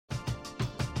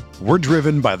We're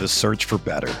driven by the search for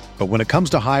better. But when it comes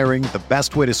to hiring, the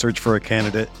best way to search for a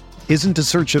candidate isn't to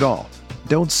search at all.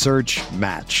 Don't search,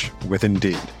 match with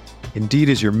Indeed. Indeed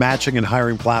is your matching and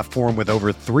hiring platform with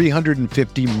over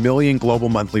 350 million global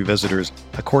monthly visitors,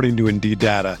 according to Indeed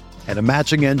data, and a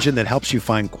matching engine that helps you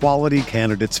find quality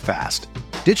candidates fast.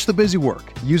 Ditch the busy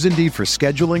work. Use Indeed for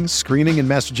scheduling, screening, and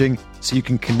messaging so you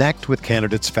can connect with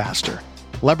candidates faster.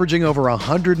 Leveraging over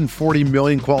 140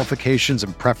 million qualifications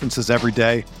and preferences every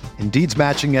day, Indeed's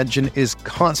matching engine is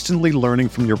constantly learning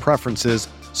from your preferences,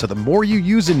 so the more you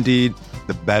use Indeed,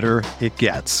 the better it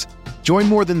gets. Join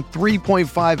more than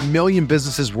 3.5 million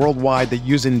businesses worldwide that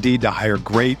use Indeed to hire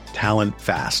great talent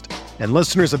fast. And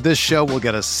listeners of this show will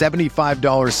get a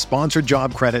 $75 sponsored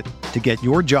job credit to get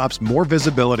your jobs more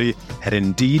visibility at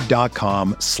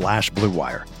Indeed.com/Blue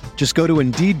Wire. Just go to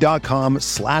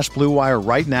Indeed.com/Blue Wire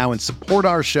right now and support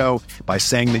our show by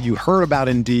saying that you heard about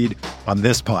Indeed on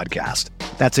this podcast.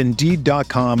 That's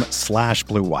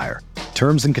Indeed.com/Blue Wire.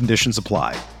 Terms and conditions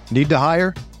apply. Need to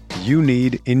hire? You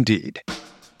need Indeed.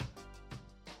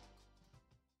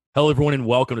 Hello, everyone, and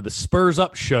welcome to the Spurs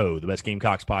Up Show, the best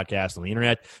Gamecocks podcast on the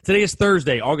internet. Today is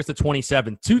Thursday, August the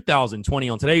 27th, 2020.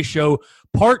 On today's show,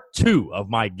 part 2 of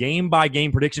my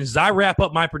game-by-game predictions. As I wrap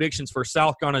up my predictions for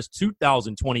South Carolina's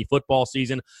 2020 football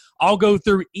season, I'll go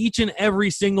through each and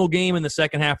every single game in the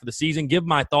second half of the season, give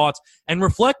my thoughts, and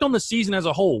reflect on the season as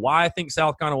a whole, why I think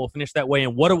South Carolina will finish that way,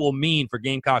 and what it will mean for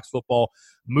Gamecocks football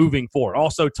moving forward.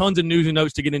 Also, tons of news and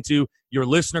notes to get into, your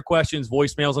listener questions,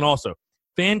 voicemails, and also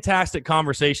fantastic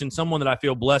conversation, someone that I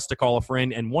feel blessed to call a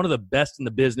friend and one of the best in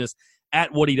the business at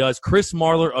what he does. Chris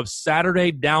Marler of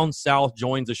Saturday Down South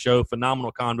joins the show.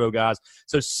 Phenomenal convo, guys.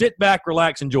 So sit back,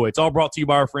 relax, enjoy. It's all brought to you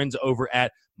by our friends over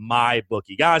at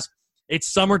MyBookie. Guys, it's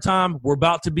summertime. We're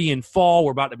about to be in fall.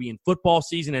 We're about to be in football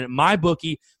season. And at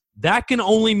MyBookie, that can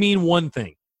only mean one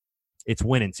thing. It's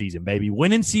winning season, baby.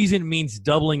 Winning season means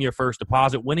doubling your first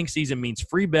deposit. Winning season means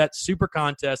free bets, super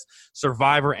contests,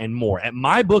 Survivor, and more. At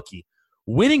MyBookie,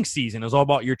 winning season is all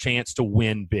about your chance to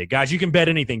win big. Guys, you can bet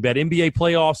anything. Bet NBA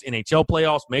playoffs, NHL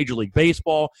playoffs, Major League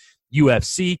Baseball,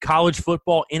 UFC, college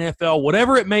football, NFL,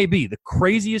 whatever it may be. The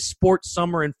craziest sports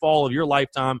summer and fall of your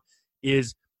lifetime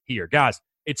is here. Guys,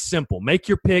 it's simple. Make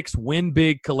your picks, win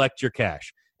big, collect your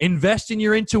cash. Invest in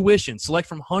your intuition. Select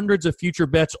from hundreds of future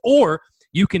bets, or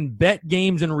you can bet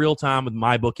games in real time with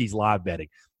MyBookie's live betting.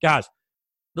 Guys,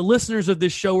 the listeners of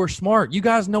this show are smart. You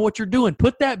guys know what you're doing.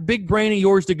 Put that big brain of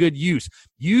yours to good use.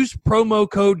 Use promo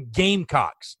code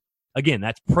Gamecocks. Again,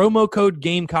 that's promo code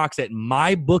Gamecocks at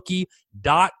mybookie.ag.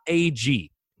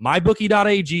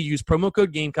 Mybookie.ag. Use promo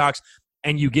code Gamecocks,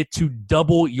 and you get to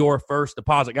double your first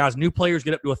deposit. Guys, new players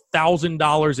get up to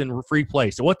 $1,000 in free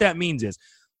play. So what that means is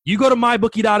you go to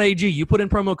mybookie.ag, you put in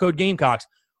promo code Gamecocks.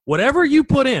 Whatever you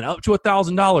put in, up to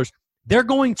 $1,000, they're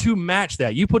going to match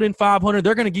that. You put in $500,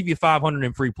 they're going to give you $500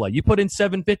 in free play. You put in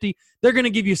 $750, they're going to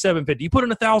give you $750. You put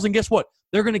in $1,000, guess what?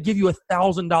 They're going to give you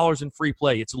 $1,000 in free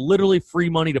play. It's literally free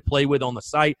money to play with on the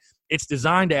site. It's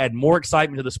designed to add more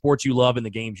excitement to the sports you love and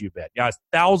the games you bet. Guys,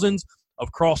 thousands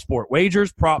of cross-sport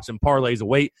wagers, props, and parlays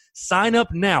await. Sign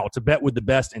up now to bet with the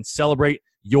best and celebrate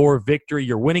your victory.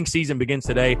 Your winning season begins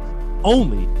today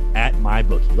only at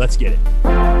MyBookie. Let's get it.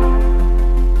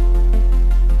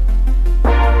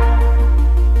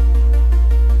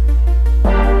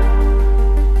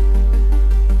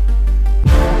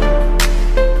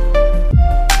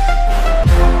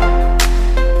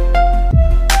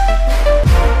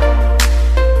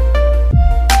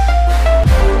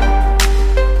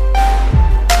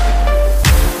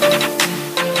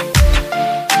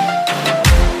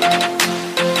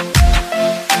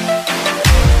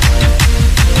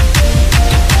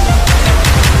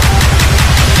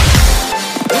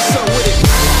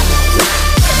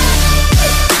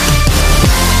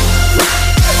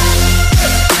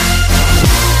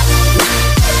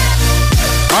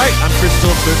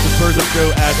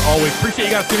 Show as always. Appreciate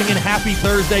you guys tuning in. Happy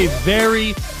Thursday.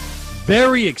 Very,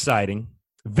 very exciting.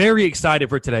 Very excited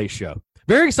for today's show.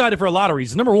 Very excited for a lot of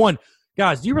reasons. Number one,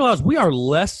 guys, do you realize we are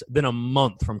less than a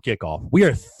month from kickoff? We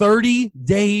are 30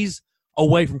 days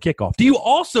away from kickoff. Do you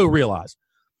also realize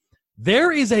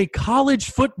there is a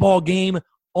college football game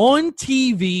on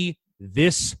TV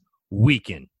this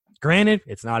weekend? Granted,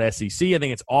 it's not SEC. I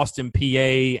think it's Austin, PA,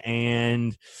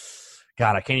 and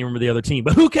God, I can't even remember the other team.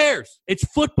 But who cares? It's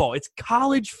football. It's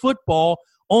college football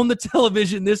on the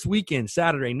television this weekend,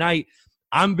 Saturday night.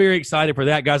 I'm very excited for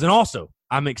that, guys. And also,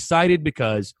 I'm excited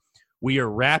because we are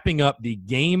wrapping up the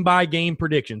game-by-game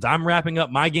predictions. I'm wrapping up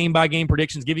my game-by-game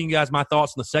predictions, giving you guys my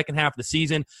thoughts on the second half of the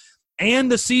season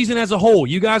and the season as a whole.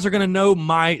 You guys are going to know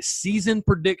my season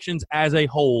predictions as a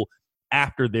whole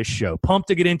after this show. Pumped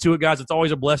to get into it, guys. It's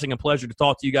always a blessing and pleasure to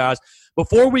talk to you guys.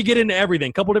 Before we get into everything,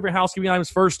 a couple different housekeeping items.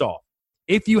 First off,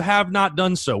 if you have not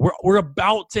done so, we're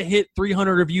about to hit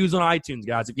 300 reviews on iTunes,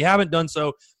 guys. If you haven't done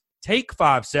so, take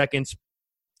 5 seconds,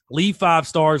 leave 5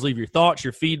 stars, leave your thoughts,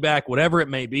 your feedback, whatever it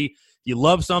may be. If you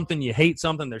love something, you hate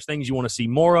something, there's things you want to see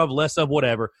more of, less of,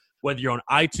 whatever. Whether you're on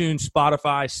iTunes,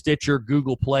 Spotify, Stitcher,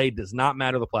 Google Play, does not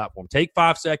matter the platform. Take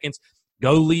 5 seconds,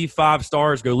 go leave 5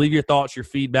 stars, go leave your thoughts, your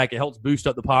feedback. It helps boost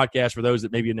up the podcast for those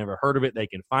that maybe have never heard of it. They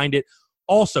can find it.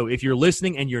 Also, if you're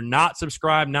listening and you're not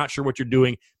subscribed, not sure what you're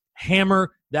doing,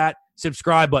 hammer that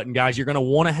subscribe button, guys. You're going to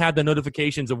want to have the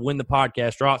notifications of when the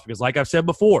podcast drops because, like I've said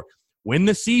before, when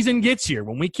the season gets here,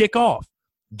 when we kick off,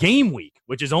 game week,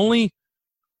 which is only,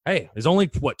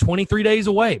 23 days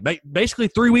away, basically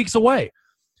 3 weeks away.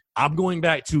 I'm going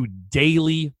back to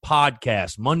daily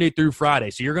podcasts, Monday through Friday.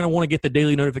 So you're going to want to get the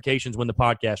daily notifications when the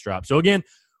podcast drops. So again,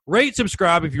 rate,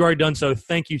 subscribe if you've already done so.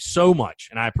 Thank you so much,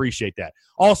 and I appreciate that.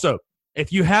 Also,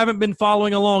 if you haven't been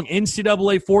following along,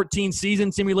 NCAA 14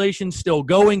 season simulation still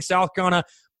going. South Carolina,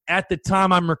 at the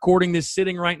time I'm recording this,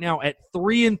 sitting right now at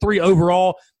 3-3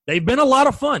 overall. They've been a lot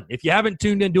of fun. If you haven't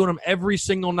tuned in, doing them every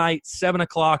single night, 7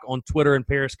 o'clock on Twitter and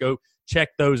Periscope. Check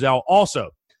those out.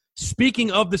 Also,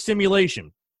 speaking of the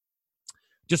simulation,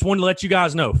 just wanted to let you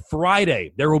guys know,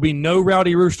 Friday, there will be no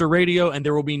Rowdy Rooster Radio and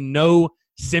there will be no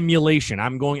simulation.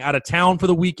 I'm going out of town for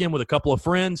the weekend with a couple of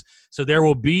friends, so there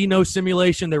will be no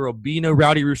simulation. There will be no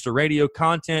Rowdy Rooster Radio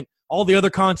content. All the other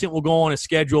content will go on as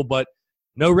scheduled, but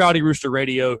no Rowdy Rooster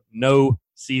Radio, no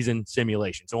season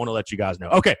simulation. So I want to let you guys know.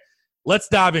 Okay, let's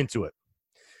dive into it.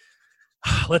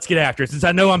 Let's get after it. Since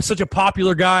I know I'm such a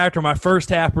popular guy after my first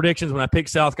half predictions when I picked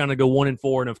South Carolina to go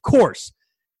 1-4, and of course,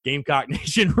 Gamecock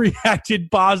Nation reacted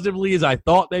positively as I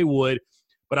thought they would,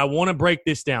 but I want to break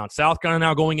this down. South Carolina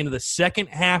now going into the second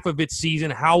half of its season.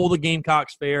 How will the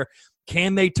Gamecocks fare?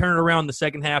 Can they turn it around in the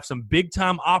second half? Some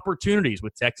big-time opportunities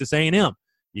with Texas A&M.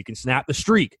 You can snap the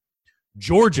streak.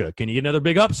 Georgia, can you get another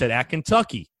big upset at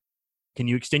Kentucky? Can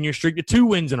you extend your streak to 2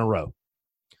 wins in a row?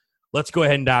 Let's go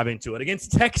ahead and dive into it.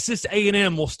 Against Texas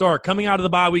A&M, we'll start. Coming out of the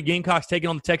bye week, Gamecocks taking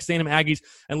on the Texas A&M Aggies.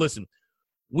 And listen,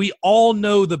 we all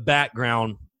know the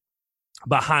background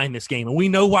behind this game. And we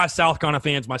know why South Carolina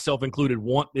fans, myself included,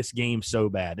 want this game so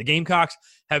bad. The Gamecocks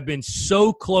have been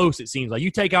so close, it seems like.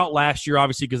 You take out last year,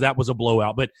 obviously, because that was a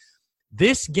blowout. But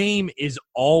this game is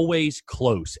always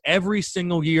close. Every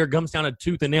single year comes down to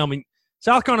tooth and nail. I mean,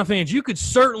 South Carolina fans, you could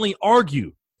certainly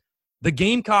argue the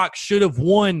Gamecocks should have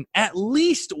won at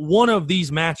least one of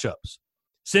these matchups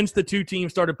since the two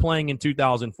teams started playing in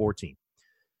 2014.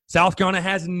 South Carolina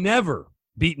has never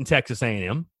beaten Texas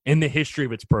A&M in the history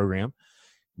of its program.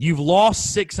 You've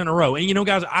lost 6 in a row. And, you know,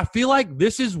 guys, I feel like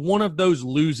this is one of those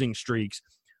losing streaks.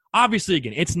 Obviously,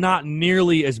 again, it's not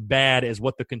nearly as bad as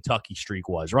what the Kentucky streak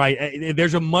was, right?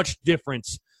 There's a much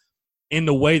difference in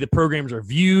the way the programs are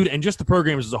viewed and just the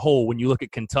programs as a whole when you look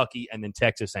at Kentucky and then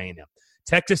Texas A&M.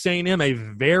 Texas A&M, a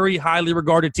very highly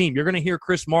regarded team. You're going to hear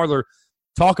Chris Marler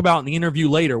talk about in the interview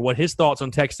later what his thoughts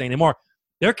on Texas A&M are.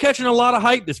 They're catching a lot of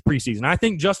hype this preseason. I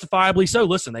think justifiably so.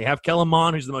 Listen, they have Kellen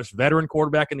Mond, who's the most veteran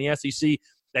quarterback in the SEC.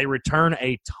 They return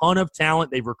a ton of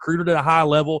talent. They've recruited at a high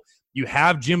level. You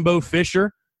have Jimbo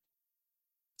Fisher.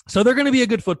 So they're going to be a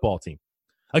good football team.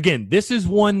 Again, this is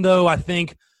one, though, I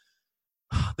think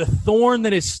the thorn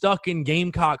that is stuck in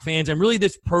Gamecock fans and really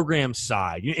this program's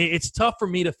side. It's tough for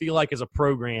me to feel like as a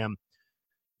program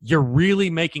you're really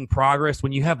making progress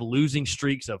when you have losing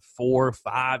streaks of 4,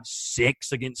 5,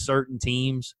 6 against certain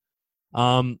teams.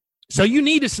 So you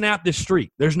need to snap this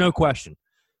streak. There's no question.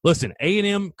 Listen,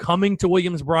 A&M coming to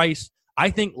Williams-Brice,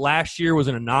 I think last year was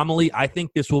an anomaly. I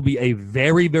think this will be a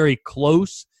very, very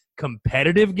close,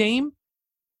 competitive game.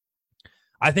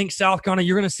 I think South Carolina,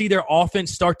 you're going to see their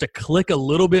offense start to click a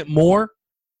little bit more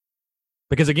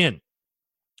because, again,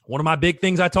 one of my big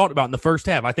things I talked about in the first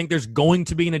half, I think there's going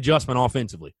to be an adjustment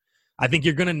offensively. I think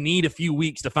you're going to need a few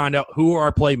weeks to find out who are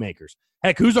our playmakers.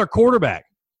 Heck, who's our quarterback?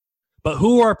 But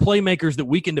who are our playmakers that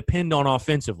we can depend on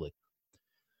offensively?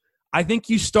 I think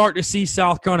you start to see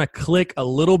South Carolina click a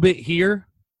little bit here,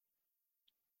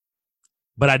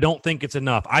 but I don't think it's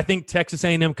enough. I think Texas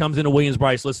A&M comes into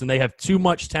Williams-Brice. Listen, they have too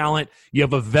much talent. You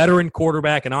have a veteran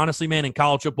quarterback, and honestly, man, in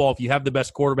college football, if you have the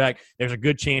best quarterback, there's a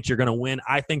good chance you're going to win.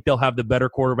 I think they'll have the better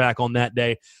quarterback on that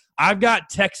day. I've got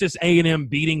Texas A&M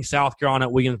beating South Carolina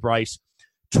at Williams-Brice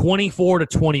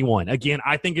 24-21. Again,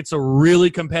 I think it's a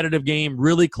really competitive game,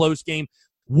 really close game.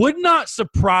 Would not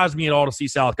surprise me at all to see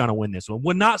South Carolina win this one.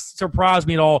 Would not surprise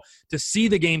me at all to see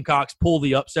the Gamecocks pull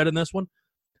the upset in this one.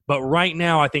 But right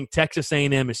now, I think Texas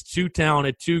A&M is too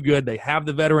talented, too good. They have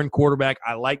the veteran quarterback.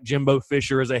 I like Jimbo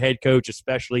Fisher as a head coach,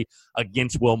 especially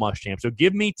against Will Muschamp. So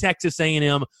give me Texas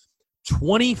A&M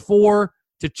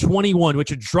 24-21,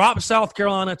 which would drop South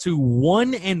Carolina to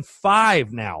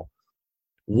 1-5 now.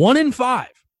 1-5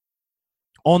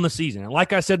 on the season. And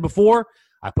like I said before,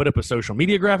 I put up a social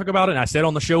media graphic about it, and I said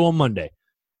on the show on Monday,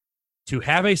 to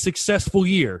have a successful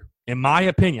year, in my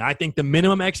opinion, I think the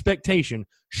minimum expectation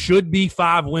should be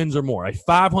 5 wins or more, a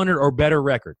 500 or better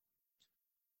record.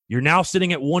 You're now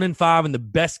sitting at 1-5, and the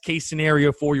best case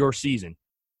scenario for your season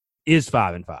is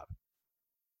 5-5.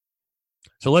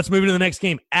 So let's move into the next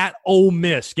game at Ole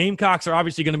Miss. Gamecocks are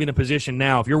obviously going to be in a position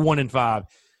now. If you're 1-5,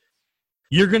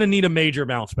 you're going to need a major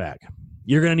bounce back.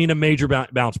 You're going to need a major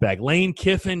bounce back. Lane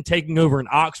Kiffin taking over in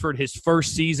Oxford, his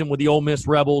first season with the Ole Miss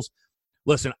Rebels.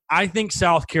 Listen, I think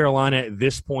South Carolina at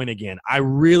this point again, I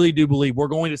really do believe we're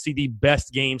going to see the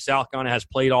best game South Carolina has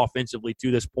played offensively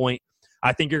to this point.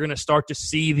 I think you're going to start to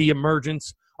see the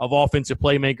emergence of offensive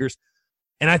playmakers.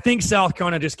 And I think South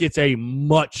Carolina just gets a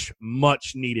much,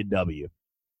 much needed W.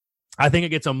 I think it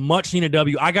gets a much needed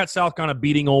W. I got South Carolina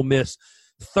beating Ole Miss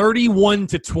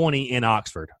 31-20 in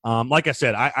Oxford. Like I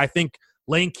said, I think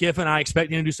Lane Kiffin, I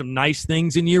expect him to do some nice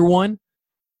things in year one.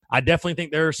 I definitely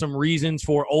think there are some reasons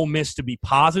for Ole Miss to be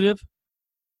positive.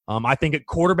 I think at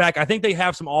quarterback, I think they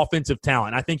have some offensive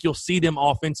talent. I think you'll see them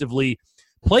offensively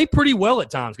play pretty well at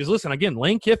times. Because, listen, again,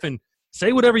 Lane Kiffin,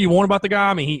 say whatever you want about the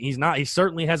guy. I mean, he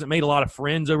certainly hasn't made a lot of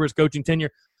friends over his coaching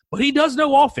tenure, but he does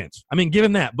know offense. I mean, give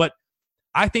him that. But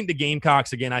I think the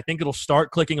Gamecocks, again, I think it'll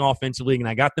start clicking offensively, and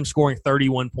I got them scoring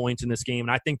 31 points in this game,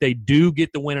 and I think they do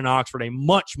get the win in Oxford, a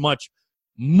much, much,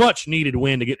 much needed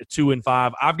win to get to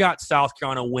 2-5. I've got South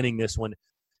Carolina winning this one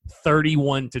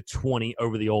 31-20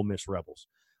 over the Ole Miss Rebels.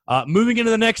 Moving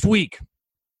into the next week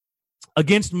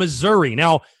against Missouri.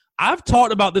 Now, I've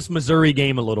talked about this Missouri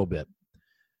game a little bit,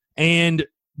 and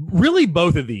really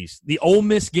both of these, the Ole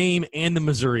Miss game and the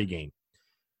Missouri game.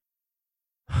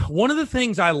 One of the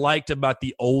things I liked about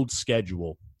the old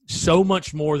schedule so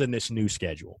much more than this new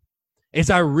schedule is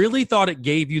I really thought it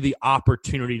gave you the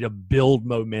opportunity to build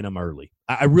momentum early.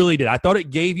 I really did. I thought it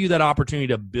gave you that opportunity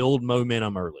to build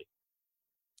momentum early.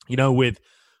 You know, with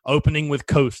opening with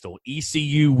Coastal,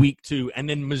 ECU week 2, and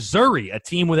then Missouri, a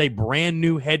team with a brand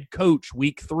new head coach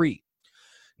week 3.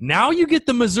 Now you get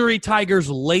the Missouri Tigers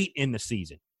late in the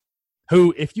season,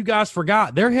 who, if you guys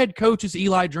forgot, their head coach is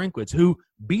Eli Drinkwitz, who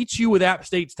beat you with App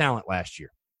State's talent last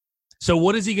year. So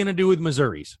what is he going to do with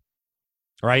Missouri's?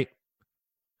 Right?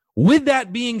 With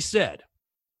that being said,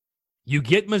 you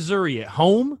get Missouri at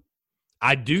home.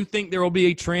 I do think there will be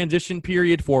a transition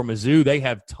period for Mizzou. They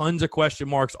have tons of question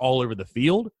marks all over the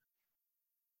field.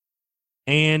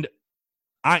 And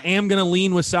I am going to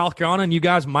lean with South Carolina, and you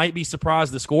guys might be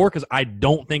surprised the score because I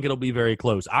don't think it'll be very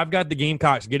close. I've got the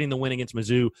Gamecocks getting the win against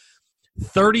Mizzou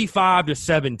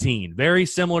 35-17. Very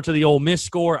similar to the Ole Miss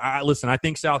score. Listen, I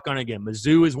think South Carolina, again,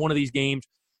 Mizzou is one of these games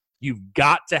you've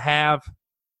got to have.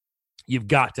 You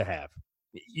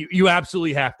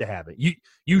absolutely have to have it.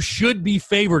 You should be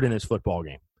favored in this football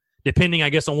game, depending, I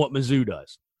guess, on what Mizzou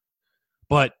does.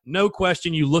 But no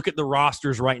question, you look at the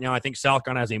rosters right now, I think South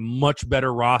Carolina has a much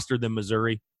better roster than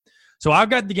Missouri. So I've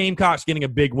got the Gamecocks getting a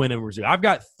big win over Mizzou. I've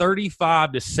got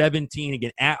 35-17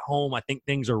 again at home. I think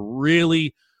things are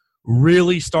really,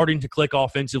 really starting to click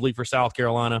offensively for South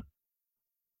Carolina.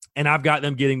 And I've got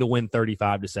them getting the win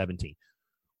 35-17,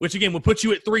 which, again, will put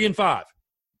you at 3-5.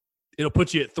 It'll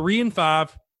put you at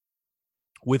 3-5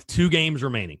 with 2 games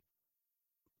remaining.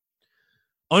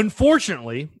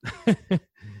 Unfortunately,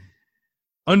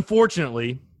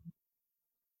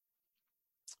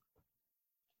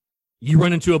 you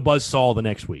run into a buzzsaw the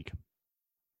next week.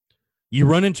 You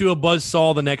run into a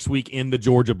buzzsaw the next week in the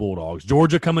Georgia Bulldogs.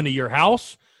 Georgia coming to your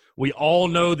house. We all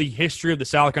know the history of the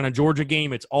South Carolina-Georgia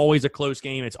game. It's always a close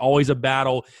game. It's always a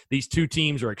battle. These two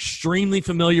teams are extremely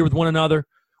familiar with one another,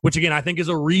 which, again, I think is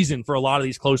a reason for a lot of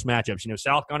these close matchups. You know,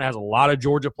 South Carolina has a lot of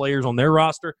Georgia players on their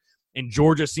roster, and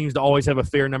Georgia seems to always have a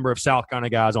fair number of South Carolina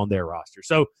guys on their roster.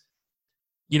 So,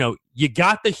 you know, you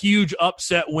got the huge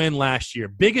upset win last year.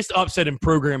 Biggest upset in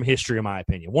program history, in my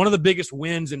opinion. One of the biggest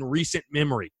wins in recent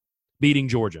memory, beating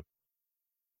Georgia.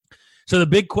 So the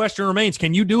big question remains,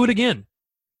 can you do it again?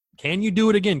 Can you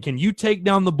do it again? Can you take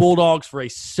down the Bulldogs for a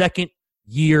second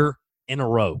year in a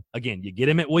row? Again, you get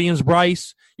them at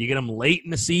Williams-Brice. You get them late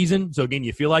in the season. So, again,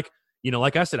 you feel like, you know,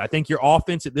 like I said, I think your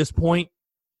offense at this point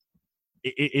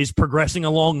is progressing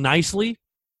along nicely.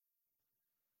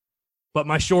 But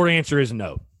my short answer is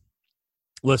no.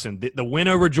 Listen, the win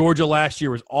over Georgia last year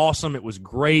was awesome. It was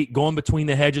great. Going between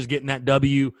the hedges, getting that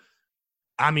W.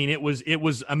 I mean, it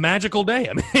was a magical day.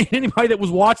 I mean, anybody that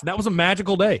was watching, that was a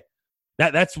magical day.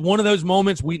 That's one of those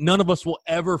moments none of us will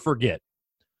ever forget.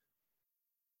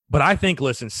 But I think,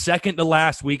 listen, second to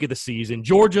last week of the season,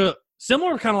 Georgia,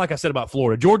 similar kind of like I said about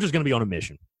Florida, Georgia's going to be on a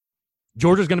mission.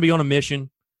 Georgia's going to be on a mission.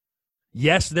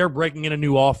 Yes, they're breaking in a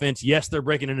new offense. Yes, they're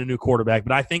breaking in a new quarterback.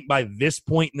 But I think by this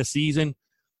point in the season,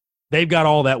 they've got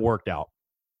all that worked out.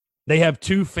 They have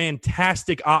two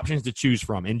fantastic options to choose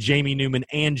from in Jamie Newman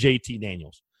and JT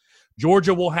Daniels.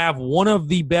 Georgia will have one of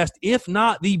the best, if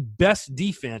not the best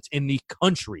defense in the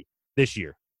country this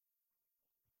year.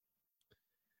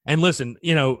 And listen,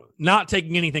 not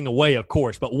taking anything away, of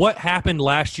course, but what happened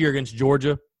last year against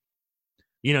Georgia,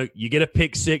 you get a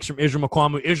pick six from Israel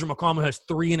McClamu. Israel McClamu has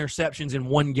 3 interceptions in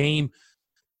one game.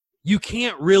 You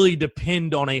can't really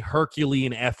depend on a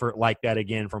Herculean effort like that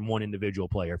again from one individual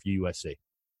player for USC.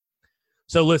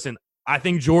 So listen, I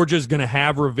think Georgia's going to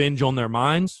have revenge on their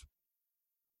minds.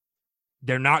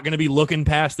 They're not going to be looking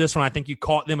past this one. I think you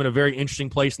caught them at a very interesting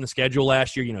place in the schedule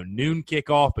last year. Noon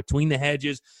kickoff, between the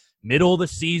hedges, middle of the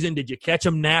season. Did you catch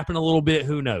them napping a little bit?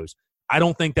 Who knows? I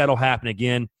don't think that'll happen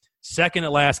again. Second to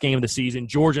last game of the season,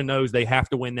 Georgia knows they have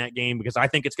to win that game because I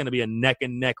think it's going to be a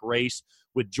neck-and-neck race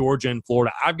with Georgia and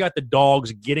Florida. I've got the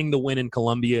Dogs getting the win in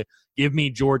Columbia. Give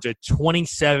me Georgia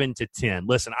 27-10.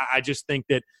 Listen, I just think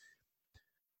that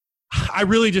I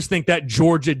really just think that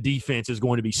Georgia defense is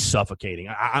going to be suffocating.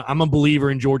 I'm a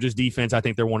believer in Georgia's defense. I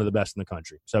think they're one of the best in the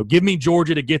country. So give me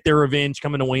Georgia to get their revenge,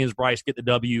 come into Williams-Brice, get the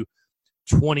W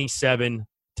 27-10,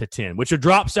 which would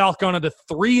drop South Carolina to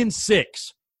 3-6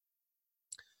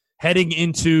 heading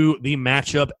into the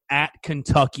matchup at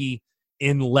Kentucky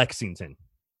in Lexington.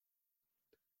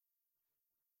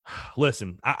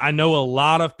 Listen, I know a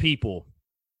lot of people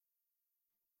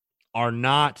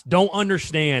don't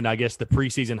understand, I guess, the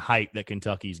preseason hype that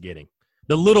Kentucky's getting.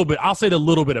 I'll say the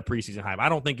little bit of preseason hype. I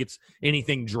don't think it's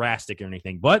anything drastic or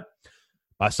anything, but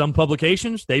by some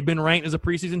publications, they've been ranked as a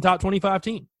preseason top 25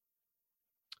 team.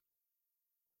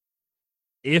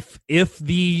 If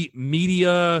the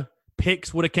media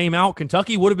picks would have came out,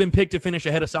 Kentucky would have been picked to finish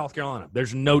ahead of South Carolina.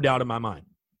 There's no doubt in my mind.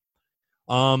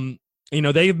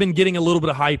 They've been getting a little bit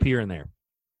of hype here and there.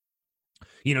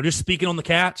 Just speaking on the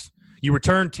Cats, you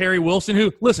return Terry Wilson,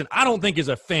 who, listen, I don't think is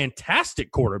a fantastic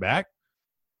quarterback,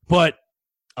 but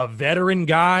a veteran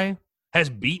guy, has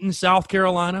beaten South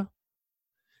Carolina.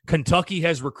 Kentucky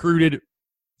has recruited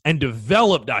and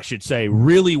developed, I should say,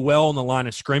 really well in the line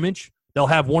of scrimmage. They'll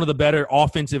have one of the better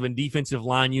offensive and defensive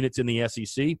line units in the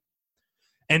SEC.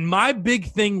 And my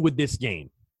big thing with this game,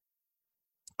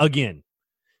 again,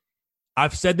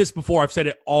 I've said this before. I've said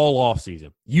it all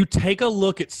offseason. You take a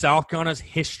look at South Carolina's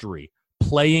history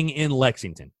playing in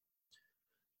Lexington.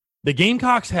 The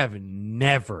Gamecocks have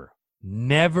never,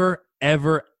 ever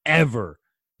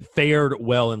fared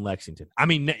well in Lexington. I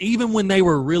mean, even when they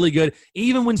were really good,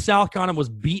 even when South Carolina was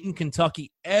beating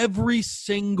Kentucky every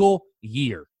single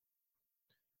year,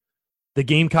 the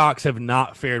Gamecocks have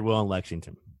not fared well in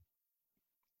Lexington.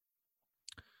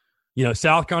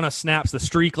 South Carolina snaps the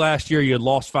streak last year. You had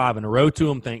lost 5 in a row to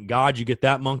them. Thank God you get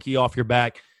that monkey off your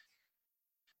back.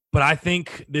 But I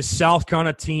think this South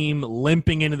Carolina team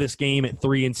limping into this game at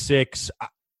 3-6,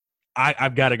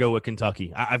 I've got to go with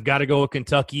Kentucky. I've got to go with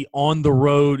Kentucky on the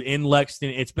road in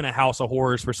Lexington. It's been a house of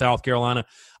horrors for South Carolina.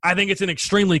 I think it's an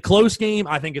extremely close game.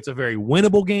 I think it's a very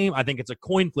winnable game. I think it's a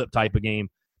coin flip type of game.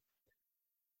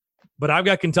 But I've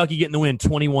got Kentucky getting the win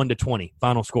 21-20,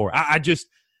 final score.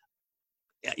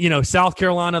 South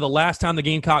Carolina, the last time the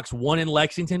Gamecocks won in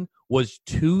Lexington was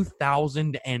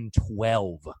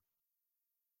 2012.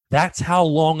 That's how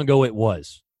long ago it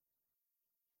was.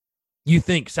 You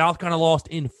think South Carolina lost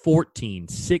in 14,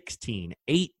 16,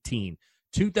 18,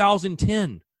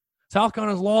 2010. South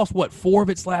Carolina's lost, 4 of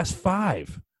its last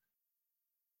 5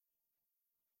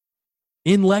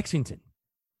 in Lexington.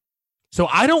 So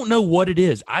I don't know what it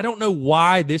is. I don't know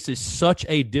why this is such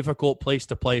a difficult place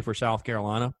to play for South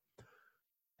Carolina.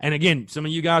 And again, some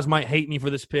of you guys might hate me for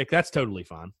this pick. That's totally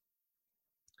fine.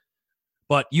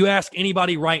 But you ask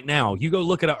anybody right now, you go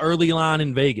look at an early line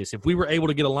in Vegas. If we were able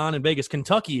to get a line in Vegas,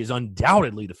 Kentucky is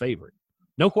undoubtedly the favorite.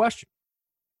 No question.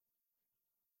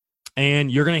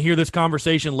 And you're going to hear this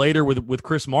conversation later with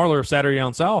Chris Marler of Saturday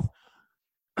Down South.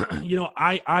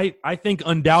 I think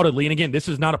undoubtedly, and again, this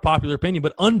is not a popular opinion,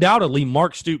 but undoubtedly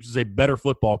Mark Stoops is a better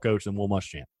football coach than Will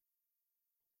Muschamp.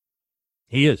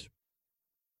 He is.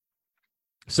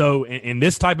 So in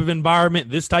this type of environment,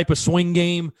 this type of swing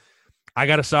game, I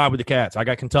got to side with the Cats. I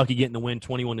got Kentucky getting the win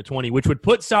 21-20, which would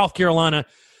put South Carolina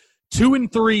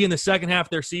 2-3 in the second half of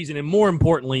their season, and more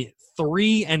importantly,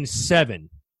 3-7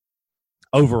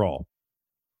 overall.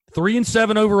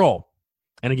 3-7 overall.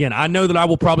 And again, I know that I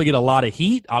will probably get a lot of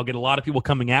heat. I'll get a lot of people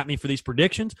coming at me for these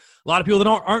predictions. A lot of people that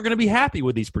aren't going to be happy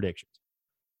with these predictions.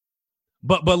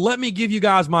 But let me give you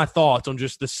guys my thoughts on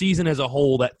just the season as a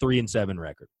whole, that 3-7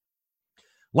 record.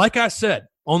 Like I said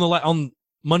on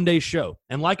Monday's show,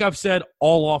 and like I've said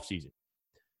all offseason,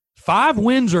 5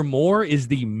 wins or more is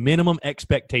the minimum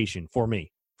expectation for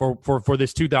me for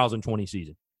this 2020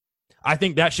 season. I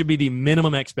think that should be the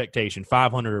minimum expectation,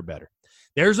 500 or better.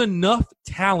 There's enough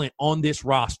talent on this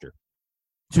roster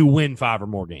to win 5 or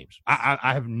more games.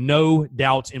 I have no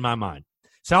doubts in my mind.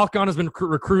 South Carolina has been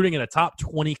recruiting at a top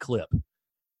 20 clip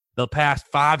the past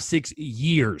 5-6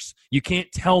 years. You can't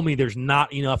tell me there's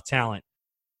not enough talent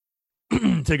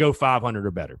to go 500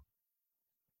 or better.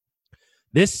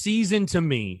 This season to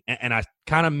me, and I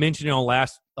kind of mentioned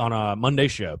it on a Monday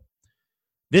show,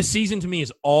 this season to me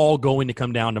is all going to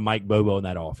come down to Mike Bobo and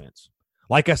that offense.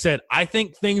 Like I said, I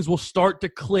think things will start to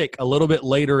click a little bit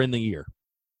later in the year.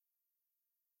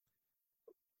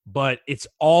 But it's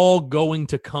all going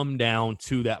to come down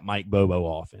to that Mike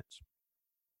Bobo offense.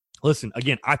 Listen,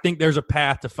 again, I think there's a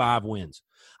path to 5 wins.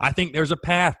 I think there's a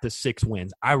path to 6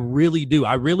 wins. I really do.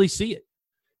 I really see it.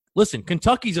 Listen,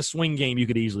 Kentucky's a swing game you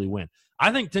could easily win.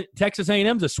 I think Texas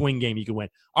A&M's a swing game you could win.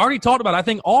 I already talked about, I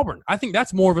think Auburn. I think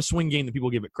that's more of a swing game than people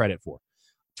give it credit for.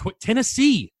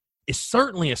 Tennessee is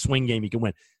certainly a swing game you can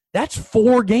win. That's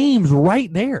 4 games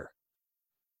right there.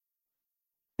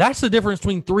 That's the difference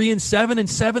between 3-7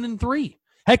 and 7-3.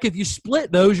 Heck, if you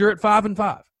split those, you're at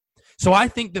 5-5. So I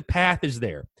think the path is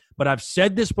there. But I've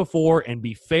said this before, and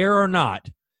be fair or not,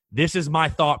 this is my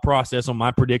thought process on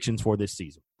my predictions for this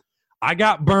season. I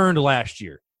got burned last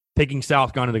year picking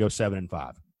South Carolina to go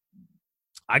 7-5.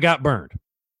 I got burned.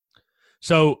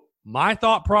 So my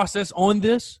thought process on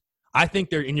this, I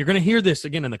think and you're going to hear this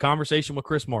again in the conversation with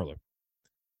Chris Marler.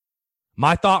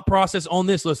 My thought process on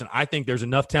this, listen, I think there's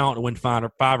enough talent to win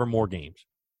 5 or more games.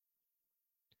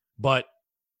 But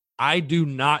I do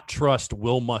not trust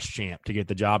Will Muschamp to get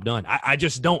the job done. I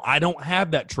just don't. I don't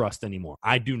have that trust anymore.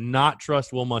 I do not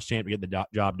trust Will Muschamp to get the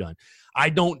job done. I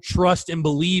don't trust and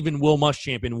believe in Will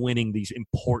Muschamp in winning these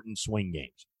important swing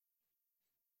games.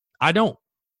 I don't.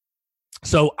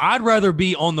 So I'd rather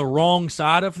be on the wrong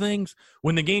side of things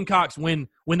when the Gamecocks win,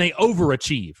 when they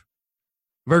overachieve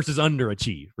versus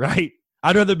underachieve, right?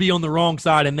 I'd rather be on the wrong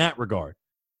side in that regard.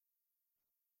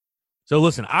 So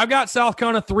listen, I've got South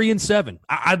Carolina 3-7.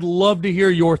 I'd love to hear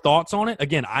your thoughts on it.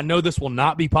 Again, I know this will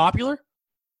not be popular.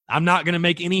 I'm not going to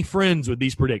make any friends with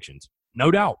these predictions.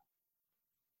 No doubt.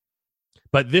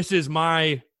 But this is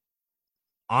my,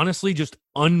 honestly, just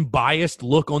unbiased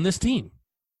look on this team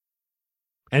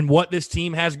and what this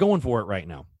team has going for it right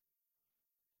now.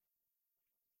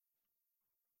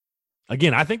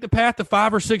 Again, I think the path to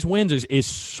 5 or 6 wins is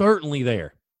certainly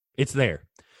there. It's there.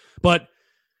 But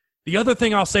the other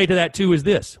thing I'll say to that, too, is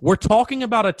this. We're talking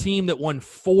about a team that won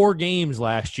 4 games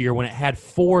last year when it had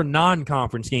 4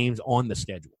 non-conference games on the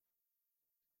schedule.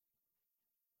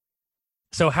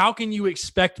 So how can you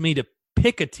expect me to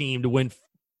pick a team to win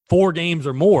 4 games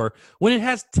or more when it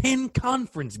has 10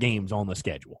 conference games on the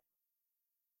schedule?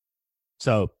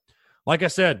 So, like I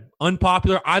said,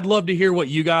 unpopular. I'd love to hear what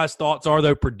you guys' thoughts are,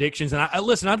 though, predictions. And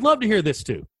listen, I'd love to hear this,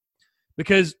 too,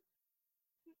 because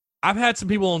I've had some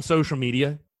people on social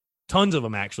media, tons of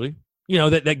them actually,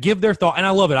 that give their thought, and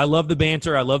I love it. I love the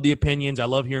banter. I love the opinions. I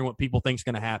love hearing what people think is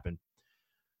going to happen.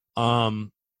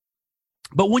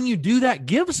 But when you do that,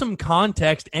 give some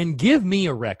context and give me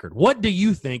a record. What do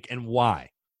you think and why?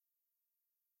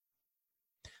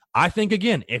 I think,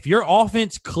 again, if your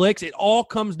offense clicks, it all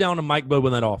comes down to Mike Bobo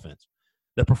and that offense.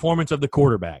 The performance of the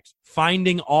quarterbacks,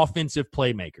 finding offensive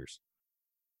playmakers.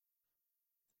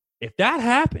 If that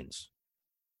happens,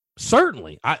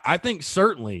 certainly, I think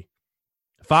certainly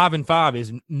 5-5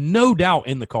 is no doubt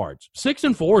in the cards.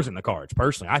 6-4 is in the cards,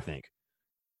 personally, I think.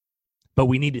 But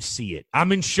we need to see it.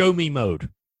 I'm in show me mode.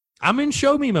 I'm in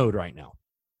show me mode right now.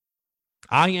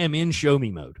 I am in show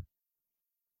me mode.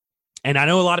 And I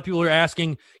know a lot of people are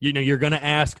asking, you're going to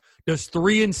ask, does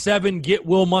 3-7 get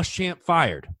Will Muschamp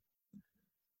fired?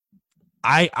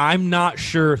 I'm not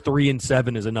sure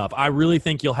 3-7 is enough. I really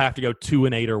think you'll have to go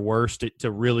 2-8 or worse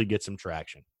to really get some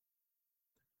traction.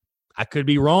 I could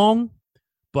be wrong,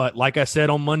 but like I said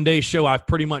on Monday's show, I've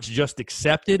pretty much just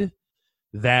accepted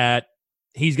that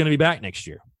he's going to be back next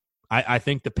year. I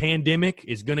think the pandemic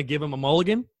is going to give him a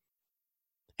mulligan.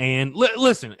 And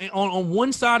listen, on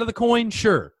one side of the coin,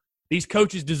 sure, these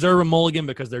coaches deserve a mulligan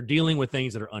because they're dealing with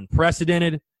things that are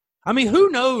unprecedented. I mean, who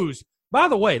knows? By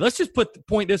the way, let's just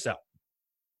point this out.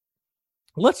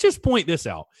 Let's just point this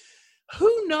out.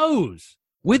 Who knows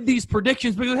with these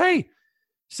predictions? Because, hey,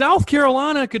 South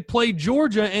Carolina could play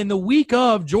Georgia, and the week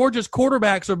of, Georgia's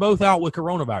quarterbacks are both out with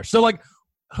coronavirus. So,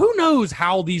 who knows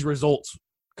how these results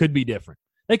could be different?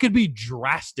 They could be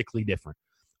drastically different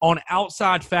on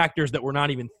outside factors that we're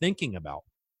not even thinking about.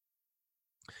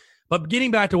 But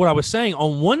getting back to what I was saying,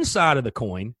 on one side of the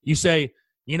coin, you say,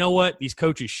 you know what? These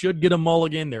coaches should get a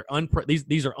mulligan.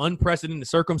 These are unprecedented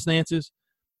circumstances.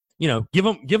 Give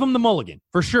them the mulligan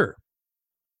for sure.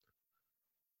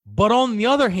 But on the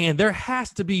other hand, there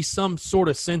has to be some sort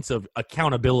of sense of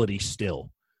accountability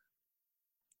still.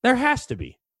 There has to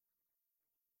be.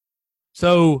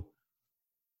 So,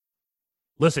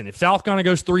 listen, if South Carolina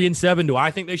goes 3-7, do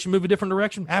I think they should move a different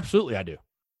direction? Absolutely, I do.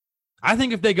 I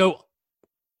think if they go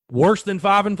worse than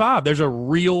 5-5, there's a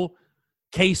real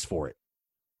case for it.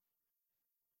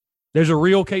 There's a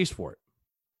real case for it.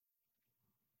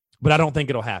 But I don't think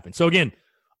it'll happen. So, again,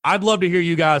 I'd love to hear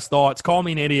you guys' thoughts. Call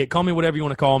me an idiot. Call me whatever you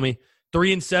want to call me.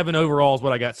 3-7 overall is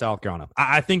what I got South Carolina.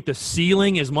 I think the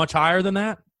ceiling is much higher than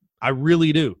that. I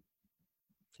really do.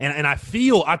 And I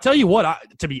tell you what,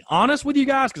 to be honest with you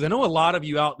guys, because I know a lot of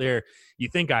you out there, you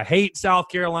think I hate South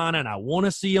Carolina and I want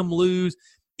to see them lose.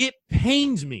 It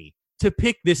pains me to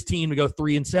pick this team to go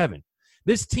 3-7.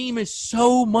 This team is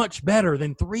so much better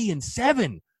than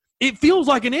 3-7. It feels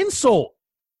like an insult.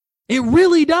 It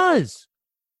really does.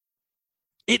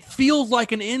 It feels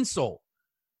like an insult.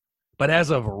 But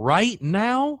as of right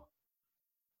now,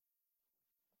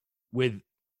 with,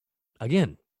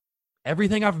 again,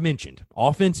 everything I've mentioned,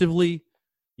 offensively,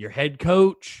 your head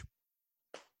coach,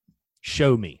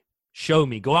 show me. Show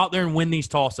me. Go out there and win these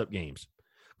toss-up games.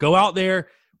 Go out there,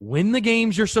 win the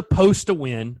games you're supposed to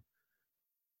win,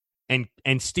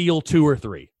 and steal 2 or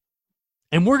 3.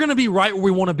 And we're going to be right where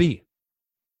we want to be.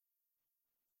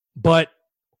 But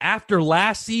after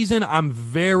last season, I'm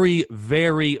very,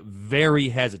 very, very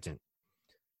hesitant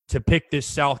to pick this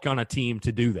South Carolina team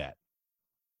to do that.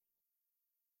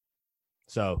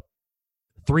 So,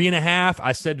 3.5,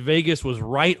 I said Vegas was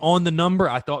right on the number.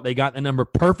 I thought they got the number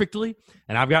perfectly,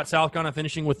 and I've got South Carolina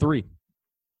finishing with 3.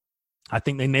 I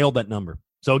think they nailed that number.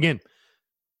 So, again,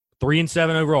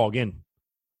 3-7 overall. Again,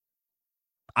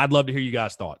 I'd love to hear you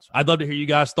guys'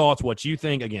 thoughts. What you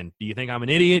think. Again, do you think I'm an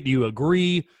idiot? Do you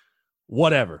agree?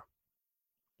 Whatever.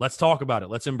 Let's talk about it.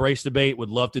 Let's embrace debate. Would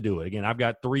love to do it. Again, I've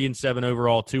got 3-7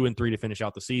 overall, 2-3 to finish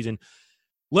out the season.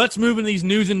 Let's move into these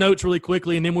news and notes really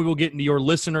quickly, and then we will get into your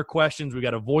listener questions. We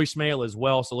got a voicemail as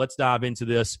well, so let's dive into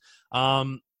this.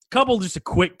 Couple just a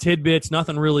quick tidbits.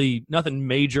 Nothing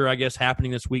major, I guess,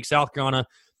 happening this week. South Carolina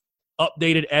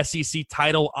updated SEC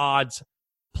title odds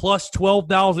plus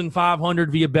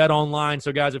 12,500 via Bet Online.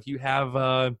 So, guys, if you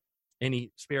have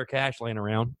any spare cash laying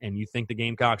around and you think the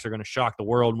Gamecocks are going to shock the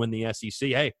world and win the SEC,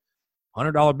 hey,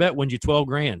 $100 bet wins you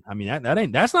 $12,000. I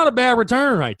mean, that's not a bad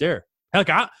return right there. Heck,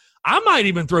 I might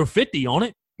even throw 50 on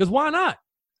it, because why not?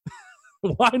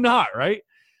 Why not, right?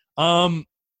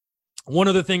 One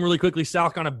other thing really quickly,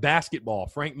 South Carolina basketball.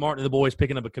 Frank Martin and the boys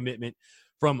picking up a commitment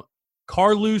from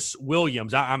Carlos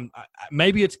Williams.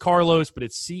 Maybe it's Carlos, but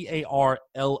it's Carlous.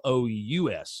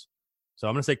 So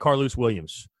I'm going to say Carlos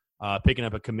Williams picking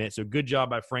up a commit. So good job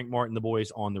by Frank Martin and the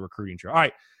boys on the recruiting trail. All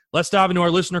right, let's dive into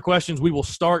our listener questions. We will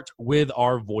start with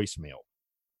our voicemail.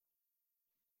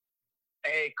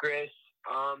 Hey, Chris.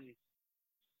 I'm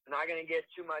not going to get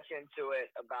too much into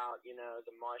it about, the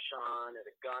Marshawn or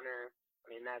the Gunner. I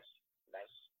mean, that's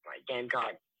like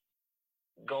Gamecock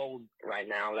gold right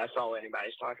now. That's all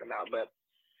anybody's talking about. But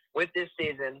with this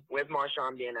season, with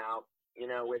Marshawn being out,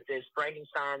 with this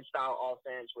Frankenstein-style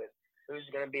offense, with who's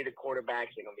going to be the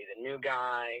quarterback, is it going to be the new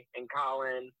guy in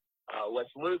Colin? What's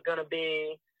Luke going to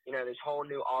be? This whole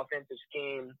new offensive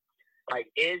scheme. Like,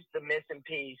 is the missing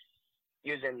piece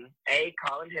using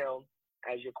Colin Hill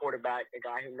as your quarterback, a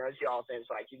guy who knows the offense,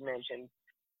 like you mentioned,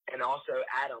 and also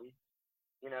Adam,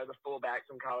 the fullback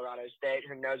from Colorado State,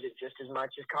 who knows it just as much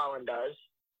as Colin does?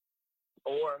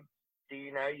 Or do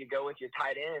you go with your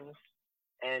tight ends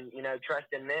and, trust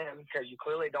in them, because you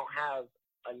clearly don't have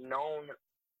a known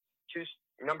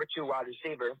number 2 wide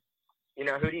receiver?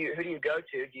 Who do you go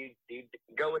to? Do you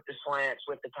go with the slants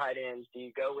with the tight ends? Do you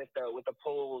go with the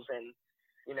pulls and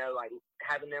like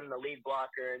having them the lead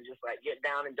blocker and just like get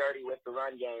down and dirty with the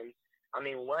run game? I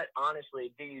mean, what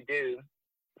honestly do you do?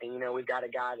 And we've got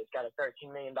a guy that's got a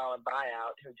 $13 million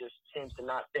buyout who just seems to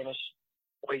not finish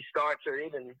what he starts, or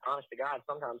even, honest to God,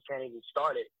 sometimes can't even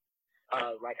start it,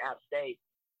 like App State.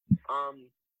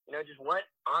 Just what,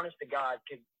 honest to God,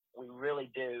 could we really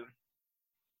do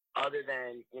other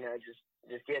than, just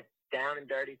get down and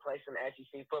dirty, play some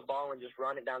SEC football, and just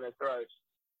run it down their throats?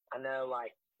 I know,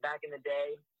 like, back in the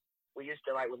day, we used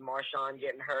to, like with Marshawn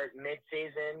getting hurt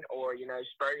mid-season, or,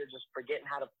 Spurrier just forgetting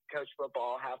how to coach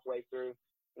football halfway through.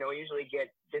 We usually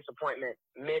get disappointment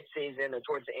mid-season or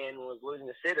towards the end when we was losing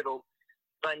the Citadel.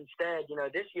 But instead,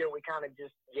 this year we kind of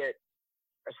just get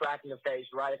a slap in the face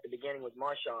right at the beginning with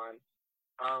Marshawn.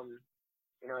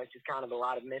 It's just kind of a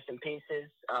lot of missing pieces.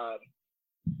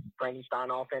 Frankenstein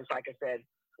offense, like I said,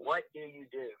 what do you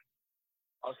do?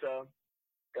 Also,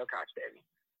 go Cox, baby.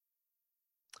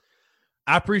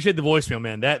 I appreciate the voicemail,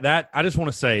 man. That I just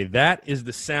want to say that is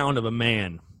the sound of a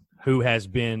man who has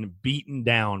been beaten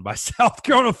down by South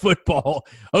Carolina football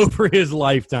over his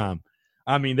lifetime.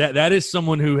 I mean, that is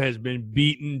someone who has been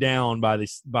beaten down by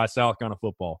South Carolina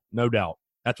football, no doubt.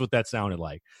 That's what that sounded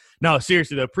like. No,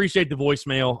 seriously, though, appreciate the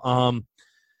voicemail.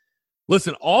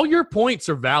 Listen, all your points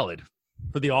are valid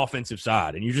for the offensive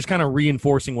side, and you're just kind of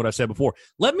reinforcing what I said before.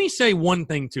 Let me say one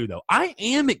thing, too, though. I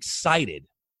am excited.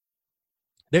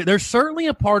 There's certainly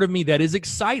a part of me that is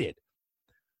excited,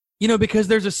 because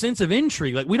there's a sense of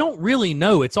intrigue. Like, we don't really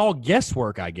know. It's all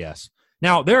guesswork, I guess.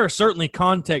 Now, there are certainly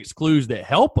context clues that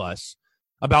help us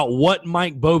about what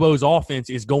Mike Bobo's offense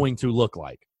is going to look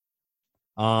like.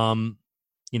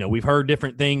 We've heard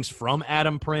different things from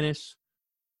Adam Prentice.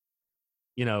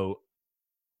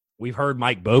 We've heard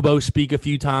Mike Bobo speak a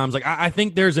few times. Like, I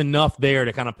think there's enough there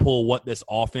to kind of pull what this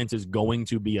offense is going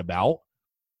to be about.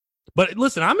 But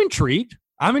listen, I'm intrigued.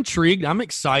 I'm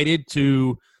excited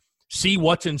to see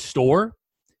what's in store,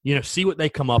 see what they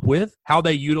come up with, how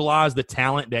they utilize the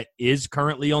talent that is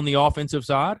currently on the offensive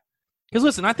side. Because,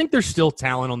 listen, I think there's still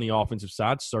talent on the offensive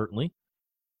side, certainly.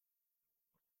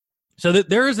 So that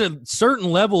there is a certain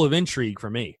level of intrigue for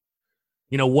me.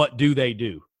 What do they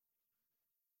do?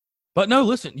 But no,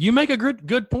 listen, you make a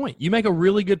good point. You make a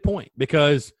really good point,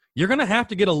 because you're going to have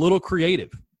to get a little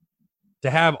creative to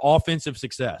have offensive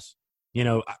success. You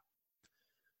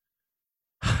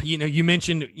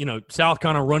mentioned, South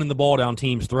Carolina running the ball down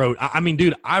teams' throat. I mean,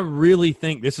 dude, I really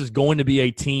think this is going to be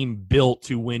a team built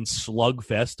to win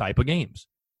slugfest type of games.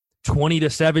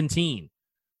 20-17,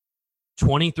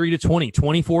 23-20,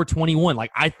 24-21.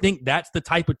 Like, I think that's the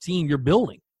type of team you're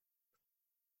building.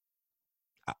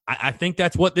 I think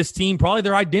that's what this team, probably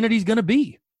their identity is going to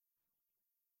be.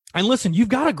 And listen, you've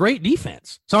got a great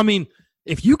defense. So, I mean,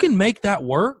 if you can make that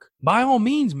work, by all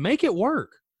means, make it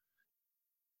work.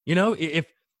 If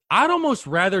I'd almost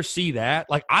rather see that.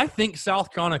 Like, I think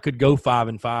South Carolina could go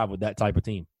 5-5 with that type of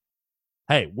team.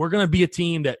 Hey, we're going to be a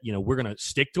team that, we're going to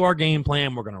stick to our game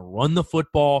plan. We're going to run the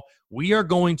football. We are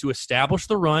going to establish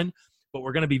the run, but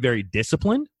we're going to be very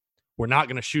disciplined. We're not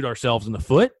going to shoot ourselves in the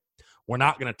foot. We're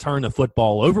not going to turn the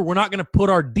football over. We're not going to put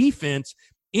our defense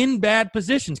in bad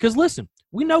positions. Because, listen,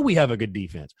 we know we have a good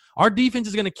defense. Our defense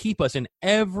is going to keep us in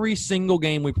every single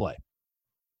game we play.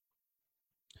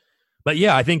 But,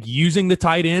 yeah, I think using the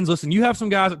tight ends. Listen, you have some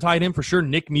guys at tight end for sure.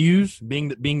 Nick Muse being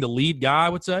the lead guy, I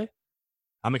would say.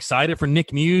 I'm excited for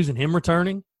Nick Muse and him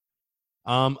returning.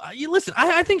 Listen,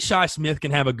 I think Shi Smith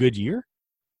can have a good year.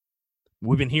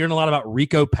 We've been hearing a lot about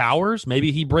Rico Powers.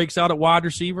 Maybe he breaks out at wide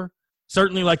receiver.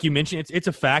 Certainly, like you mentioned, it's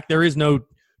a fact. There is no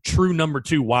true number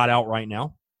 2 wide out right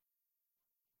now.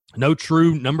 No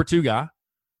true number 2 guy.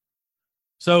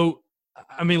 So,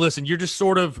 I mean, listen, you're just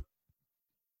sort of,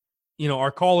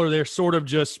 our caller there sort of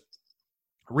just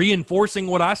reinforcing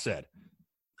what I said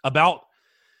about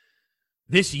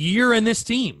this year and this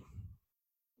team,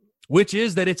 which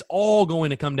is that it's all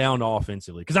going to come down to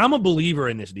offensively. Because I'm a believer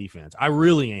in this defense. I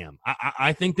really am.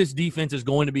 I think this defense is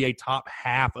going to be a top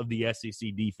half of the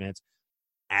SEC defense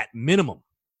at minimum.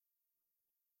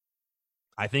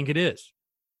 I think it is.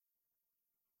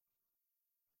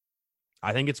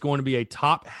 I think it's going to be a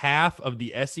top half of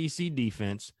the SEC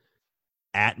defense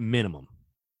at minimum.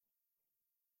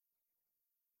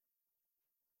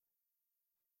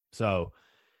 So,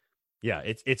 yeah,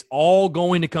 it's all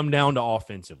going to come down to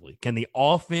offensively. Can the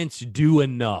offense do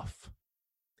enough?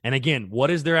 And again, what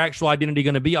is their actual identity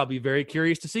going to be? I'll be very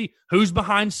curious to see. Who's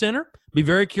behind center? Be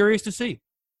very curious to see.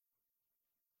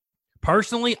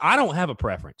 Personally, I don't have a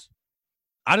preference.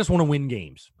 I just want to win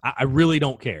games. I really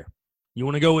don't care. You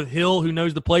want to go with Hill, who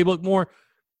knows the playbook more?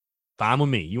 Fine with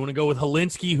me. You want to go with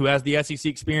Helinski, who has the SEC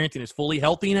experience and is fully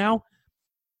healthy now?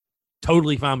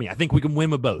 Totally fine with me. I think we can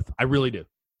win with both. I really do.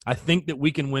 I think that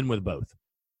we can win with both.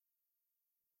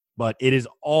 But it is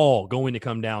all going to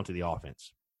come down to the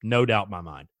offense. No doubt in my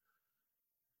mind.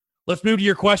 Let's move to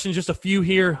your questions. Just a few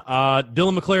here.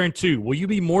 Dylan McLaren, 2. Will you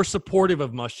be more supportive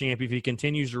of Muschamp if he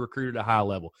continues to recruit at a high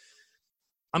level?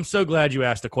 I'm so glad you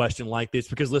asked a question like this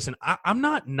because, listen, I'm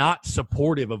not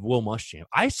supportive of Will Muschamp.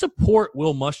 I support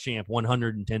Will Muschamp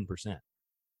 110%.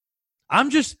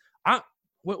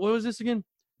 What was this again?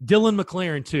 Dylan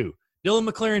McLaren, 2. Dylan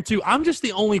McLaren, too. I'm just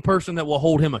the only person that will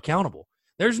hold him accountable.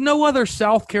 There's no other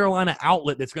South Carolina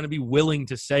outlet that's going to be willing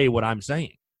to say what I'm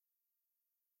saying.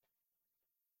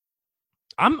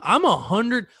 I'm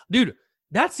 100. Dude,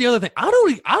 that's the other thing. I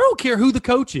don't care who the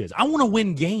coach is. I want to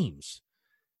win games.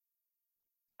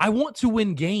 I want to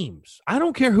win games. I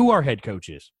don't care who our head coach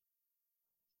is.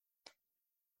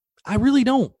 I really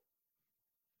don't.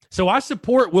 So I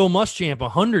support Will Muschamp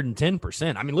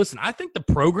 110%. I mean, listen, I think the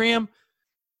program,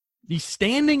 the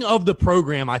standing of the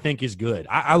program, I think is good.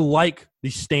 I like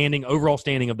the overall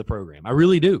standing of the program. I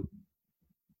really do.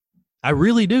 I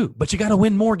really do. But you got to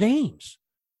win more games.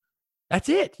 That's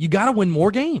it. You got to win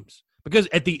more games. Because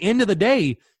at the end of the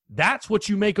day, that's what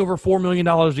you make over $4 million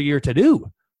a year to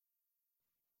do.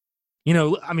 You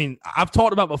know, I mean, I've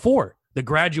talked about before, the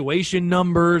graduation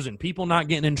numbers and people not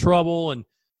getting in trouble, and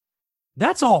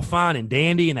that's all fine and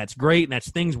dandy, and that's great, and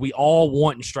that's things we all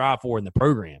want and strive for in the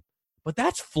program. But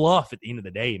that's fluff at the end of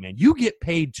the day, man. You get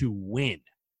paid to win.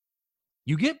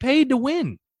 You get paid to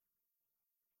win.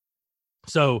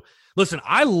 So, listen,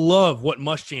 I love what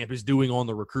Muschamp is doing on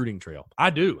the recruiting trail.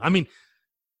 I do. I mean,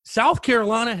 South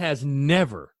Carolina has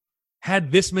never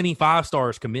had this many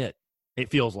 5-stars commit,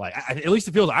 it feels like. At least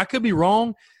it feels like. I could be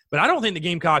wrong, but I don't think the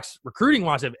Gamecocks,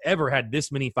 recruiting-wise, have ever had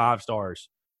this many 5-stars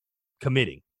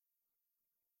committing.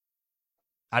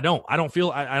 I don't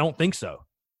think so.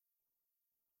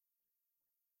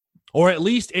 Or at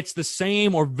least it's the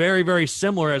same or very, very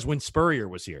similar as when Spurrier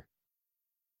was here.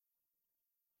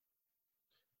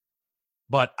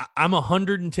 But I'm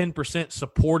 110%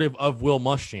 supportive of Will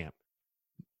Muschamp.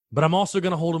 But I'm also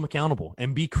going to hold him accountable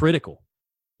and be critical.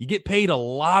 You get paid a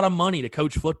lot of money to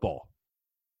coach football.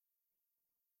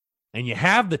 And you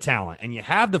have the talent, and you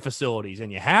have the facilities,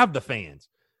 and you have the fans.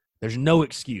 There's no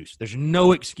excuse. There's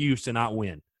no excuse to not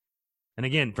win. And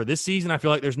again, for this season, I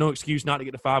feel like there's no excuse not to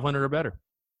get to 500 or better.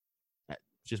 That's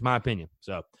just my opinion.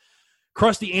 So,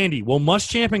 Krusty Andy, will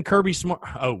Muschamp and Kirby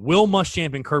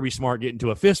Smart get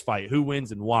into a fist fight? Who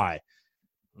wins and why?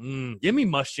 Give me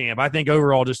Muschamp. I think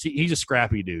overall, he's a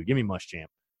scrappy dude. Give me Muschamp.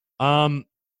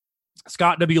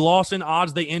 Scott W. Lawson,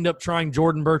 odds they end up trying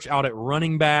Jordan Birch out at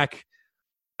running back.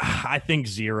 I think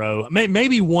 0.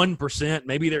 Maybe 1%.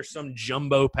 Maybe there's some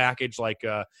jumbo package like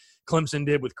Clemson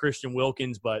did with Christian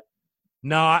Wilkins. But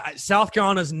no, South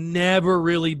Carolina's never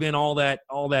really been all that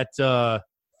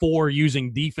for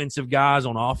using defensive guys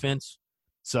on offense.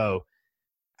 So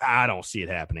I don't see it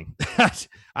happening.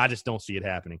 I just don't see it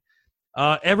happening.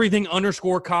 Everything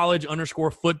 _college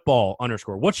 _football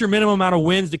 _ What's your minimum amount of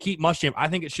wins to keep Muschamp? I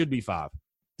think it should be 5.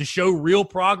 To show real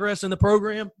progress in the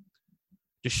program,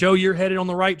 to show you're headed on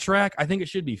the right track, I think it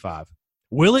should be 5.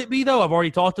 Will it be, though? I've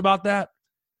already talked about that.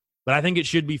 But I think it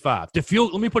should be 5.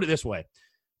 Let me put it this way.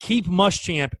 Keep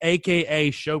Muschamp,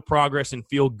 a.k.a. show progress and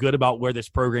feel good about where this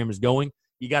program is going.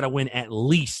 You got to win at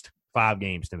least 5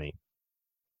 games to me.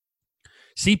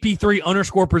 CP3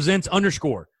 _ presents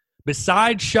 _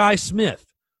 Besides Shi Smith,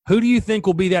 who do you think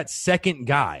will be that second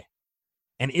guy?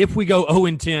 And if we go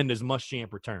 0-10, does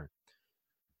Muschamp return?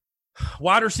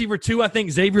 Wide receiver 2, I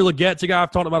think Xavier Legette's a guy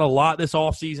I've talked about a lot this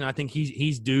offseason. I think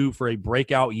he's due for a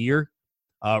breakout year.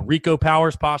 Rico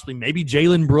Powers possibly, maybe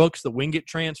Jalen Brooks, the Wingate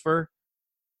transfer.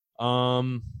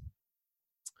 Yeah,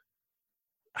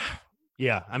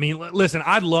 I mean, listen,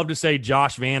 I'd love to say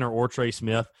Josh Vann or Trey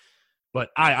Smith, but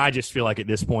I just feel like at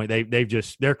this point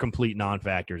they're complete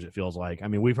non-factors, it feels like. I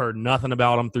mean, we've heard nothing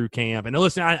about them through camp. And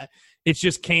listen, it's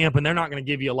just camp, and they're not going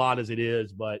to give you a lot as it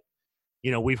is, but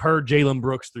you know, we've heard Jalen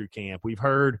Brooks through camp. We've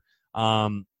heard,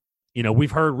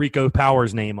 we've heard Rico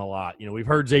Powers' name a lot. You know, we've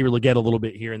heard Xavier Legette a little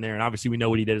bit here and there, and obviously we know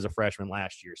what he did as a freshman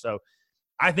last year. So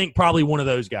I think probably one of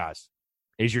those guys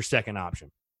is your second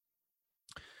option.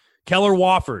 Keller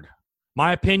Wofford,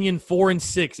 my opinion,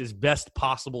 4-6 is best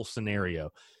possible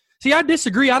scenario. See, I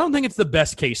disagree. I don't think it's the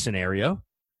best case scenario.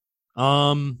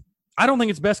 I don't think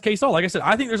it's best case at all. Like I said,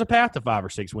 I think there's a path to 5 or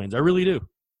 6 wins. I really do.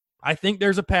 I think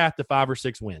there's a path to 5 or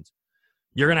 6 wins.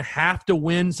 You're going to have to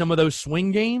win some of those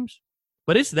swing games,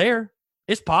 but it's there.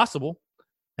 It's possible.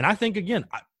 And I think, again,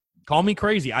 call me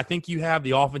crazy, I think you have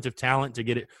the offensive talent to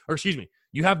get it – or excuse me,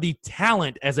 you have the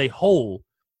talent as a whole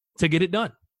to get it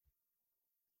done.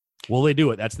 Will they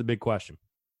do it? That's the big question.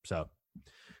 So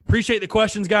appreciate the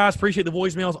questions, guys. Appreciate the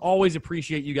voicemails. Always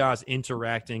appreciate you guys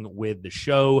interacting with the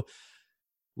show.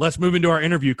 Let's move into our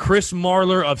interview. Chris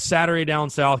Marler of Saturday Down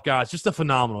South, guys, just a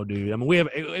phenomenal dude. I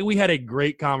mean, we had a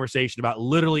great conversation about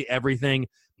literally everything,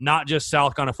 not just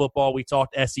South Carolina football. We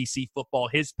talked SEC football,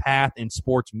 his path in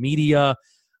sports media,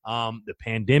 the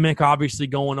pandemic obviously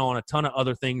going on, a ton of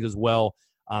other things as well.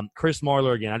 Chris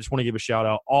Marler, again, I just want to give a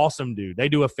shout-out. Awesome dude. They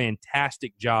do a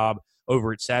fantastic job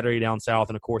over at Saturday Down South,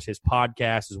 and, of course, his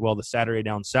podcast as well, the Saturday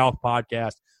Down South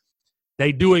podcast.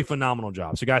 They do a phenomenal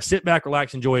job. So, guys, sit back,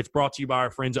 relax, enjoy. It's brought to you by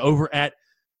our friends over at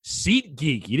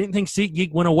SeatGeek. You didn't think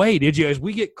SeatGeek went away, did you? As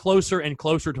we get closer and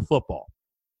closer to football,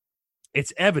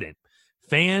 it's evident.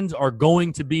 Fans are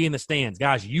going to be in the stands.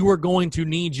 Guys, you are going to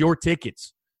need your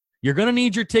tickets. You're going to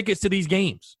need your tickets to these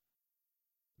games.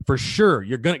 For sure.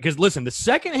 You're going to, because listen, the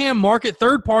secondhand market,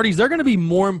 third parties, they're going to be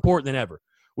more important than ever.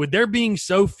 With there being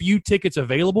so few tickets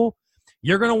available,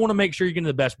 you're going to want to make sure you're getting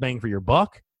the best bang for your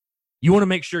buck. You want to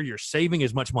make sure you're saving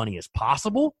as much money as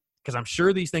possible, because I'm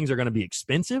sure these things are going to be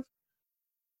expensive.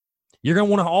 You're going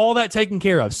to want all that taken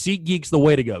care of. SeatGeek's the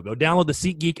way to go. Go download the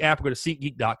SeatGeek app or go to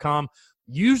SeatGeek.com.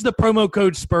 Use the promo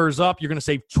code SPURSUP. You're going to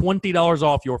save $20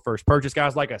 off your first purchase.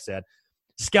 Guys, like I said,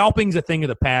 scalping's a thing of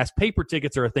the past. Paper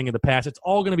tickets are a thing of the past. It's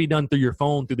all going to be done through your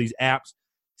phone, through these apps.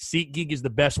 SeatGeek is the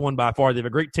best one by far. They have a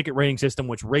great ticket rating system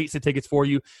which rates the tickets for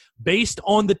you based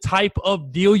on the type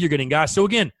of deal you're getting, guys. So,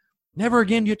 again, never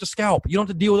again do you have to scalp. You don't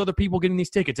have to deal with other people getting these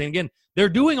tickets. And, again, they're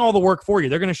doing all the work for you.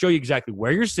 They're going to show you exactly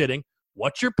where you're sitting,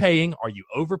 what you're paying. Are you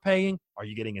overpaying? Are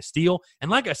you getting a steal?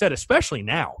 And like I said, especially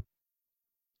now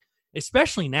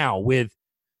with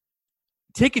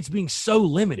tickets being so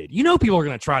limited, you know people are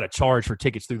going to try to charge for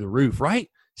tickets through the roof, right?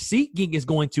 SeatGeek is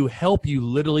going to help you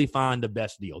literally find the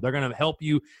best deal. They're going to help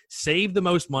you save the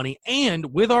most money. And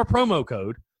with our promo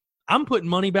code, I'm putting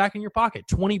money back in your pocket,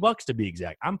 $20 to be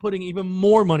exact. I'm putting even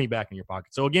more money back in your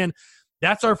pocket. So, again,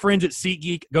 that's our friends at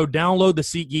SeatGeek. Go download the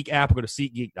SeatGeek app or go to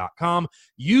SeatGeek.com.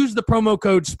 Use the promo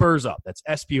code SPURSUP. That's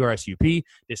SPURSUP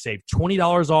to save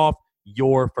 $20 off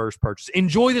your first purchase.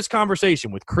 Enjoy this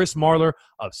conversation with Chris Marler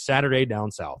of Saturday Down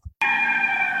South.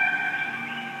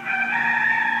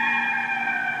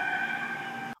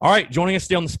 All right, joining us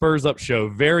today on the Spurs Up Show.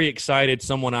 Very excited.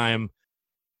 Someone I am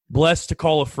blessed to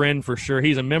call a friend for sure.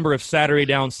 He's a member of Saturday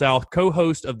Down South,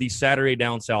 co-host of the Saturday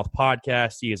Down South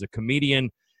podcast. He is a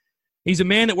comedian. He's a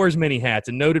man that wears many hats,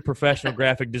 a noted professional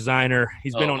graphic designer.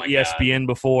 He's been on ESPN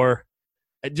before.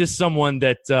 Just someone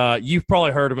that you've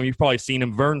probably heard of him. You've probably seen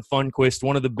him. Vern Funquist,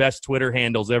 one of the best Twitter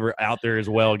handles ever out there as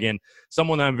well. Again,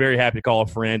 someone that I'm very happy to call a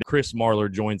friend. Chris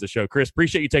Marler joins the show. Chris,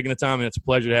 appreciate you taking the time, and it's a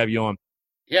pleasure to have you on.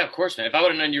 Yeah, of course, man. If I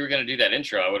would have known you were going to do that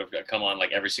intro, I would have come on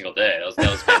like every single day. That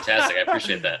was fantastic. I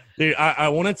appreciate that. Dude, I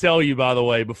want to tell you, by the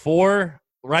way,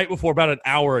 right before about an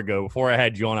hour ago, before I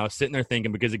had you on, I was sitting there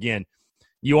thinking, because, again,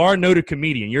 you are a noted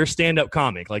comedian. You're a stand-up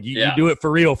comic. Like, you do it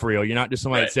for real. You're not just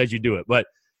somebody that says you do it. But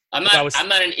I'm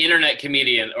not an internet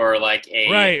comedian or like a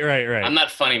 – Right. I'm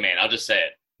not funny, man. I'll just say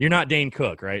it. You're not Dane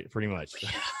Cook, right? Pretty much.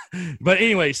 But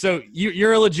anyway, so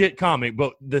you're a legit comic.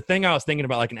 But the thing I was thinking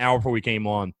about like an hour before we came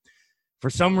on, for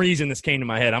some reason this came to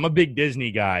my head. I'm a big Disney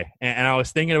guy, and I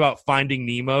was thinking about Finding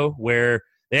Nemo, where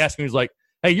they asked me, like,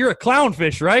 hey, you're a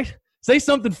clownfish, right? Say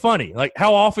something funny. Like,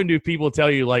 how often do people tell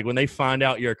you, like, when they find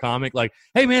out you're a comic, like,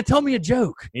 hey, man, tell me a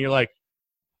joke? And you're like,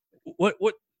 what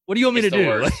do you want me to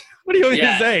do? Like, what do you want me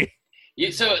to say?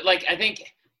 So, like, I think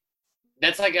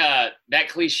that's like that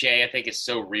cliche, I think, is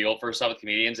so real for some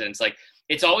comedians. And it's like,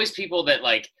 it's always people that,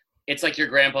 like, it's like your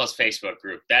grandpa's Facebook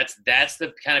group. That's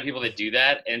the kind of people that do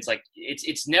that. And it's like,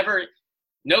 it's never,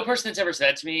 no person that's ever said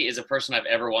that to me is a person I've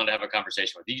ever wanted to have a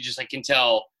conversation with. You just like can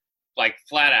tell, like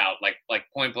flat out, like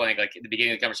point blank, like at the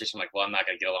beginning of the conversation, I'm like, well, I'm not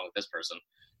going to get along with this person.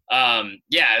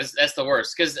 That's the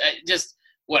worst. Cause just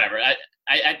whatever.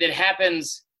 It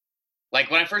happens. Like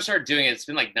when I first started doing it, it's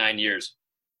been like 9 years,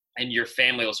 and your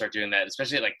family will start doing that,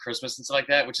 especially at like Christmas and stuff like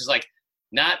that, which is like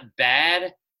not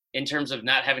bad in terms of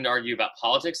not having to argue about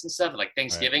politics and stuff, like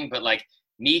Thanksgiving, right. But like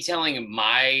me telling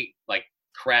my like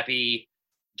crappy,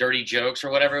 dirty jokes or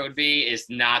whatever it would be is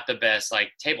not the best like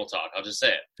table talk. I'll just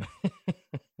say it.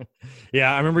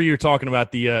 Yeah, I remember you were talking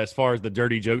about the as far as the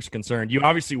dirty jokes concerned. You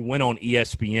obviously went on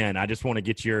ESPN. I just want to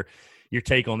get your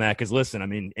take on that, because listen, I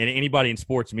mean, anybody in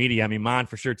sports media, I mean, mine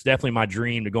for sure. It's definitely my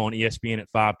dream to go on ESPN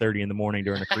at 5:30 in the morning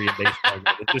during a Korean baseball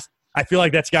game. It's just, I feel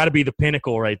like that's got to be the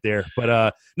pinnacle right there.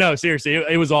 But no, seriously,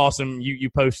 it was awesome. You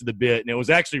posted the bit, and it was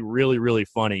actually really, really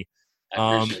funny.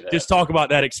 Just talk about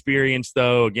that experience,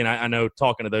 though. Again, I know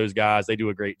talking to those guys, they do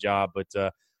a great job, but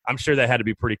I'm sure that had to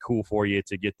be pretty cool for you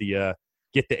to get the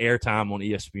airtime on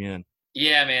ESPN.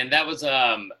 Yeah, man, that was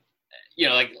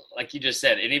like you just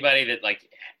said, anybody that like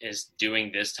is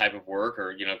doing this type of work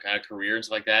or kind of career and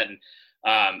stuff like that, and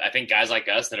I think guys like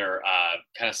us that are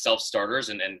kind of self-starters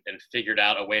and figured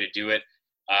out a way to do it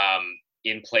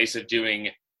in place of doing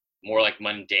more like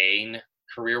mundane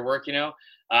career work,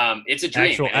 it's a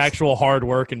dream. Actual hard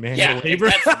work and manual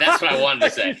labor. That's what I wanted to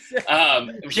say. I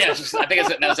think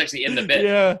that was actually in the bit.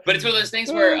 Yeah. But it's one of those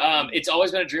things where it's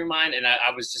always been a dream of mine, and I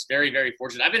was just very, very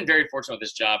fortunate. I've been very fortunate with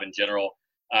this job in general.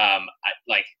 I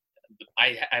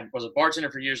was a bartender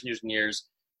for years and years and years.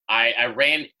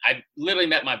 I literally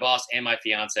met my boss and my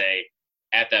fiance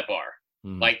at that bar.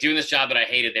 Like doing this job that I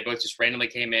hated, they both just randomly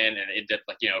came in, and it did,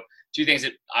 like, you know, two things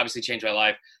that obviously changed my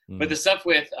life. But the stuff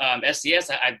with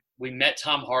SDS, we met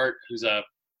Tom Hart, who's a,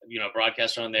 you know,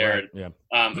 broadcaster on there. Right,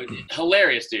 yeah.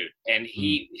 Hilarious dude. And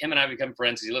him and I become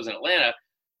friends because he lives in Atlanta.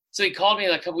 So he called me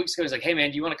like a couple weeks ago. He's like, "Hey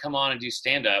man, do you want to come on and do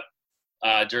stand up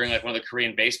during like one of the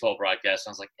Korean baseball broadcasts?"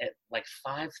 And I was like, at like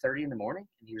 5:30 in the morning?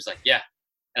 And he was like, "Yeah."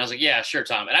 And I was like, "Yeah, sure,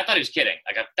 Tom." And I thought he was kidding.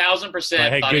 Like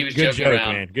 1,000% thought he was joking joke,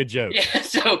 around. Man. Good joke. Yeah.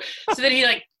 So then he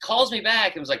like calls me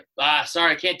back and was like,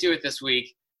 "Sorry, I can't do it this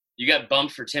week. You got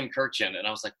bumped for Tim Kirchin." And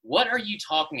I was like, "What are you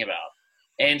talking about?"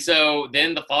 And so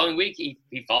then the following week he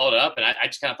followed up, and I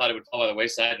just kind of thought it would fall by the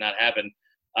wayside and not happen.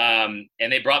 And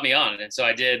they brought me on. And so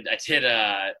I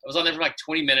was on there for like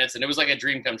 20 minutes, and it was like a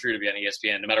dream come true to be on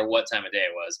ESPN, no matter what time of day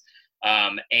it was.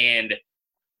 And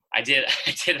I did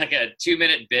like a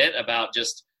 2-minute bit about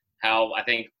just how I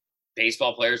think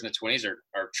baseball players in the 20s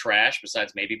are trash,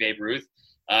 besides maybe Babe Ruth.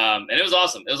 And it was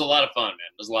awesome. It was a lot of fun, man.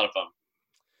 It was a lot of fun.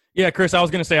 Yeah, Chris, I was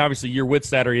going to say, obviously, you're with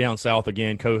Saturday Down South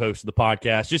again, co-host of the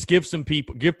podcast. Just give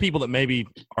people that maybe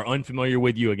are unfamiliar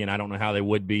with you. Again, I don't know how they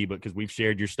would be, but because we've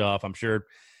shared your stuff, I'm sure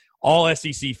all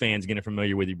SEC fans getting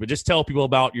familiar with you. But just tell people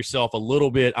about yourself a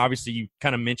little bit. Obviously, you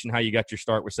kind of mentioned how you got your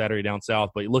start with Saturday Down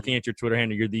South, but looking at your Twitter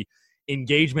handle, you're the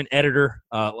engagement editor.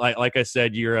 Like I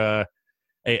said, you're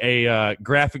a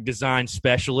graphic design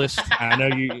specialist. I know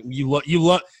you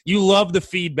love the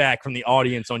feedback from the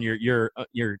audience on your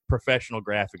professional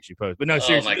graphics you post. But no,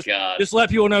 seriously, just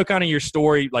let people know kind of your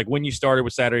story, like when you started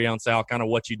with Saturday Down South, kind of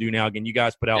what you do now. Again, you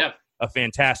guys put out a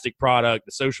fantastic product.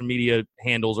 The social media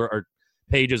handles or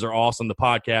pages are awesome. The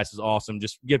podcast is awesome.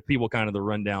 Just give people kind of the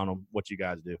rundown on what you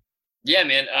guys do. Yeah,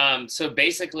 man. So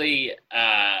basically,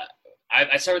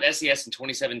 I started with SES in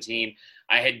 2017.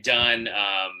 I had done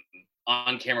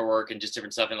on-camera work and just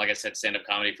different stuff, and like I said, stand-up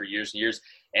comedy for years and years.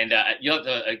 And you'll have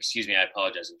to excuse me. I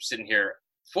apologize. I'm sitting here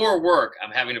for work.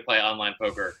 I'm having to play online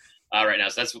poker right now,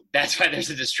 so that's why there's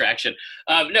a distraction.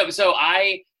 So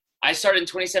I started in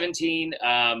 2017.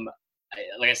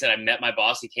 Like I said, I met my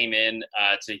boss. He came in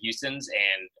to Houston's,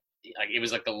 and like it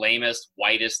was like the lamest,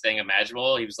 whitest thing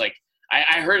imaginable. He was like,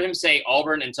 I heard him say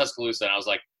Auburn and Tuscaloosa, and I was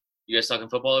like, "You guys talking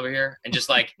football over here?" And just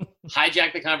like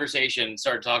hijacked the conversation,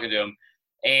 started talking to him.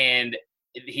 And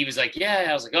he was like, "Yeah."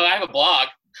 I was like, "Oh, I have a blog."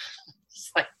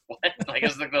 It's like, what? Like,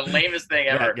 it's like the lamest thing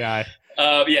ever. That guy.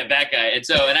 That guy. And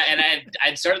so,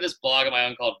 I'd started this blog of my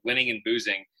own called Winning and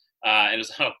Boozing. And it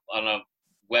was on a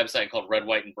website called Red,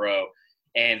 White, and Bro.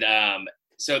 And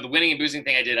so the winning and boozing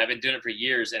thing I've been doing it for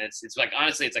years. And it's like,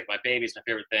 honestly, it's like my baby. It's my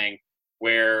favorite thing,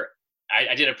 where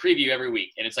I did a preview every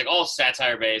week. And it's like all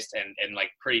satire based and like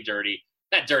pretty dirty.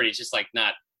 Not dirty, it's just like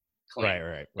not clean.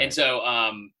 Right. And so,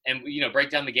 break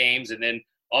down the games, and then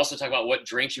also talk about what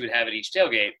drinks you would have at each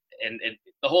tailgate. And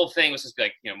the whole thing was just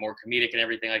like, more comedic and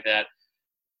everything like that.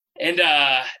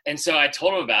 And so I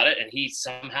told him about it, and he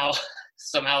somehow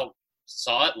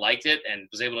saw it, liked it, and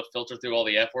was able to filter through all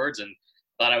the F words and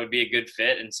thought I would be a good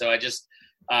fit. And so I just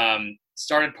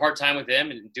started part-time with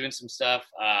him and doing some stuff,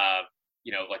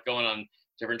 like going on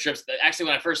different trips. Actually,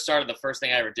 when I first started, the first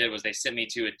thing I ever did was they sent me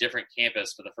to a different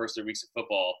campus for the first 3 weeks of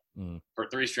football for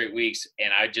 3 straight weeks.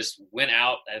 And I just went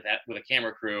out with a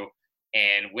camera crew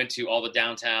and went to all the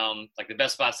downtown, like the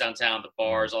best spots downtown, the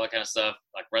bars, all that kind of stuff,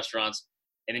 like restaurants,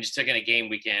 and then just took in a game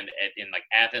weekend in like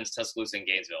Athens, Tuscaloosa, and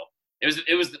Gainesville.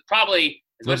 It was probably,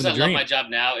 as much as I love my job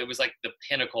now, it was like the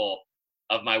pinnacle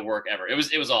of my work ever. It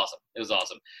was awesome. It was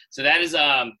awesome. So that is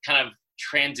kind of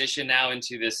transition now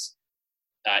into this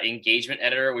engagement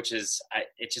editor, which is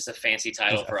it's just a fancy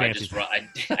title for I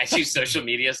do social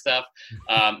media stuff.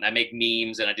 I make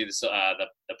memes, and I do this the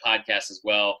podcast as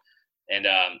well. And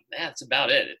that's about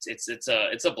it. It's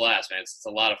a blast, man. It's a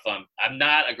lot of fun. I'm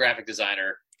not a graphic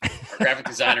designer. Our graphic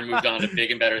designer moved on to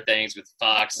bigger and better things with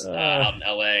Fox out in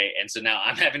LA, and so now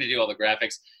I'm having to do all the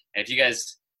graphics. And if you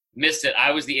guys missed it,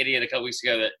 I was the idiot a couple weeks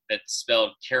ago that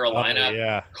spelled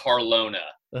Carolina Carlona.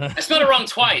 I spelled it wrong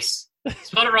twice.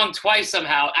 Spelled it wrong twice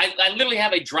somehow. I literally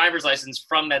have a driver's license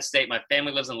from that state. My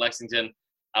family lives in Lexington.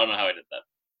 I don't know how I did that.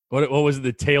 What was it?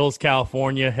 The Tails,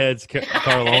 California, heads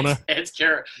Carolina? Heads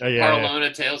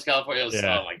Carolina, Tails, California.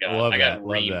 Oh, my God. I got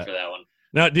reamed for that one.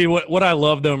 No, dude, what I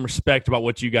love, though, and respect about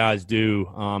what you guys do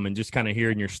and just kind of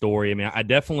hearing your story, I mean, I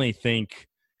definitely think,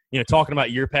 talking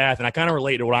about your path, and I kind of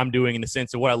relate to what I'm doing in the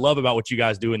sense of what I love about what you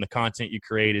guys do and the content you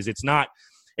create is it's not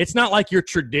like your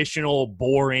traditional,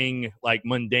 boring, like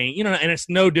mundane, and it's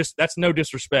that's no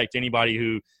disrespect to anybody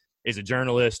who is a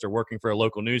journalist or working for a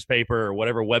local newspaper or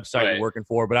whatever website you're working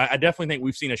for. But I definitely think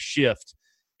we've seen a shift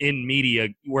in media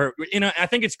where, I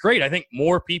think it's great. I think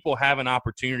more people have an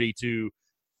opportunity to,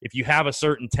 if you have a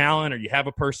certain talent or you have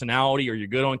a personality or you're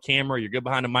good on camera, or you're good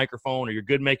behind a microphone, or you're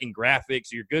good making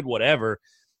graphics, or you're good whatever,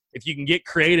 if you can get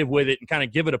creative with it and kind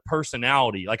of give it a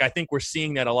personality, like I think we're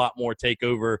seeing that a lot more take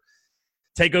over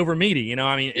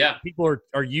media. People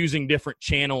are using different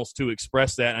channels to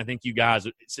express that. And I think you guys,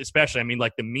 especially,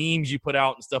 like the memes you put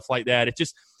out and stuff like that,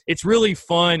 it's really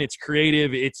fun. It's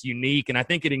creative. It's unique. And I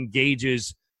think it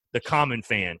engages the common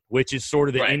fan, which is sort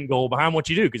of the end goal behind what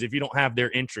you do. Because if you don't have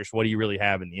their interest, what do you really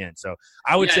have in the end? So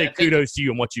I would say kudos to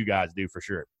you and what you guys do for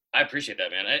sure. I appreciate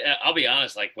that, man. I'll be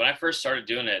honest. Like when I first started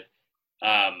doing it,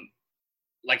 not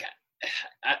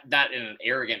in an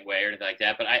arrogant way or anything like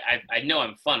that, but I know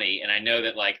I'm funny, and I know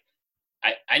that like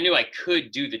I knew I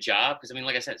could do the job because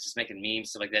like I said, it's just making memes,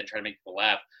 stuff like that, and trying to make people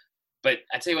laugh. But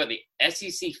I tell you what, the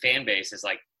SEC fan base is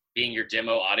like being your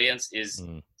demo audience is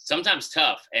sometimes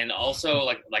tough, and also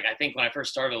like I think when I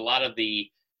first started, a lot of the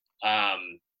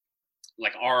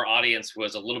like our audience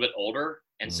was a little bit older,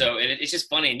 and so it's just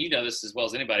funny, and you know this as well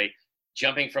as anybody,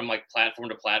 jumping from like platform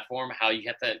to platform, how you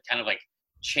have to kind of like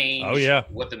change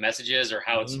what the message is or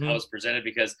how it's presented,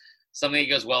 because something that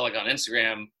goes well like on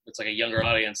Instagram, it's like a younger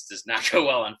audience, does not go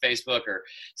well on Facebook. Or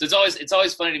so it's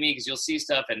always funny to me because you'll see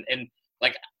stuff and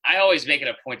like I always make it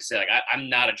a point to say like I'm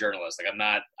not a journalist, like I'm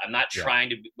not trying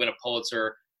to win a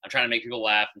Pulitzer. I'm trying to make people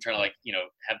laugh. I'm trying to like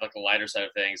have like a lighter side of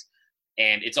things.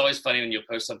 And it's always funny when you'll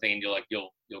post something and you'll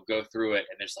go through it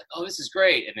and it's like, oh, this is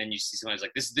great, and then you see someone who's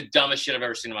like, this is the dumbest shit I've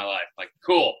ever seen in my life. I'm like,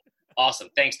 cool, awesome,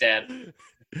 thanks, Dad.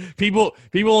 People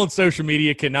on social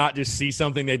media cannot just see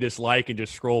something they dislike and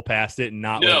just scroll past it and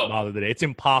not let it bother the day. It's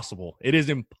impossible. It is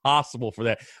impossible for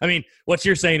that. I mean, what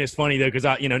you're saying is funny though, because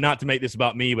not to make this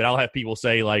about me, but I'll have people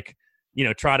say like,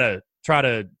 try to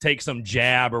take some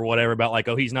jab or whatever about like,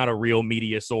 oh, he's not a real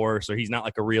media source or he's not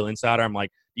like a real insider. I'm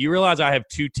like, do you realize I have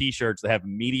 2 T-shirts that have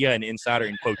media and insider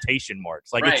in quotation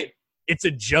marks? Like it's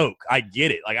a joke. I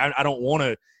get it. Like I don't want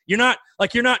to. You're not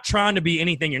trying to be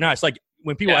anything you're not. It's like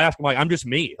when people ask, I'm like, I'm just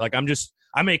me. Like I'm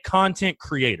a content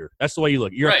creator. That's the way you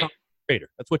look. You're a content creator.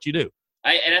 That's what you do.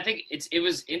 I think it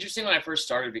was interesting when I first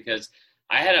started because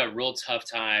I had a real tough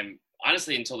time,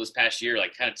 honestly, until this past year,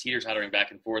 like kind of teeter-tottering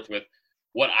back and forth with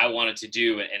what I wanted to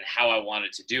do and how I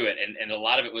wanted to do it. And a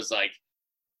lot of it was like,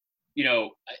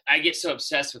 I get so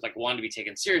obsessed with like wanting to be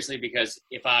taken seriously because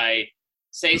if I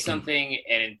say something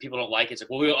and people don't like it, it's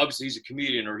like, well, obviously he's a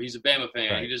comedian or he's a Bama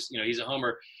fan. Right. He just, he's a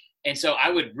homer. And so I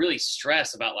would really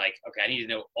stress about like, okay, I need to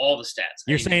know all the stats.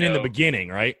 You're saying in the beginning,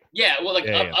 right? Yeah. Well, like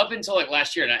up until like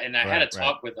last year. And I had a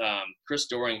talk with Chris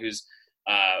Doring, who's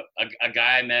a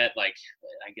guy I met, like,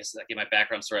 I guess like in my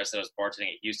background story, I said I was bartending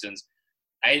at Houston's.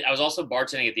 I was also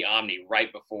bartending at the Omni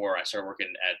right before I started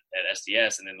working at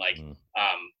SDS. And then like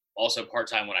also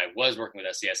part-time when I was working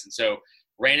with SDS. And so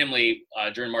randomly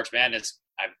during March Madness,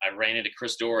 I ran into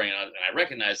Chris Doring and I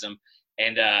recognized him.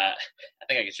 And I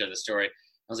think I can share this story.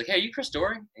 I was like, hey, are you Chris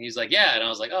Doring? And he's like, yeah. And I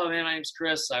was like, oh man, my name's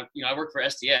Chris. I work for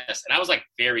SDS. And I was like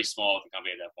very small at the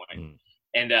company at that point.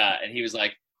 And he was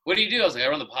like, what do you do? I was like, I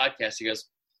run the podcast. He goes,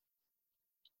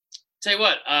 tell you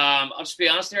what, I'll just be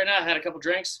honest here right now. I had a couple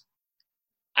drinks.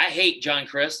 I hate John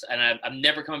Christ, and I'm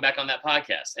never coming back on that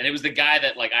podcast. And it was the guy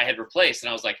that like I had replaced, and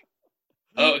I was like,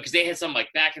 oh, because they had some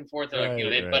like back and forth, like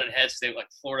they butted heads. They like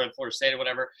Florida State or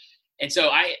whatever. And so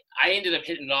I ended up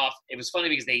hitting it off. It was funny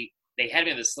because they had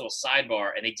me in this little sidebar,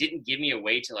 and they didn't give me a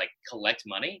way to like collect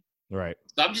money. Right.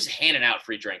 So I'm just handing out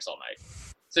free drinks all night.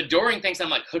 So Doring thinks I'm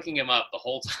like hooking him up the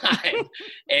whole time,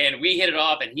 and we hit it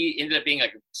off, and he ended up being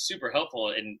like super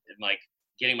helpful in like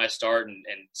getting my start and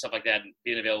stuff like that, and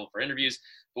being available for interviews.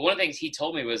 But one of the things he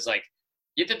told me was like,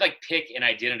 you have to like pick an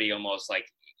identity almost. Like,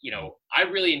 I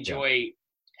really enjoy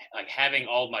like having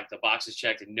all of like the boxes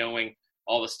checked and knowing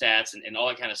all the stats and all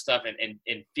that kind of stuff and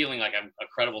feeling like I'm a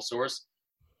credible source.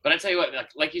 But I tell you what,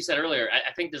 like you said earlier,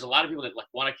 I think there's a lot of people that like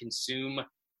want to consume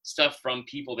stuff from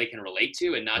people they can relate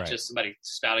to and not just somebody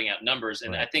spouting out numbers.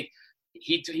 And I think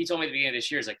he told me at the beginning of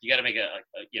this year, is like, you got to make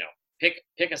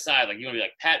pick a side. Like, you want to be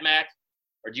like Pat Mack,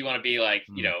 or do you want to be like,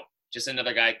 just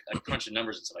another guy like crunching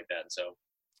numbers and stuff like that? And so,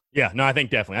 yeah, no, I think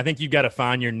definitely. I think you've got to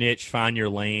find your niche, find your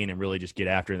lane, and really just get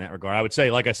after it in that regard. I would say,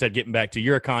 like I said, getting back to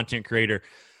you're a content creator.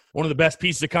 One of the best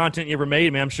pieces of content you ever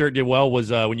made, man, I'm sure it did well,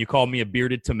 was when you called me a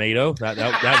bearded tomato.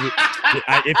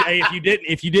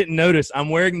 If you didn't notice, I'm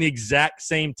wearing the exact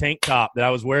same tank top that I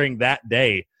was wearing that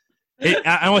day.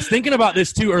 I was thinking about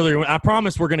this too earlier. I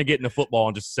promise we're going to get into football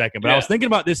in just a second, but I was thinking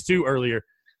about this too earlier.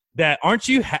 That aren't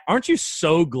you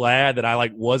so glad that I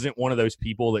like wasn't one of those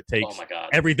people that takes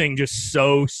everything just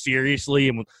so seriously,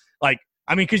 and like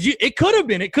I mean, because it could have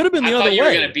been the other way. I thought you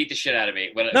were going to beat the shit out of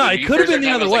me. When it could have been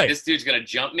the other way. Like, this dude's going to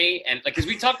jump me, and because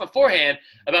we talked beforehand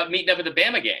about meeting up at the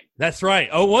Bama game. That's right.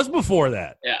 Oh, it was before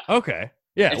that. Yeah. Okay.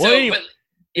 Yeah. And well, so, anyway,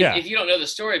 if you don't know the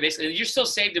story, basically, you're still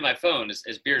saved in my phone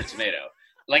as Bearded Tomato.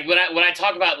 Like when I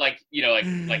talk about like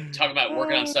talking about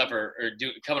working on stuff or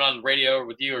coming on the radio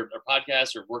with you or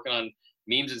podcasts or working on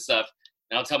memes and stuff,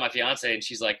 and I'll tell my fiance, and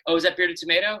she's like, "Oh, is that Bearded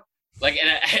Tomato?" Like,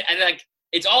 and like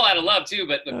it's all out of love too.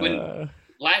 But when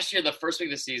last year, the first week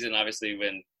of the season, obviously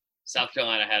when South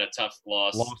Carolina had a tough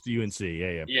lost to UNC,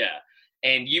 yeah,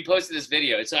 and you posted this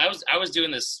video, and so I was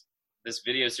doing this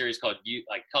video series called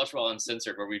College Football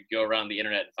Uncensored, where we'd go around the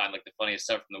internet and find like the funniest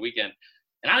stuff from the weekend.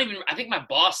 And I think my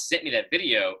boss sent me that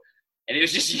video, and it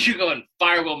was just you going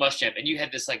Firewall Muschamp, and you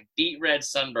had this like beet red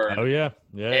sunburn. Oh yeah.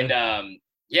 And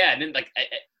and then like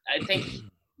I think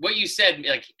what you said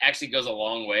like actually goes a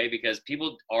long way, because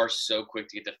people are so quick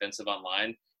to get defensive online,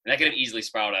 and that could have easily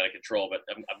spiraled out of control. But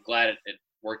I'm glad it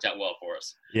worked out well for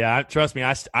us. Yeah, trust me,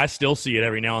 I still see it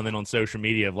every now and then on social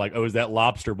media of like, oh, is that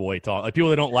lobster boy talk? Like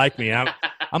people that don't like me.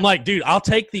 I'm like, dude, I'll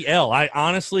take the L. I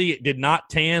honestly did not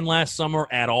tan last summer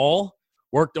at all.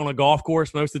 Worked on a golf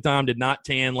course most of the time. Did not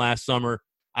tan last summer.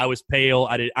 I was pale.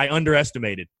 I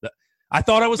underestimated. I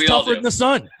thought I was tougher in the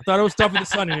sun.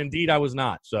 And indeed I was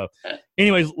not. So,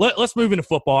 anyways, let's move into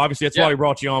football. Obviously, that's why we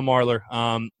brought you on, Marler.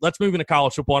 Let's move into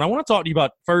college football, and I want to talk to you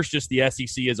about first just the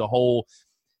SEC as a whole.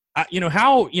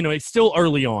 It's still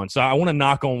early on, so I want to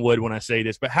knock on wood when I say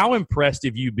this, but how impressed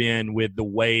have you been with the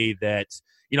way that,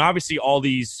 obviously all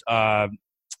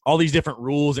these different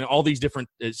rules and all these different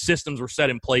systems were set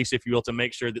in place, if you will, to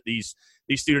make sure that these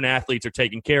student athletes are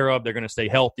taken care of. They're going to stay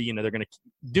healthy. They're going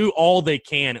to do all they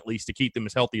can at least to keep them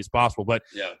as healthy as possible. But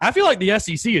I feel like the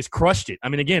SEC has crushed it. I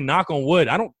mean, again, knock on wood.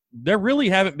 There really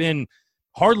haven't been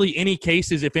hardly any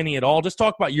cases, if any at all. Just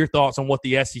talk about your thoughts on what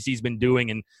the SEC's been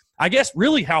doing, and I guess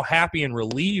really how happy and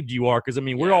relieved you are, because I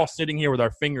mean we're all sitting here with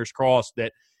our fingers crossed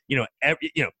that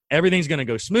everything's going to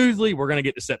go smoothly. We're going to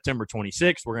get to September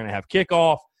 26th. We're going to have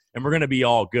kickoff, and we're going to be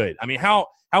all good. I mean, how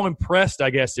impressed, I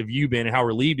guess, have you been, and how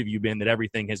relieved have you been that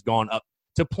everything has gone up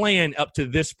to plan up to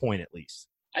this point at least?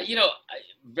 I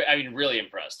mean, really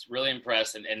impressed.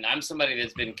 And I'm somebody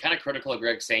that's been kind of critical of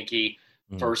Greg Sankey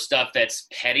for stuff that's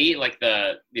petty, like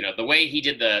the way he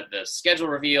did the schedule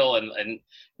reveal and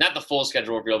not the full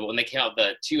schedule reveal, but when they came out with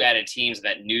the 2 added teams and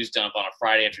that news dump on a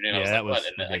Friday afternoon, that was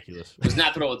ridiculous. I was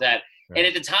not thrilled with that. Right. And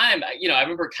at the time, I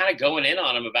remember kind of going in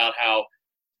on him about how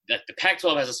the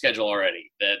Pac-12 has a schedule already.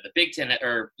 The Big Ten,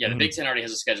 the Big Ten already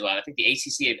has a schedule out. I think the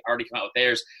ACC had already come out with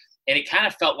theirs. And it kind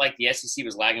of felt like the SEC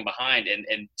was lagging behind,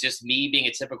 and just me being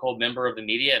a typical member of the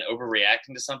media and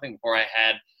overreacting to something before I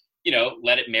had,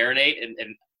 let it marinate.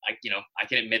 And I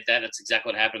can admit that that's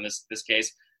exactly what happened in this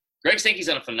case. Greg Sankey's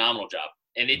done a phenomenal job.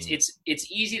 And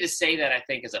it's easy to say that, I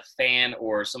think, as a fan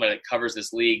or somebody that covers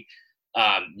this league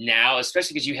now,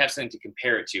 especially because you have something to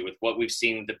compare it to with what we've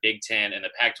seen with the Big Ten and the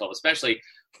Pac-12 especially.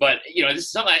 But, this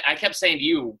is something I kept saying to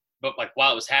you, but like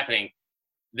while it was happening,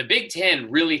 the Big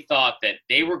Ten really thought that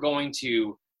they were going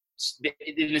to,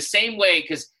 in the same way,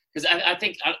 because I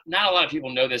think not a lot of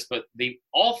people know this, but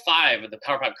all 5 of the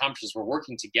Power 5 conferences were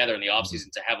working together in the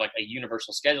offseason to have like a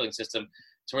universal scheduling system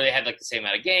to where they had like the same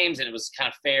amount of games and it was kind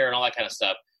of fair and all that kind of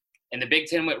stuff. And the Big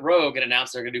Ten went rogue and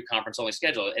announced they're going to do conference-only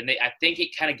schedule. And I think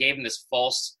it kind of gave them this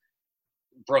false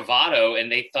bravado,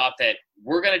 and they thought that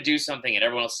we're going to do something and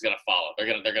everyone else is going to follow. They're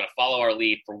going to follow our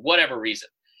lead for whatever reason.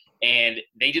 And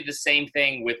they did the same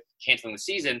thing with canceling the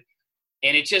season.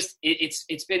 And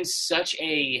it's been such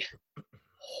a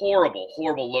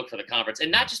horrible look for the conference.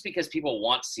 And not just because people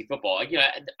want to see football. Like,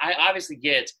 I obviously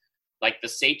get like the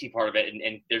safety part of it,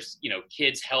 and there's,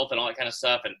 kids' health and all that kind of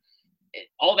stuff. And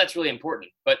all that's really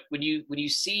important. But when you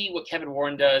see what Kevin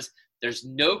Warren does, there's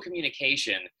no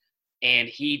communication, and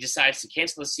he decides to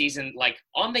cancel the season like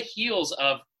on the heels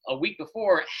of a week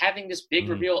before having this big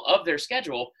reveal of their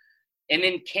schedule, and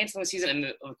then canceling the season. And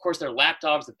of course, their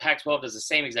lapdogs, the Pac-12 does the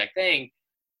same exact thing.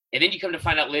 And then you come to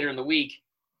find out later in the week,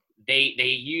 they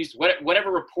used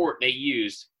whatever report they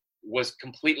used was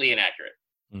completely inaccurate.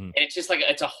 And it's just like,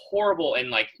 it's a horrible, and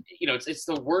like, it's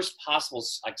the worst possible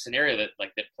like scenario that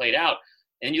played out.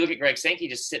 And then you look at Greg Sankey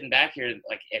just sitting back here, and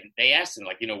they asked him,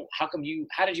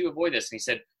 how did you avoid this? And he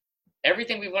said,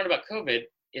 everything we've learned about COVID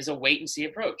is a wait and see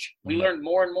approach. We learn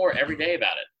more and more every day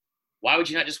about it. Why would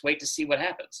you not just wait to see what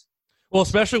happens? Well,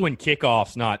 especially when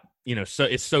kickoff's not, so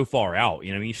it's so far out,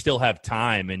 you still have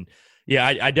time. And yeah,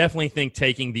 I definitely think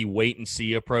taking the wait and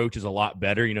see approach is a lot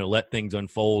better. Let things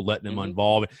unfold, let them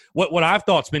unvolve. What I've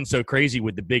thought's been so crazy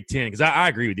with the Big Ten, because I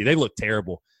agree with you, they look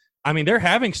terrible. I mean, they're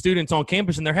having students on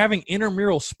campus and they're having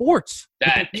intramural sports.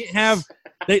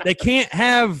 They can't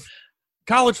have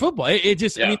college football. It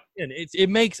just, I mean, it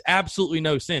makes absolutely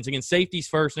no sense. Again, safety's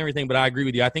first and everything, but I agree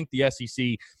with you. I think the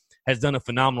SEC has done a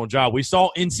phenomenal job. We saw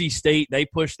NC State, they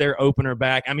pushed their opener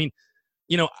back. I mean,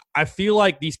 I feel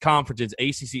like these conferences,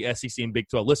 ACC, SEC, and Big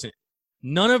 12, listen,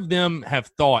 none of them have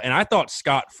thought, and I thought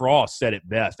Scott Frost said it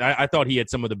best. I thought he had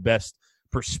some of the best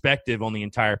perspective on the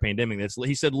entire pandemic.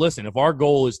 He said, listen, if our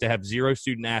goal is to have 0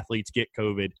 student athletes get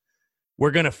COVID,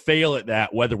 we're going to fail at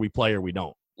that whether we play or we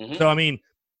don't. Mm-hmm. So, I mean,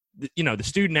 the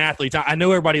student athletes, I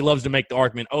know everybody loves to make the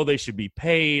argument, oh, they should be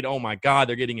paid. Oh, my God,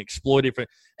 they're getting exploited.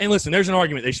 And listen, there's an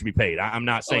argument they should be paid. I'm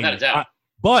not saying that.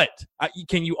 But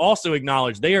can you also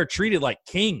acknowledge they are treated like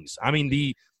kings? I mean,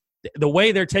 the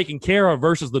way they're taken care of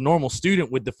versus the normal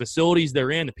student with the facilities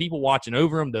they're in, the people watching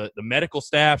over them, the medical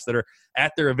staffs that are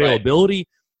at their availability,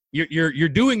 right. You're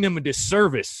doing them a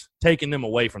disservice, taking them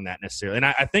away from that necessarily. And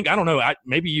I think, I don't know,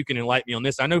 maybe you can enlighten me on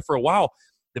this. I know for a while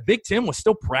the Big Ten was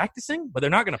still practicing, but they're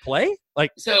not going to play.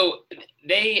 So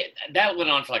that went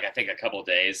on for I think a couple of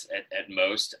days at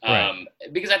most, right.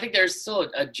 Because I think there's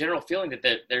still a general feeling that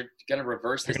they're going to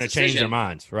reverse. They're going to change their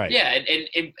minds, right? Yeah,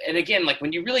 and again,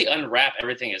 when you really unwrap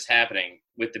everything that's happening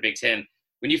with the Big Ten,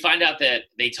 when you find out that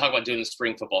they talk about doing the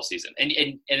spring football season, and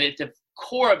at the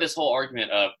core of this whole argument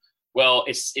of, well,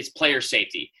 it's player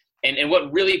safety. And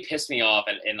what really pissed me off,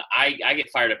 and I get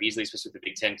fired up easily, especially with the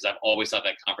Big Ten, because I've always thought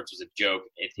that conference was a joke.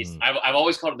 I've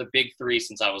always called it the Big Three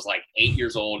since I was 8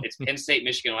 years old. It's Penn State,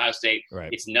 Michigan, Ohio State. Right.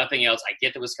 It's nothing else. I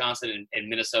get that Wisconsin and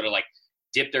Minnesota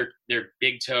dip their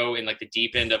big toe in the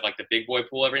deep end of the big boy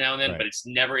pool every now and then, right. But it's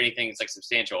never anything that's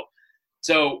substantial.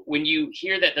 So when you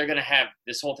hear that they're going to have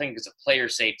this whole thing because of player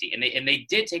safety, and they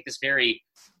did take this very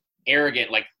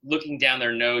arrogant, looking down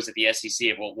their nose at the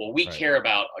SEC of, well, we right. care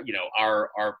about,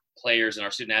 our players and our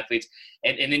student athletes.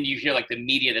 And then you hear the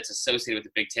media that's associated with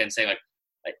the Big Ten saying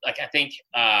I think,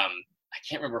 I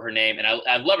can't remember her name, and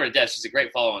I love her to death. She's a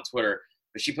great follow on Twitter,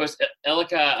 but she posted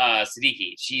Elika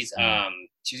Siddiqui. She's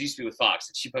used to be with Fox,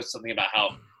 and she posted something about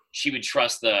how she would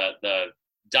trust the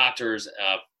doctors,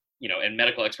 and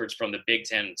medical experts from the Big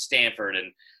Ten, Stanford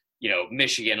and,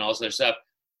 Michigan, all this other stuff.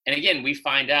 And again, we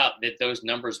find out that those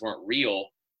numbers weren't real.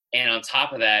 And on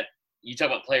top of that, you talk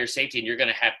about player safety and you're going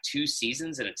to have 2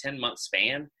 seasons in a 10-month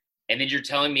span. And then you're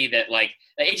telling me that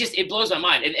it blows my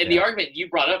mind. And the argument you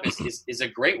brought up is a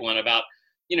great one about,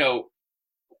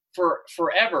 for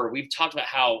forever, we've talked about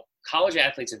how college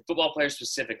athletes and football players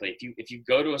specifically, if you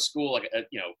go to a school,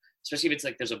 especially if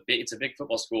it's a big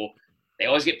football school, they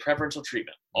always get preferential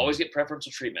treatment,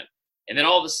 And then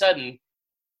all of a sudden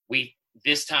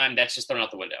this time that's just thrown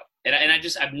out the window. And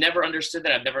I've never understood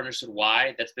that. I've never understood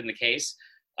why that's been the case.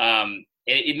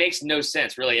 It makes no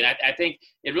sense really. And I think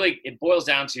it boils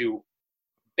down to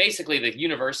basically the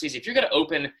universities. If you're going to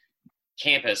open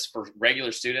campus for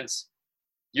regular students,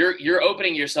 you're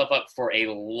opening yourself up for a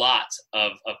lot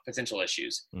of potential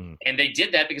issues. Mm. And they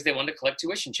did that because they wanted to collect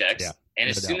tuition checks. Yeah, and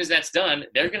as soon as that's done,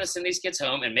 they're going to send these kids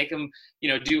home and make them,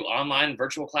 do online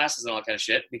virtual classes and all that kind of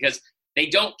shit because they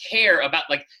don't care about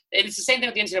it's the same thing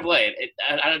with the NCAA.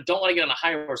 I don't want to get on a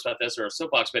high horse about this or a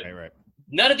soapbox, but right.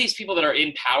 None of these people that are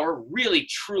in power really,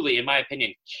 truly, in my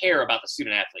opinion, care about the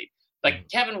student athlete.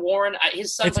 Kevin Warren,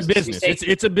 his son. It's a business.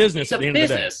 It's a business. It's a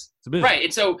business. Right.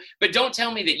 And so, but don't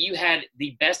tell me that you had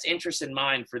the best interest in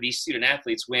mind for these student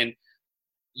athletes when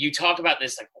you talk about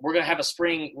this. We're going to have a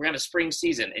spring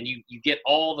season, and you get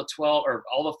all the 12 or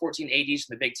all the 14 ADs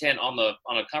from the Big Ten on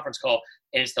a conference call,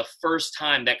 and it's the first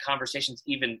time that conversation's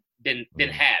even been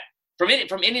had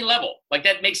from any level.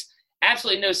 That makes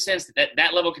absolutely no sense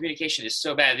that level of communication is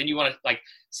so bad. Then you want to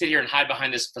sit here and hide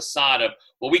behind this facade of,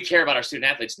 well, we care about our student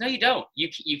athletes. No, you don't.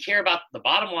 You care about the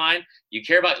bottom line. You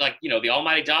care about the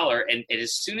almighty dollar. And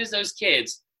as soon as those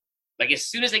kids, as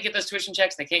soon as they get those tuition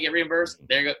checks, they can't get reimbursed.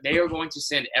 They are going to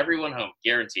send everyone home,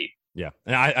 guaranteed. Yeah,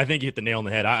 and I think you hit the nail on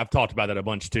the head. I've talked about that a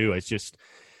bunch too. It's just,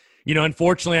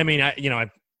 unfortunately, I mean,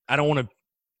 I don't want to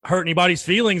hurt anybody's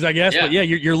feelings, I guess. Yeah. But yeah,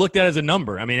 you're looked at as a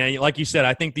number. I mean, like you said,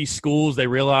 I think these schools, they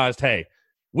realized, hey,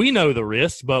 we know the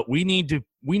risks, but we need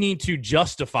to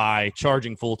justify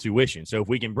charging full tuition. So if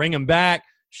we can bring them back,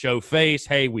 show face,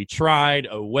 hey, we tried.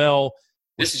 Oh well,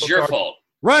 this is your fault.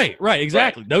 Right,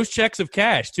 exactly. Right. Those checks of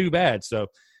cash, too bad. So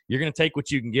you're going to take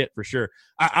what you can get for sure.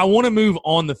 I want to move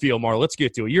on the field, Marler. Let's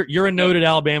get to it. You're a noted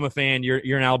Alabama fan.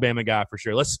 You're an Alabama guy for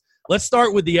sure. Let's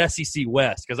start with the SEC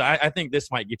West because I think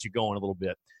this might get you going a little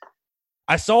bit.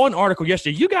 I saw an article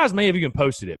yesterday. You guys may have even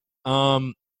posted it.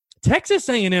 Texas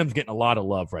A&M's getting a lot of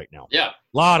love right now. Yeah.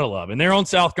 A lot of love. And they're on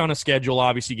South Carolina schedule.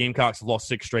 Obviously, Gamecocks have lost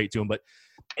 6 straight to them. But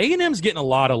A&M's getting a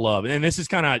lot of love. And this is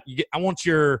kind of – I want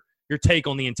your your take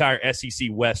on the entire SEC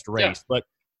West race. But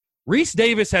Reese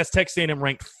Davis has Texas A&M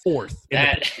ranked 4th.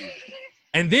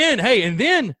 And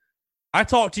then I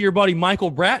talked to your buddy Michael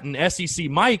Bratton, SEC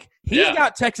Mike. He's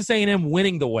got Texas A&M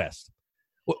winning the West.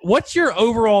 What's your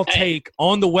overall take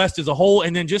on the West as a whole?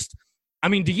 And then just, I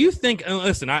mean, do you think –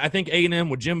 listen, I think A&M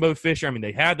with Jimbo Fisher, I mean,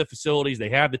 they have the facilities, they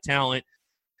have the talent.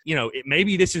 You know,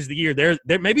 maybe this is the year.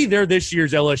 Maybe they're this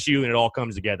year's LSU and it all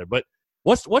comes together. But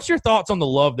what's your thoughts on the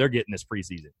love they're getting this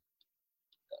preseason?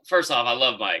 First off, I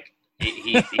love Mike.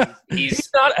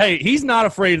 He's not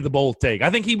afraid of the bold take.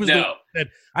 I think he was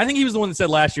the one that said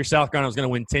last year South Carolina was going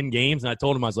to win 10 games, and I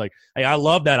told him, I was like, hey, I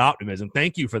love that optimism.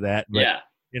 Thank you for that. But,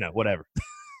 whatever.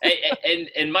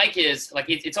 and Mike is like,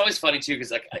 it's always funny too,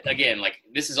 because like, again, like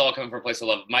this is all coming from a place of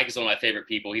love. Mike is one of my favorite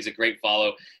people. He's a great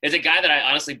follow. It's a guy that I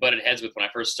honestly butted heads with when I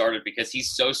first started because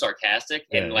he's so sarcastic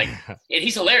and and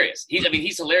he's hilarious.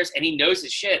 He's hilarious and he knows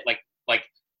his shit.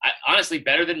 Honestly,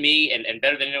 better than me and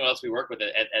better than anyone else we work with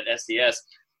at SDS.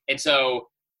 And so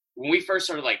when we first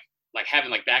started like having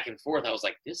like back and forth, I was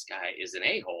like, this guy is an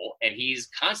a-hole, and he's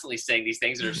constantly saying these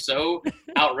things that are so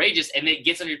outrageous, and it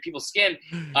gets under people's skin.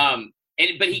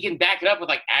 But he can back it up with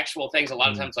like actual things a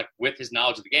lot of times, like with his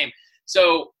knowledge of the game.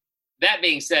 So that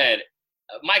being said,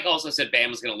 Mike also said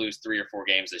Bama's going to lose 3 or 4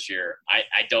 games this year. I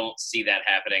don't see that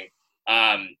happening.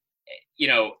 I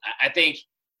think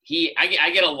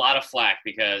I get a lot of flack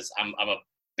because I'm a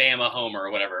Bama homer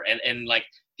or whatever. And like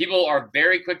people are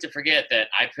very quick to forget that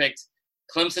I picked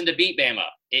Clemson to beat Bama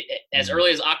as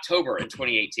early as October in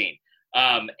 2018.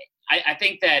 I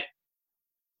think that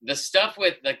the stuff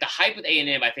with like the hype with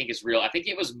A&M, I think is real. I think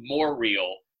it was more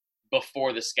real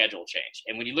before the schedule change.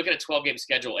 And when you look at a 12-game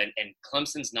schedule and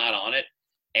Clemson's not on it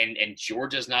and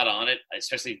Georgia's not on it,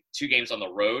 especially 2 games on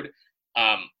the road,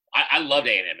 I loved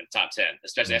A&M in the top 10,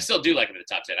 especially. I still do like them in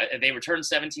the top 10. They returned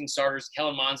 17 starters.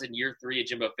 Kellen Mond's in year 3 at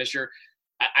Jimbo Fisher.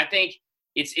 I think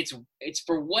it's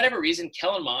for whatever reason,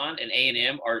 Kellen Mond and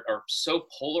A&M are so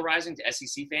polarizing to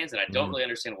SEC fans that I don't really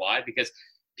understand why, because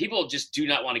people just do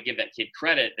not want to give that kid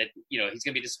credit that, he's going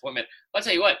to be a disappointment. I'll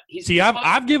tell you what.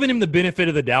 I've given him the benefit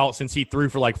of the doubt since he threw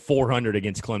for like 400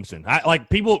 against Clemson.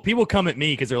 People come at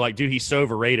me because they're like, dude, he's so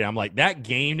overrated. I'm like, that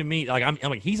game to me, like I'm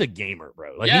like, he's a gamer,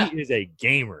 bro. Like he is a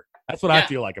gamer. That's what I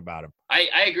feel like about him.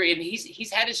 I agree, and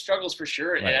he's had his struggles for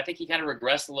sure, and I think he kind of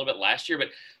regressed a little bit last year. But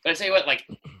I tell you what, like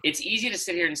it's easy to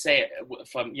sit here and say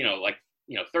from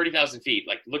 30,000 feet,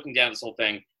 like looking down this whole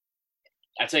thing.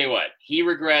 I tell you what, he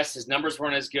regressed. His numbers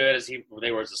weren't as good as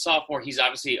they were as a sophomore. He's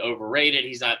obviously overrated.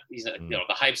 He's not. The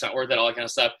hype's not worth it. All that kind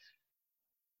of stuff.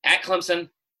 At Clemson,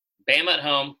 Bama at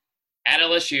home, at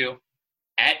LSU,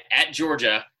 at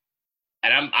Georgia.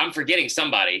 And I'm forgetting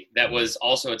somebody that was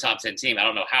also a top 10 team. I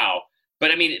don't know how.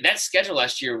 But, I mean, that schedule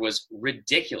last year was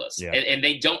ridiculous. Yeah. And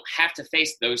they don't have to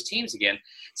face those teams again.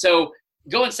 So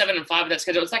going 7-5 with that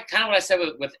schedule, it's like kind of what I said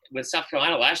with South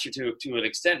Carolina last year to an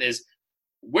extent is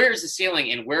where is the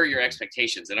ceiling and where are your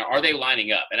expectations? And are they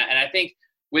lining up? And I think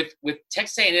with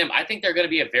Texas A&M, I think they're going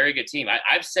to be a very good team.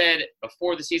 I've said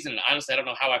before the season, and honestly, I don't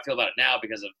know how I feel about it now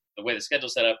because of the way the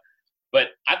schedule's set up. But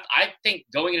I think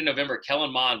going into November,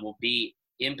 Kellen Mond will be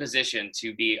in position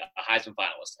to be a Heisman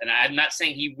finalist. And I'm not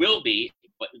saying he will be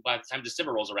by the time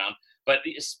December rolls around, but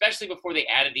especially before they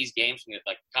added these games from the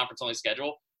conference-only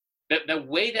schedule, the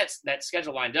way that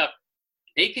schedule lined up,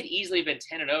 they could easily have been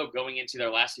 10-0 going into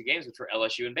their last 2 games, which were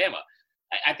LSU and Bama.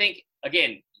 I think,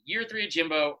 again, year 3 of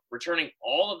Jimbo, returning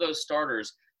all of those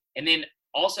starters, and then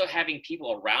also having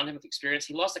people around him with experience.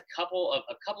 He lost a couple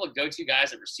of go-to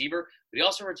guys at receiver, but he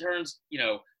also returns,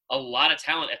 a lot of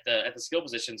talent at the skill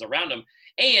positions around him.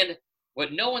 And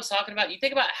what no one's talking about, you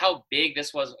think about how big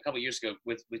this was a couple of years ago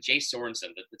with Jay Sorensen,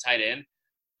 the tight end.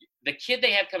 The kid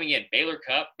they have coming in, Baylor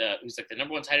Cupp, who's like the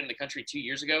number 1 tight end in the country 2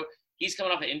 years ago, he's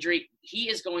coming off an injury. He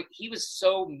was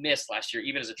so missed last year,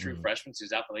 even as a true freshman, so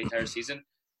he's out for the entire season.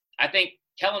 I think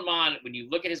Kellen Mond, when you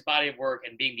look at his body of work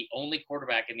and being the only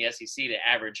quarterback in the SEC to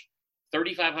average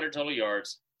 3,500 total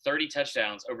yards, 30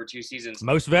 touchdowns over 2 seasons.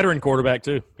 Most veteran quarterback,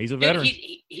 too. He's a veteran.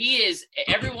 He is –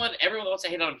 everyone wants to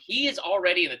hate on him. He is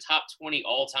already in the top 20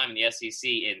 all-time in the SEC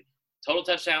in total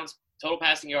touchdowns, total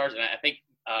passing yards, and I think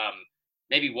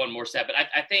maybe one more step. But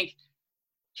I think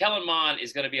Kellen Mond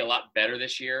is going to be a lot better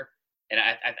this year, and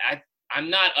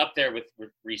I'm not up there with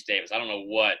Reese Davis. I don't know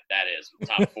what that is,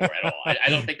 top 4 at all. I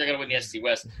don't think they're going to win the SEC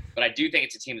West, but I do think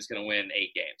it's a team that's going to win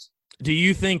 8 games. Do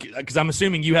you think – because I'm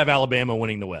assuming you have Alabama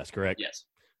winning the West, correct? Yes.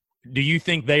 Do you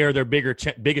think they are their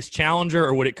biggest challenger,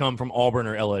 or would it come from Auburn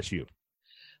or LSU?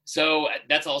 So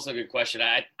that's also a good question.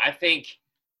 I think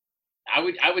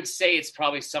I would say it's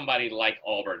probably somebody like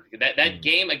Auburn. That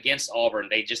game against Auburn,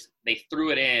 they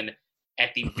threw it in,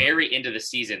 at the very end of the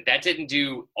season, that didn't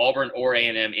do Auburn or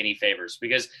A&M any favors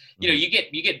because, you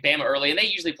get Bama early, and they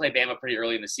usually play Bama pretty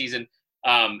early in the season.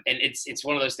 And it's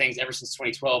one of those things ever since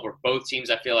 2012 where both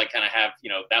teams I feel like kind of have,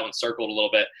 that one circled a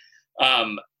little bit.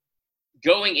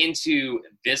 Going into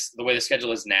the way the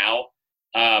schedule is now,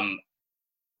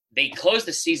 they close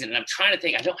the season, and I'm trying to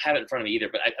think, I don't have it in front of me either,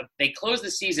 but they close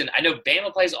the season. I know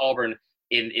Bama plays Auburn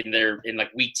in like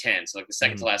week 10, so like the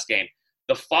second to last game.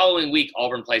 The following week,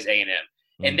 Auburn plays A&M.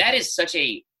 And that is such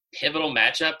a pivotal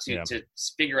matchup to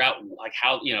figure out like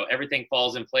how, everything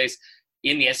falls in place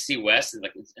in the SEC West,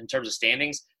 like in terms of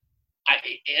standings. I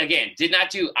did not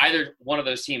do either one of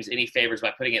those teams any favors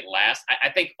by putting it last. I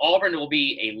think Auburn will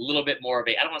be a little bit more of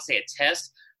I don't want to say a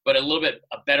test, but a little bit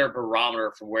a better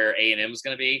barometer for where A&M is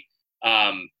going to be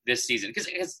this season.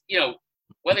 Because,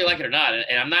 whether you like it or not,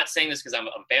 and I'm not saying this because I'm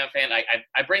a Bama fan,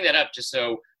 I bring that up just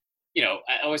so,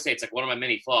 I always say it's like one of my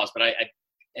many flaws, but I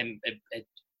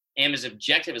am as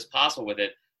objective as possible with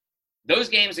it. Those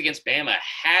games against Bama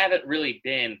haven't really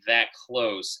been that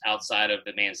close outside of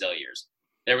the Manziel years.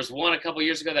 There was one a couple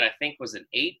years ago that I think was an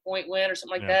 8-point win or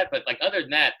something like that. But like other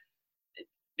than that,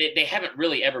 they haven't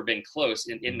really ever been close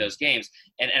in those games.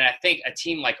 And I think a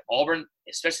team like Auburn,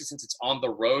 especially since it's on the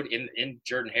road in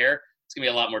Jordan-Hare, it's gonna be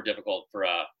a lot more difficult for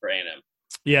A&M.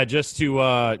 Yeah, just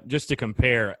to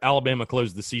compare, Alabama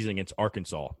closed the season against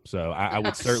Arkansas, so I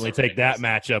would certainly take that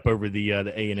matchup over the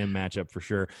A&M matchup for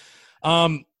sure.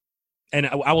 And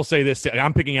I will say this: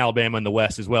 I'm picking Alabama in the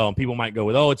West as well, and people might go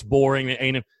with, "Oh, it's boring."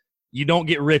 A&M, you don't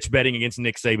get rich betting against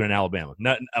Nick Saban in Alabama.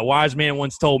 A wise man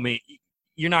once told me,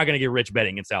 "You're not going to get rich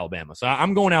betting against Alabama." So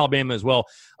I'm going Alabama as well.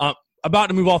 About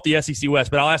to move off the SEC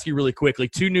West, but I'll ask you really quickly: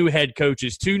 two new head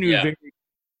coaches, very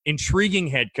intriguing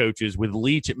head coaches with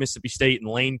Leach at Mississippi State and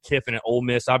Lane Kiffin at Ole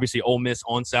Miss. Obviously, Ole Miss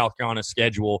on South Carolina's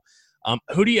schedule.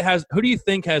 Who do you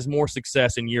think has more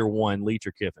success in year one, Leach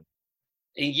or Kiffin?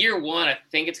 In year one, I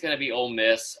think it's going to be Ole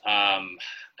Miss. I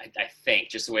think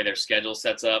just the way their schedule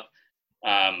sets up.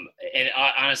 And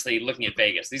honestly, looking at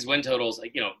Vegas, these win totals,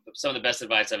 some of the best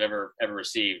advice I've ever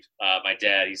received. My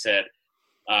dad, he said,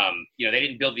 they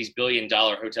didn't build these $1 billion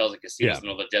hotels and casinos in the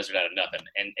middle of the desert out of nothing.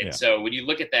 And so when you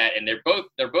look at that, and they're both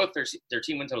their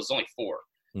team win total is only 4.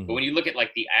 Mm-hmm. But when you look at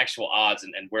like the actual odds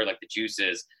and where like the juice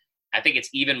is, I think it's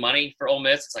even money for Ole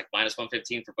Miss. It's like minus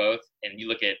 115 for both. And you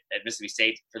look at Mississippi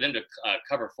State, for them to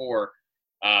cover 4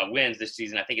 wins this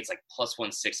season, I think it's like plus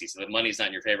 160. So the money's not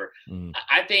in your favor. Mm-hmm.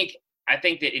 I think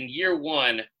that in year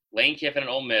one, Lane Kiffin and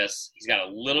Ole Miss, he's got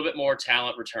a little bit more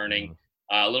talent returning,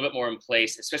 a little bit more in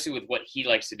place, especially with what he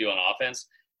likes to do on offense.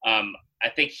 I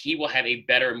think he will have a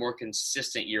better, more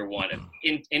consistent year one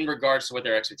in regards to what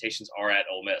their expectations are at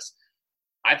Ole Miss.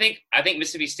 I think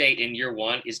Mississippi State in year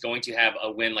one is going to have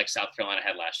a win like South Carolina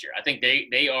had last year. I think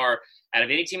they are, out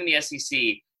of any team in the SEC,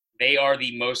 they are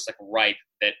the most like ripe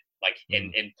that like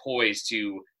and poised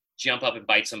to jump up and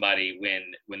bite somebody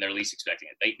when they're least expecting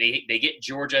it. They get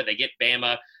Georgia, they get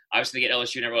Bama, obviously they get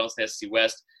LSU and everyone else in the SEC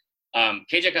West.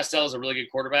 KJ Costello is a really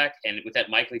good quarterback, and with that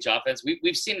Mike Leach offense,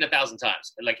 we've seen it 1,000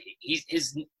 times. Like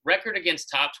his record against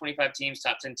top 25 teams,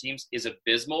 top 10 teams is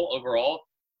abysmal overall,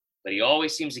 but he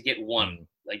always seems to get one,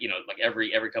 like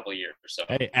every couple of years or so.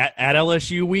 Hey, at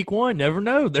LSU week 1, never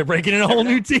know. They're breaking in a whole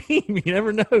new team. You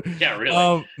never know. Yeah,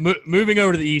 really. Moving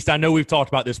over to the East, I know we've talked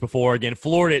about this before. Again,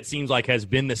 Florida, it seems like, has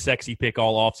been the sexy pick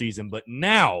all offseason, but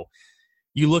now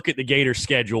you look at the Gators'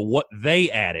 schedule, what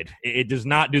they added, it does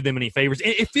not do them any favors.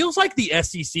 It feels like the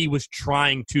SEC was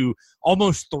trying to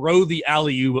almost throw the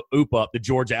alley-oop up to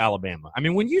Georgia, Alabama. I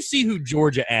mean, when you see who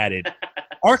Georgia added,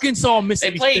 Arkansas,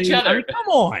 Mississippi State. They play each other.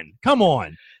 I mean, come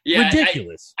on. Yeah,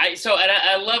 ridiculous. I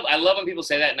love when people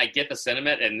say that, and I get the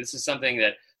sentiment, and this is something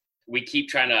that we keep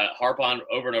trying to harp on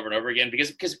over and over and over again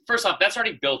because first off, that's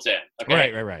already built in.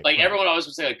 Okay? Right. Like everyone always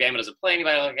would say, like Bama doesn't play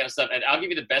anybody, all that kind of stuff. And I'll give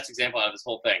you the best example out of this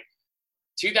whole thing.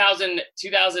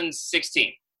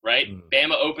 2016, right?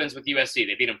 Bama opens with USC.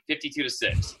 They beat them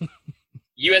 52-6.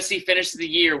 USC finishes the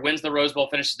year, wins the Rose Bowl,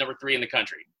 finishes number 3 in the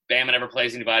country. Bama never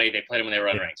plays anybody. They played them when they were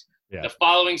unranked. Yeah. The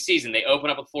following season, they open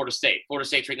up with Florida State. Florida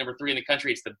State's ranked number 3 in the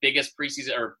country. It's the biggest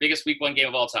preseason or biggest week 1 game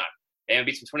of all time. Bama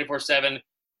beats them 24-7,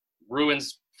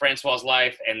 ruins Francois'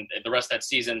 life, and the rest of that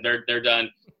season, they're done.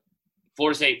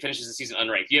 Florida State finishes the season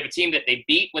unranked. You have a team that they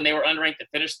beat when they were unranked that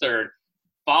finished 3rd,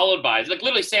 followed by, like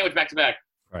literally sandwich back to back,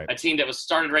 a team that was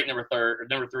started ranked number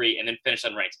 3 and then finished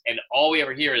unranked. And all we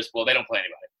ever hear is, well, they don't play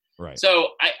anybody. Right. So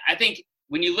I think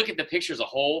when you look at the picture as a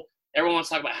whole, everyone wants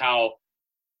to talk about how,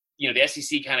 the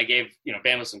SEC kind of gave,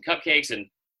 Bama some cupcakes and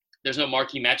there's no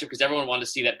marquee matchup because everyone wanted to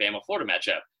see that Bama-Florida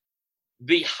matchup.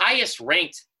 The highest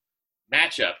ranked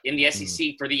matchup in the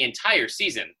SEC for the entire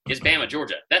season is Bama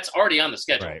Georgia. That's already on the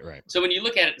schedule. Right. So when you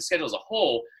look at it, the schedule as a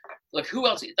whole, like who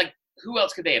else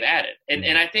could they have added?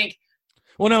 And I think.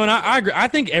 Well, no, and I agree. I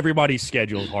think everybody's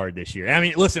schedule is hard this year. I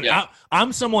mean, listen, Yeah.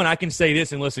 I'm someone, I can say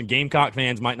this, and listen, Gamecock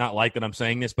fans might not like that I'm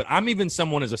saying this, but I'm even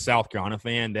someone as a South Carolina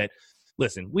fan that,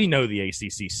 listen, we know the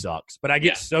ACC sucks, but I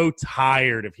get so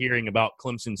tired of hearing about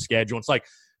Clemson's schedule. It's like,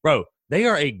 bro, they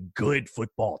are a good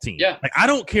football team. Yeah. Like, I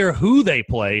don't care who they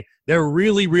play. They're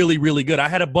really, really, really good. I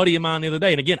had a buddy of mine the other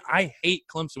day, and again, I hate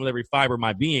Clemson with every fiber of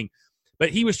my being, but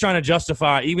he was trying to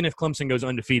justify, even if Clemson goes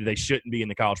undefeated, they shouldn't be in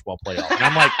the college football playoff. And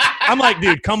I'm like,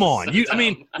 dude, come on. I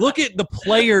mean, look at the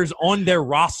players on their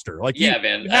roster. Like,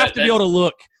 man, you have to be able to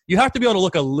look. You have to be able to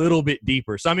look a little bit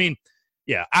deeper. So, I mean,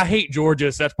 yeah, I hate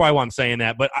Georgia, so that's probably why I'm saying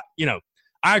that. But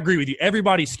I agree with you.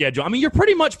 Everybody's schedule. I mean, you're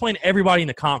pretty much playing everybody in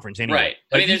the conference anyway. Right.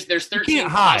 Like, I mean, there's 13 you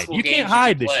can't hide. possible You games can't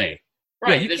hide you this play. year.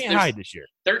 Right. Yeah, you can't hide this year.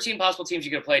 13 possible teams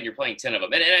you could play, and you're playing 10 of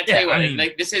them. And I tell you what,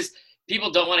 like, this is people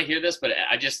don't want to hear this, but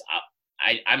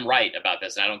I'm right about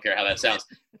this, and I don't care how that sounds.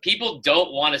 People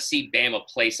don't want to see Bama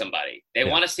play somebody. They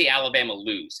want to see Alabama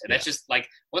lose. And that's just like,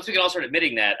 once we can all start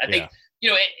admitting that, I think,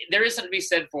 there is something to be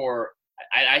said for,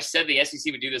 I said the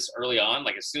SEC would do this early on.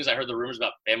 Like, as soon as I heard the rumors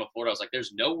about Bama, Florida, I was like,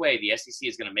 there's no way the SEC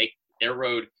is going to make their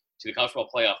road to the college football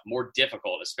playoff more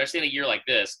difficult, especially in a year like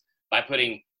this, by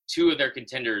putting two of their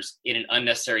contenders in an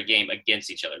unnecessary game against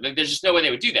each other. Like, there's just no way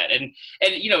they would do that. And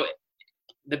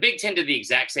the Big Ten did the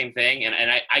exact same thing, and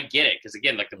I get it, because,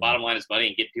 again, like, the bottom line is money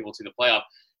and get people to the playoff.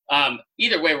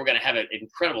 Either way, we're going to have an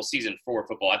incredible season for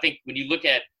football. I think when you look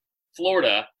at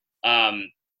Florida, and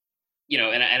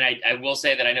I will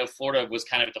say that I know Florida was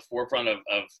kind of at the forefront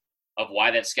of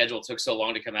why that schedule took so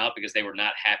long to come out, because they were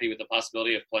not happy with the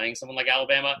possibility of playing someone like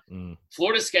Alabama.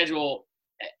 Florida's schedule,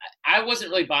 I wasn't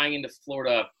really buying into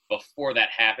Florida before that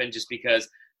happened, just because,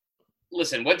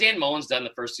 listen, what Dan Mullen's done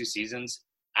the first two seasons,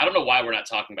 I don't know why we're not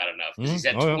talking about it enough. Because he's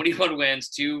had 21 wins,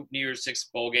 2 New Year's Six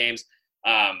bowl games.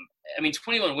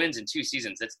 21 wins in 2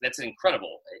 seasons. That's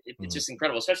incredible. It's just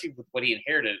incredible, especially with what he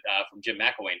inherited from Jim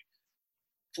McElwain.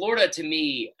 Florida, to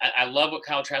me, I love what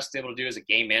Kyle Trask was able to do as a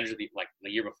game manager the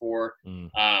year before.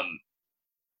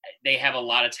 They have a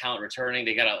lot of talent returning.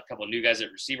 They got a couple of new guys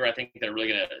at receiver, I think, that are really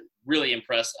going to really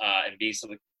impress and be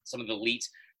some of the elite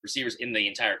receivers in the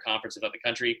entire conference throughout the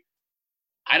country.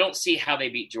 I don't see how they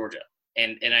beat Georgia.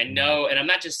 And I know, and I'm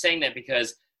not just saying that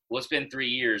because, well, it's been 3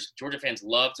 years. Georgia fans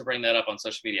love to bring that up on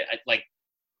social media.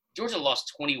 Georgia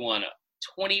lost 21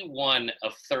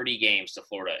 of 30 games to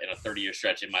Florida in a 30-year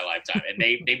stretch in my lifetime. And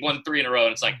they won 3 in a row,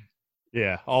 and it's like,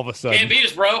 yeah, all of a sudden. Can't beat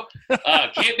us, bro.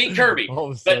 Can't beat Kirby.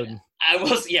 All of a sudden.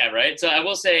 Right? So I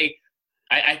will say,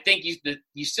 I think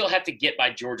you still have to get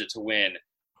by Georgia to win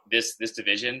this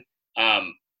division.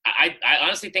 I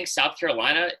honestly think South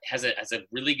Carolina has a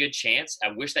really good chance. I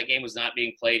wish that game was not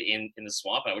being played in the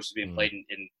Swamp. I wish it was being played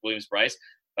in Williams-Brice.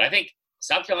 But I think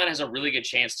South Carolina has a really good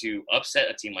chance to upset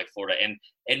a team like Florida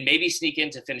and maybe sneak in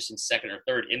to finish in second or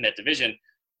third in that division.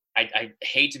 I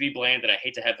hate to be bland, and I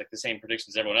hate to have the same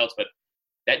predictions as everyone else, but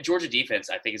that Georgia defense,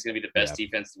 I think, is going to be the best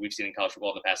defense that we've seen in college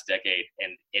football in the past decade.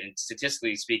 And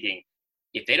statistically speaking,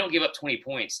 if they don't give up 20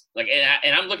 points,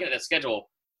 and I'm looking at that schedule,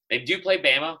 they do play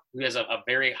Bama, who has a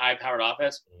very high-powered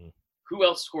offense. Who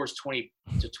else scores 20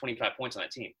 to 25 points on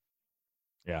that team?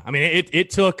 Yeah, I mean, it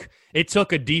took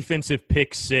a defensive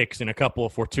pick six and a couple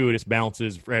of fortuitous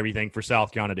bounces for everything for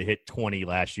South Carolina to hit 20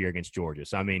 last year against Georgia.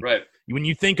 So, I mean, when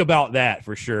you think about that,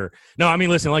 for sure. No, I mean,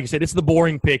 listen, like I said, it's the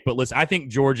boring pick, but listen, I think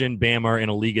Georgia and Bama are in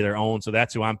a league of their own, so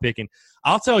that's who I'm picking.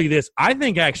 I'll tell you this. I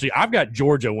think, actually, I've got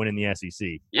Georgia winning the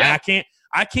SEC. Yeah. And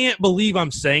I can't believe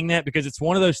I'm saying that, because it's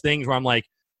one of those things where I'm like,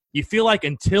 you feel like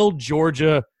until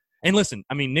Georgia – and listen,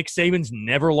 I mean, Nick Saban's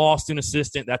never lost an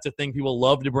assistant. That's a thing people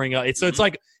love to bring up. So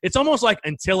it's almost like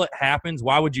until it happens,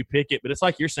 why would you pick it? But it's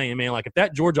like you're saying, man, like if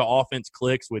that Georgia offense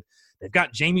clicks with – they've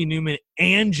got Jamie Newman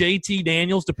and JT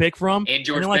Daniels to pick from. And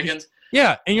George Pickens.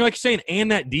 Yeah, and you're like saying,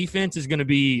 and that defense is going to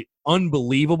be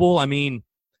unbelievable. I mean,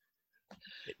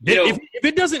 if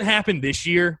it doesn't happen this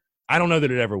year, I don't know that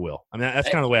it ever will. I mean, that's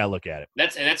kind of the way I look at it.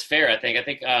 That's fair, I think.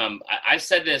 I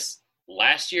said this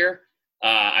last year.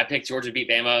 I picked Georgia to beat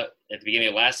Bama at the beginning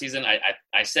of last season.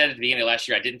 I said at the beginning of last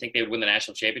year I didn't think they would win the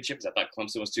national championship because I thought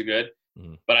Clemson was too good.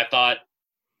 But I thought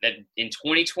that in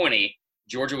 2020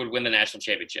 Georgia would win the national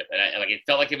championship, and it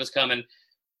felt like it was coming.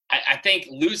 I think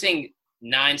losing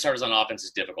 9 starters on offense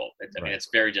is difficult. I mean, it's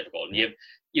very difficult. And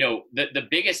you have, the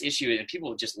biggest issue, and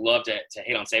people just love to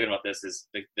hate on Saban about this, is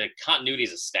the continuity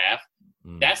as a staff.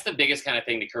 That's the biggest kind of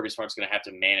thing that Kirby Smart's going to have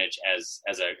to manage as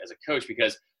a coach,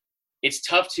 because it's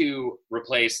tough to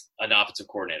replace an offensive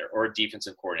coordinator or a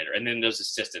defensive coordinator, and then those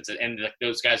assistants and like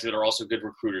those guys that are also good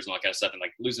recruiters and all that kind of stuff, and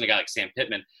like losing a guy like Sam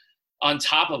Pittman on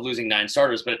top of losing 9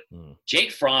 starters. But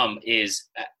Jake Fromm is,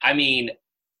 I mean,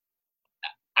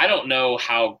 I don't know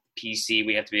how PC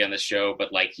we have to be on this show,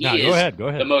 but like he is go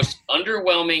ahead. the most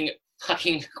underwhelming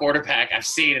fucking quarterback I've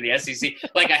seen in the SEC.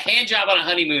 Like a hand job on a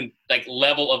honeymoon, like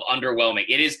level of underwhelming.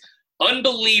 It is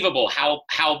unbelievable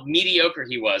how mediocre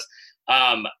he was.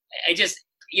 I just,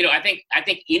 I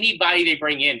think anybody they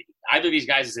bring in, either of these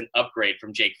guys is an upgrade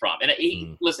from Jake Fromm. And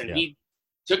he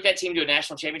took that team to a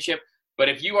national championship. But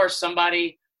if you are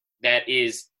somebody that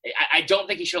is, I don't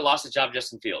think he should have lost his job to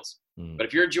Justin Fields. But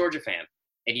if you're a Georgia fan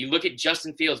and you look at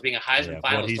Justin Fields being a Heisman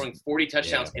finalist, throwing 40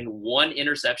 touchdowns and 1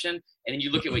 interception, and then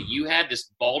you look at what you had,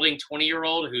 this balding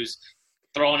 20-year-old who's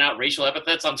throwing out racial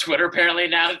epithets on Twitter apparently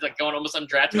now. It's like going almost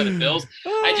undrafted by the Bills.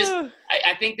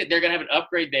 I think that they're going to have an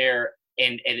upgrade there.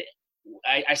 And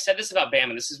I said this about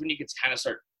Bama. This is when you can kind of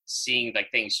start seeing like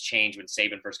things change when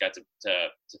Saban first got to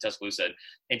Tuscaloosa. And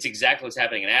it's exactly what's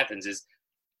happening in Athens is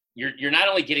you're not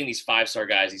only getting these 5-star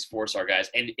guys, these 4-star guys,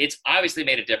 and it's obviously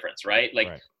made a difference, right?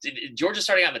 Like Georgia's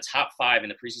starting out in the top 5 in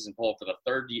the preseason poll for the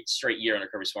 3rd straight year under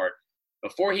Kirby Smart.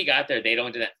 Before he got there, they'd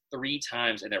only done that 3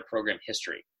 times in their program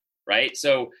history, right?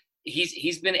 So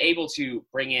he's been able to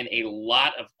bring in a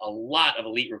lot of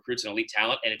elite recruits and elite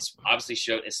talent, and it's obviously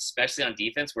showed, especially on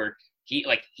defense, where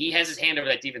he has his hand over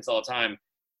that defense all the time,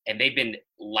 and they've been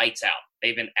lights out.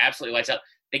 They've been absolutely lights out.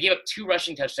 They gave up 2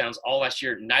 rushing touchdowns all last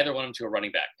year, neither one of them to a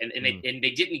running back. And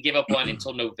they didn't give up one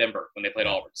until November when they played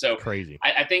Auburn. So crazy.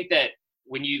 I think that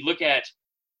when you look at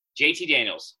JT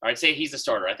Daniels, or I'd say he's the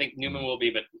starter. I think Newman will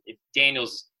be, but if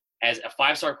Daniels as a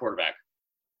 5-star quarterback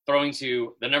throwing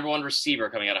to the number 1 receiver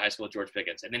coming out of high school, George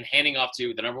Pickens, and then handing off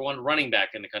to the number 1 running back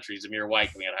in the country, Zamir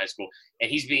White, coming out of high school, and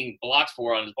he's being blocked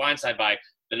for on his blind side by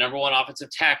the number 1 offensive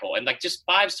tackle, and like just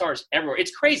 5 stars everywhere.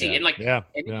 It's crazy. And then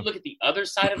you look at the other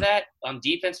side of that on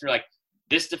defense, and you're like,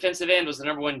 this defensive end was the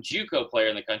number 1 JUCO player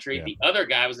in the country. Yeah. The other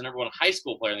guy was the number 1 high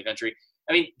school player in the country.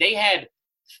 I mean, they had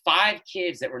 5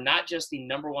 kids that were not just the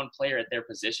number 1 player at their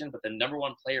position, but the number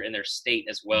 1 player in their state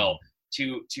as well.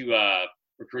 To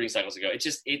recruiting cycles ago. It's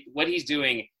just what he's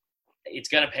doing. It's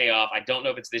going to pay off. I don't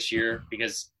know if it's this year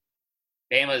because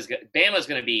Bama's going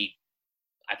to be,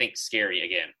 I think, scary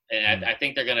again. And I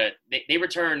think they're going to – they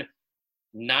return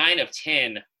 9 of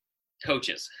 10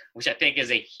 coaches, which I think is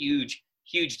a huge,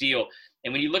 huge deal.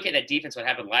 And when you look at that defense, what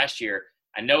happened last year,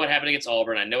 I know what happened against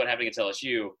Auburn. I know what happened against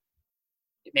LSU.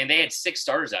 Man, they had 6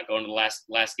 starters out going to the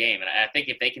last game. And I think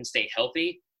if they can stay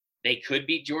healthy, they could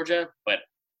beat Georgia. But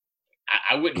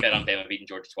I wouldn't bet on Bama beating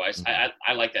Georgia twice.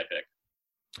 I like that pick.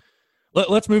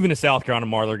 Let's move into South Carolina,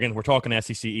 Marler. Again, we're talking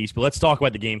SEC East, but let's talk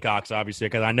about the Gamecocks, obviously,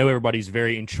 because I know everybody's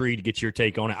very intrigued to get your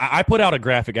take on it. I put out a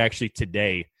graphic actually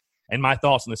today and my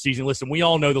thoughts on the season. Listen, we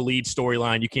all know the lead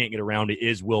storyline. You can't get around it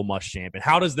is Will Muschamp. And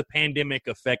how does the pandemic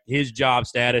affect his job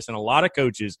status and a lot of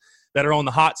coaches that are on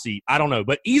the hot seat? I don't know.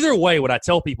 But either way, what I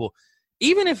tell people,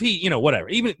 even if he, whatever,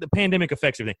 even if the pandemic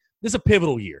affects everything, this is a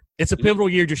pivotal year. It's a pivotal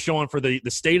year just showing for the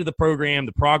state of the program,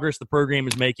 the progress the program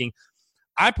is making.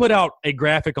 I put out a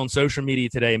graphic on social media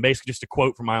today, and basically just a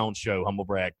quote from my own show, humble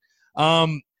brag,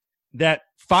 that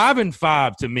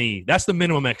 5-5 to me, that's the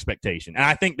minimum expectation. And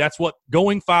I think that's what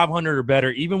going 500 or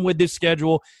better, even with this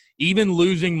schedule, even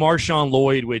losing Marshawn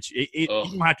Lloyd, which you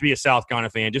don't have to be a South Carolina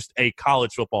fan, just a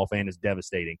college football fan is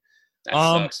devastating. That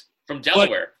sucks. From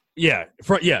Delaware.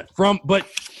 But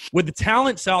with the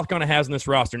talent South Carolina has in this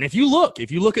roster, and if you look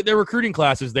at their recruiting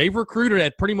classes, they've recruited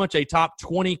at pretty much a top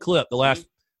 20 clip the last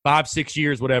 5-6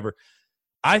 years, whatever.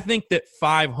 I think that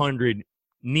 500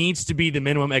 needs to be the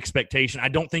minimum expectation. I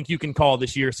don't think you can call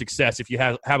this year a success if you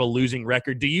have a losing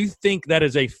record. Do you think that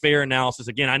is a fair analysis?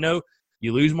 Again, I know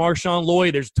you lose Marshawn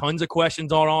Lloyd. There's tons of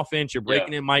questions on offense. You're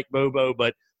breaking in Mike Bobo,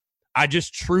 but I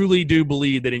just truly do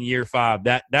believe that in year 5,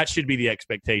 that should be the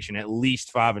expectation, at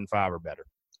least 5-5 or better.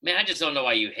 Man, I just don't know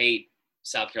why you hate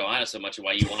South Carolina so much and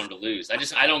why you want them to lose.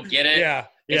 I don't get it.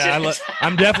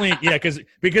 I'm definitely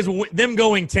because them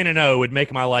going 10-0 would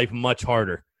make my life much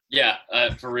harder. Yeah,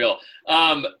 for real.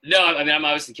 No, I mean, I'm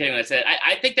obviously kidding when I said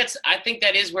I think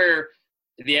that is where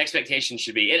the expectation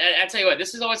should be. And I tell you what,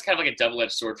 this is always kind of like a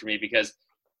double-edged sword for me because,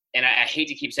 and I hate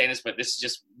to keep saying this, but this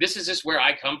is just where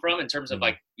I come from in terms of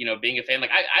like, being a fan.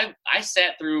 Like I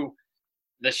sat through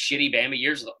the shitty Bama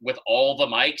years with all the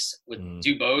mics with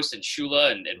Dubose and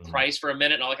Shula and Price for a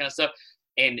minute and all that kind of stuff.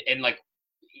 And like,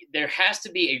 there has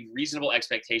to be a reasonable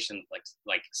expectation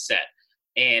like set.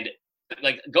 And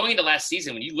like going into last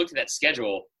season, when you looked at that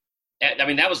schedule, I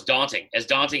mean, that was daunting as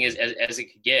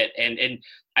it could get. And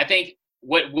I think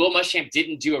what Will Muschamp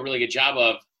didn't do a really good job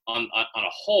of a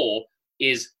whole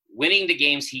is winning the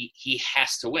games he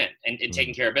has to win and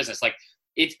taking care of business. Like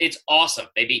it's awesome.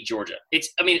 They beat Georgia. It's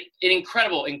an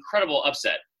incredible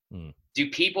upset.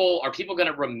 Are people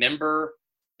going to remember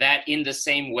that in the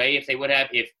same way if they would have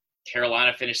if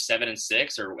Carolina finished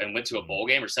 7-6 and went to a bowl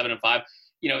game or 7-5?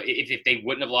 You know, if they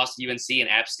wouldn't have lost to UNC and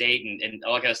App State and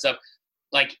all that kind of stuff.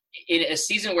 Like in a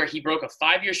season where he broke a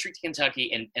 5-year streak to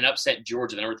Kentucky and upset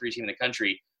Georgia, the number 3 team in the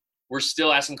country, we're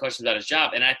still asking questions about his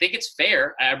job. And I think it's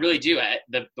fair. I really do.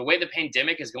 The way the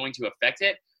pandemic is going to affect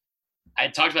it, I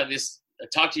talked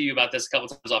to you about this a couple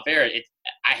times off air.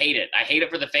 I hate it. I hate it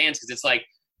for the fans because it's like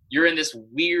you're in this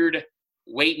weird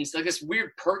this weird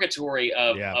purgatory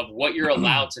of what you're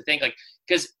allowed to think. Like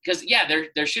because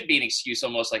there should be an excuse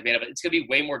almost like made up. It's going to be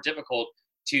way more difficult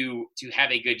to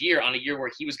have a good year on a year where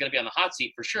he was going to be on the hot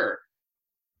seat for sure.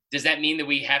 Does that mean that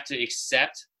we have to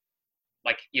accept,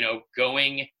 like, you know,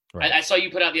 going? Right. I saw you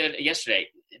put out yesterday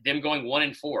them going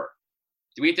 1-4.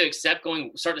 Do we have to accept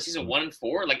start the season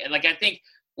 1-4? Like I think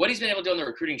what he's been able to do on the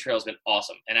recruiting trail has been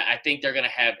awesome, and I think they're going to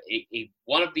have a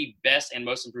one of the best and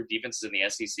most improved defenses in the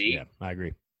SEC. Yeah, I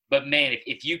agree. But man,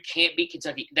 if you can't beat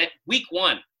Kentucky, that week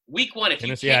one, if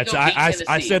Tennessee, you can't go beat Tennessee,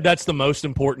 I said that's the most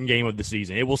important game of the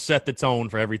season. It will set the tone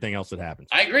for everything else that happens.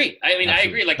 I agree. I mean, absolutely. I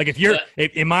agree. Like if you're,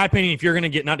 in my opinion, if you're going to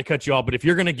get, not to cut you off, but if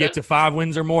you're going to get to 5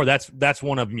 wins or more, that's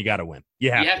one of them you got to win.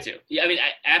 You have to. Yeah, I mean,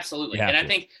 absolutely. And I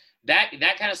think that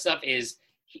kind of stuff is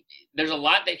there's a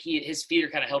lot that his feet are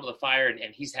kind of held to the fire,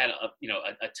 and he's had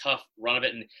a tough run of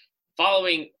it. And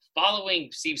following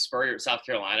Steve Spurrier at South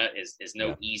Carolina is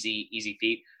no easy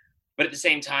feat. But at the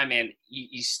same time, man,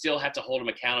 you still have to hold him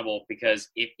accountable, because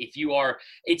if you are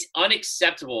 – it's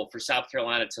unacceptable for South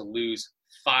Carolina to lose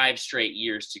 5 straight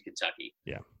years to Kentucky.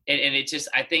 Yeah. And it just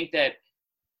 – I think that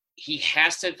he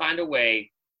has to find a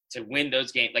way to win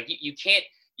those games. Like you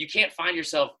can't find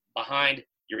yourself behind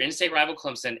your in-state rival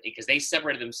Clemson because they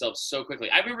separated themselves so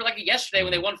quickly. I remember like yesterday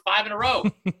when they won 5 in a row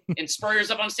and Spurrier's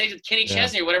up on stage with Kenny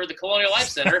Chesney or whatever, the Colonial Life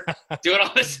Center, doing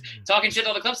all this, talking shit to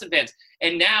all the Clemson fans.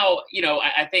 And now,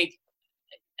 I think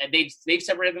they've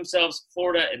separated themselves,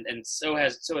 Florida, and so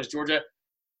has Georgia.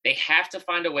 They have to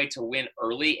find a way to win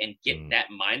early and get that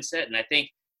mindset. And I think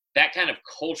that kind of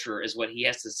culture is what he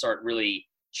has to start really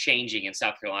changing in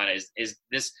South Carolina is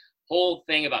this whole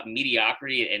thing about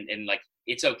mediocrity and like,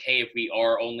 it's okay if we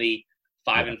are only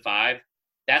 5-5.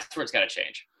 That's where it's got to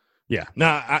change. Yeah, no,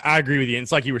 I agree with you. And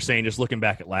it's like you were saying, just looking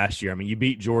back at last year. I mean, you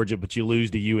beat Georgia, but you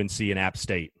lose to UNC and App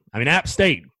State. I mean, App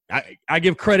State. I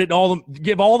give credit to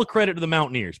give all the credit to the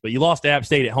Mountaineers, but you lost to App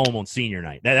State at home on senior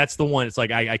night. That's the one. It's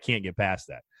like I can't get past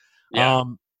that. Yeah.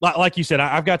 Like you said,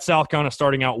 I've got South Carolina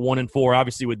starting out 1-4.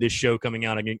 Obviously, with this show coming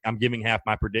out, I'm giving out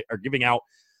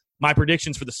my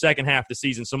predictions for the second half of the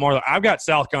season. So, Marler, I've got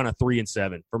South Carolina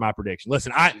 3-7 for my prediction.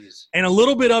 Listen, and a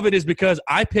little bit of it is because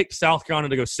I picked South Carolina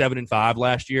to go 7-5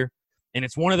 last year, and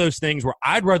it's one of those things where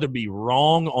I'd rather be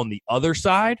wrong on the other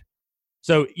side.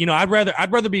 So, I'd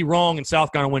rather be wrong and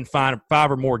South Carolina win 5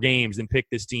 or more games than pick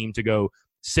this team to go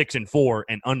 6-4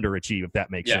 and underachieve, if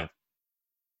that makes sense.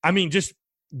 I mean, just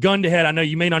gun to head. I know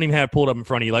you may not even have it pulled up in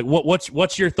front of you. Like,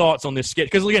 what's your thoughts on this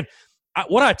sketch? Because again,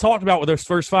 what I talked about with those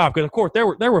first 5, because of course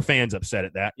there were fans upset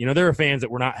at that. There were fans that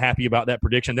were not happy about that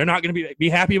prediction. They're not going to be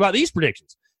happy about these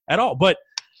predictions at all. But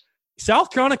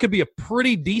South Carolina could be a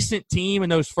pretty decent team in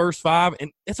those first 5, and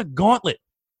it's a gauntlet.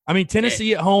 I mean,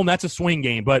 Tennessee at home, that's a swing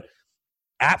game, but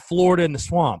at Florida in the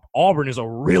Swamp, Auburn is a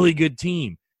really good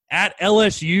team. At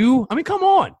LSU, I mean, come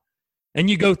on. And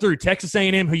you go through Texas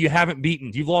A&M, who you haven't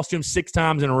beaten. You've lost to them 6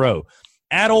 times in a row.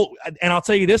 And I'll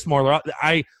tell you this, Marler,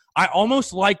 I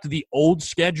almost liked the old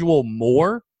schedule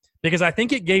more because I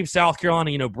think it gave South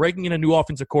Carolina, breaking in a new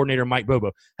offensive coordinator, Mike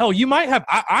Bobo. Hell, you might have –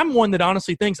 I'm one that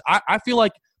honestly thinks I feel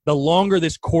like the longer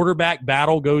this quarterback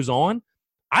battle goes on,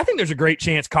 I think there's a great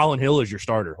chance Colin Hill is your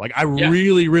starter. Like, I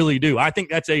really, really do. I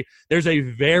think there's a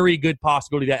very good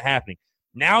possibility of that happening.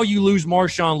 Now you lose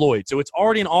Marshawn Lloyd. So it's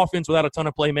already an offense without a ton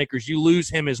of playmakers. You lose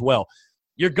him as well.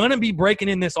 You're going to be breaking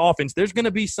in this offense. There's going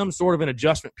to be some sort of an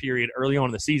adjustment period early on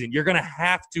in the season. You're going to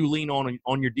have to lean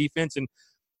on your defense, and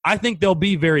I think they'll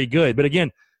be very good. But,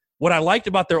 again, what I liked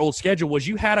about their old schedule was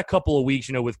you had a couple of weeks,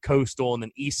 with Coastal and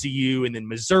then ECU and then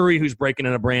Missouri, who's breaking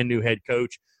in a brand-new head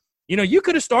coach. You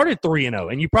could have started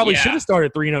 3-0, and you probably should have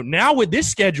started 3-0. Now with this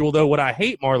schedule, though, what I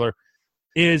hate, Marler,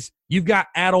 is you've got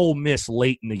at Ole Miss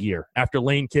late in the year after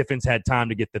Lane Kiffin's had time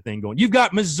to get the thing going. You've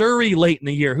got Missouri late in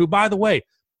the year, who, by the way,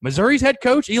 Missouri's head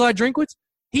coach, Eli Drinkwitz,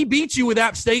 he beat you with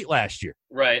App State last year.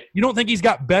 Right. You don't think he's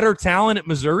got better talent at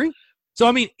Missouri? So,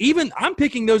 I mean, even I'm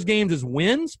picking those games as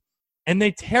wins, and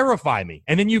they terrify me.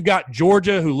 And then you've got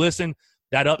Georgia, who, listen,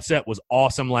 That upset was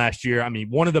awesome last year. I mean,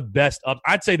 one of the best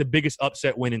I'd say the biggest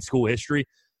upset win in school history.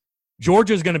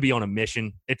 Georgia's going to be on a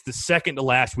mission. It's the second to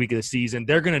last week of the season.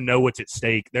 They're going to know what's at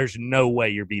stake. There's no way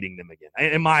you're beating them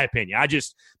again, in my opinion.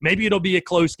 Maybe it'll be a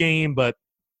close game, but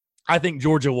I think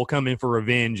Georgia will come in for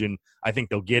revenge, and I think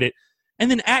they'll get it. And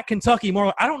then at Kentucky,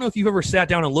 Marler, I don't know if you've ever sat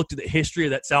down and looked at the history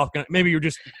of that South Carolina. Maybe you're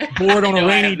just bored on a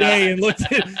rainy day and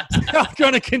looked at South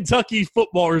Carolina Kentucky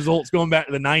football results going back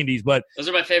to the 90s. But those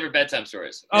are my favorite bedtime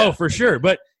stories. Oh, yeah. For sure.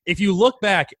 But if you look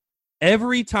back,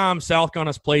 every time South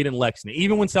Carolina's played in Lexington,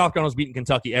 even when South Carolina's beaten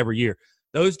Kentucky every year,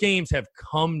 those games have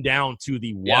come down to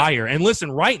the wire. And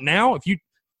listen, right now, if you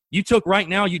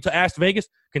asked Vegas,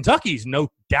 Kentucky's no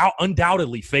doubt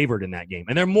undoubtedly favored in that game.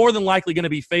 And they're more than likely going to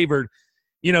be favored,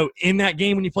 in that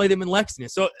game when you play them in Lexington.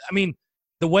 So, I mean,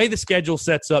 the way the schedule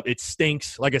sets up, it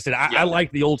stinks. Like I said, I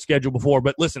liked the old schedule before.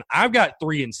 But listen, I've got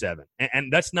 3-7,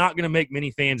 and that's not going to make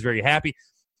many fans very happy.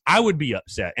 I would be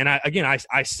upset. And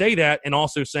I say that, and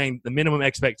also saying the minimum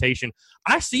expectation,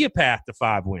 I see a path to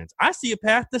 5 wins. I see a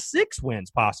path to 6 wins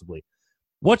possibly.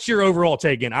 What's your overall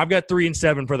take? Again, I've got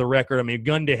 3-7 for the record. I mean,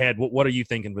 gun to head, what are you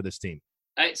thinking for this team?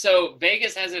 So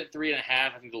Vegas has it at 3.5.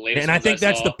 I think the latest. And I think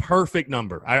that's the perfect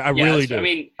number. I really do. I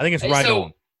mean, I think it's right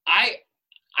on.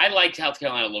 I like South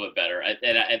Carolina a little bit better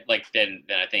than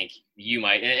I think you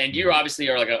might. And you obviously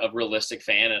are like a realistic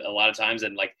fan a lot of times,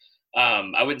 and like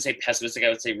I wouldn't say pessimistic. I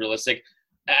would say realistic.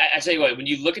 I tell you what, when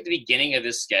you look at the beginning of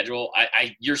this schedule,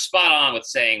 you're spot on with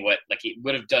saying it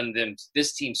would have done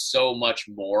this team so much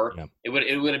more. Yeah. It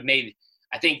would have made,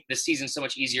 I think, the season so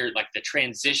much easier. Like the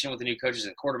transition with the new coaches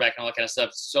and quarterback and all that kind of stuff,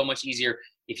 so much easier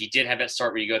if you did have that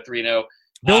start where you go 3-0.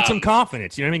 Build some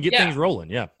confidence, get things rolling.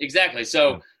 Yeah, exactly.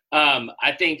 So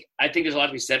I think there's a lot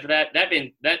to be said for that.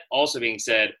 That also being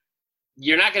said,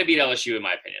 you're not going to beat LSU in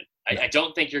my opinion. I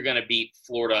don't think you're going to beat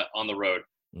Florida on the road.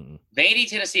 Mm-hmm. Vandy,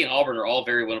 Tennessee, and Auburn are all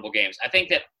very winnable games. I think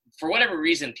that for whatever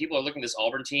reason, people are looking at this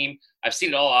Auburn team. I've seen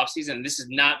it all offseason, and this is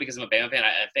not because I'm a Bama fan.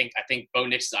 I think Bo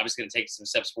Nix is obviously going to take some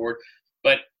steps forward.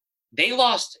 But they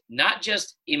lost not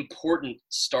just important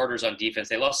starters on defense.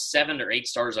 They lost 7 or 8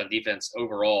 starters on defense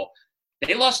overall.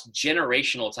 They lost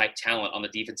generational type talent on the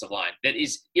defensive line that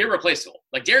is irreplaceable.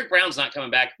 Like Derek Brown's not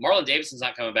coming back. Marlon Davidson's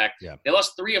not coming back. Yeah. They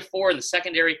lost 3 or 4 in the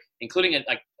secondary, including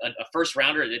a first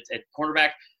rounder at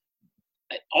cornerback.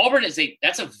 Auburn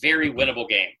that's a very winnable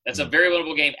game. That's a very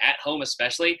winnable game at home,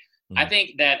 especially. Mm-hmm. I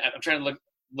think that I'm trying to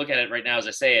look at it right now as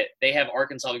I say it. They have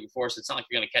Arkansas before, so it's not like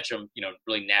you're going to catch them,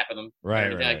 really napping them or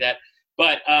anything like that.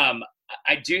 But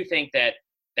I do think that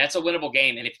that's a winnable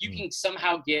game, and if you can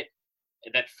somehow get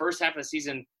that first half of the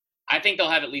season, I think they'll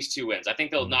have at least 2 wins. I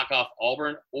think they'll knock off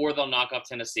Auburn or they'll knock off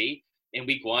Tennessee in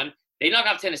week 1. They knock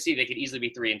off Tennessee, they could easily be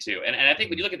 3-2. And I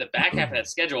think when you look at the back half of that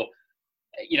schedule,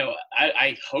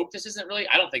 I hope this isn't really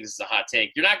 – I don't think this is a hot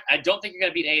take. I don't think you're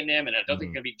going to beat A&M, and I don't think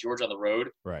you're going to beat Georgia on the road.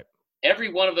 Right.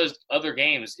 Every one of those other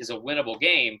games is a winnable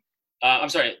game. I'm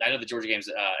sorry, I know the Georgia game's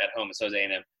at home, and so is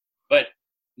A&M. But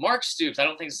Mark Stoops, I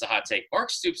don't think this is a hot take. Mark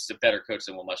Stoops is a better coach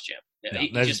than Will Muschamp.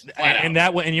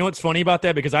 And you know what's funny about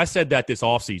that? Because I said that this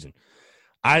offseason.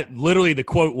 The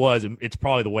quote was, it's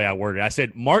probably the way I worded it. I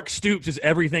said, Mark Stoops is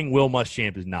everything Will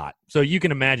Muschamp is not. So you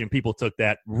can imagine people took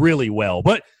that really well.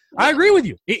 But I agree with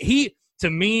you. To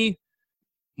me,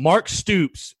 Mark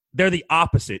Stoops, they're the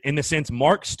opposite in the sense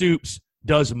Mark Stoops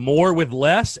does more with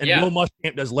less, and Will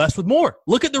Muschamp does less with more.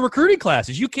 Look at the recruiting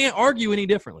classes. You can't argue any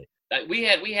differently. We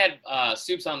had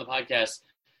Stoops on the podcast,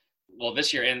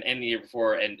 this year and the year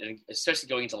before, and especially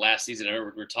going into last season. I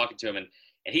remember we were talking to him, and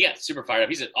he got super fired up.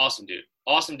 He's an awesome dude.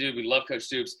 Awesome dude. We love Coach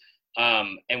Stoops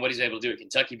and what he's able to do at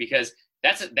Kentucky because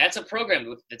that's a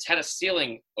program that's had a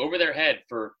ceiling over their head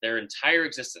for their entire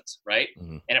existence, right?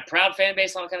 Mm-hmm. And a proud fan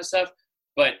base, all that kind of stuff.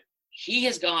 But he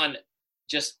has gone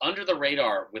just under the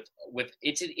radar with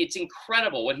it's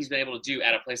incredible what he's been able to do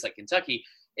at a place like Kentucky.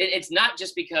 It's not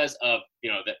just because of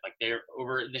that like they're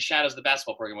over in the shadows of the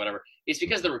basketball program, whatever. It's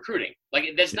because of the recruiting.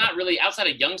 Like that's not really outside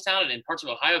of Youngstown and in parts of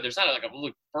Ohio. There's not a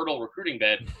really fertile recruiting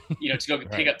bed, to go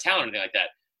pick up talent or anything like that.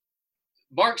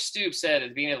 Mark Stoops said at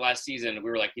the beginning of last season, we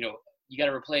were like, you got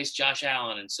to replace Josh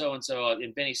Allen and so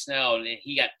and Benny Snell, and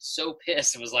he got so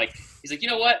pissed and was like, he's like, you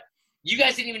know what? You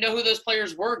guys didn't even know who those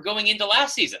players were going into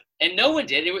last season, and no one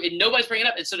did. And nobody's bringing it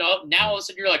up. And so now all of a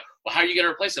sudden you're like, well, how are you going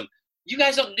to replace them? You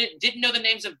guys didn't know the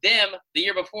names of them the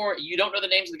year before. You don't know the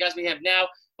names of the guys we have now.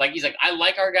 Like he's like, I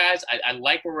like our guys. I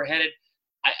like where we're headed.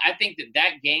 I think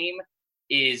that game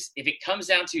is, if it comes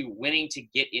down to winning to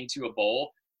get into a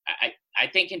bowl, I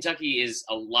think Kentucky is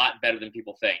a lot better than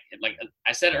people think. Like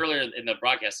I said earlier in the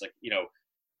broadcast,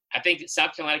 I think that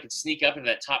South Carolina could sneak up into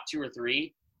that top 2 or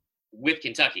 3. with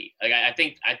Kentucky. Like I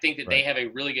think that they have a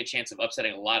really good chance of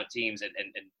upsetting a lot of teams and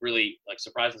really like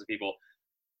surprising some people.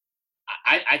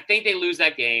 I think they lose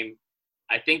that game.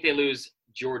 I think they lose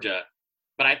Georgia,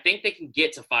 but I think they can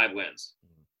get to 5 wins,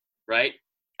 right?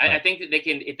 I think that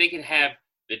if they can have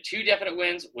the 2 definite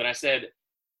wins, when I said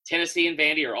Tennessee and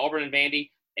Vandy or Auburn and Vandy,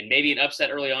 and maybe an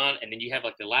upset early on, and then you have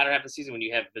like the latter half of the season when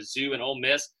you have Mizzou and Ole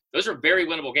Miss, those are very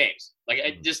winnable games. Like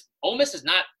Ole Miss is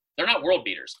not. They're not world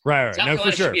beaters. Right. South No,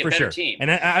 Carolina for sure, should be a for better sure. team. And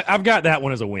I've got that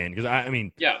one as a win because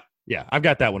yeah, I've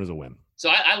got that one as a win. So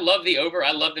I love the over.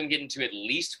 I love them getting to at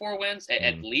least 4 wins,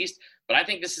 at least. But I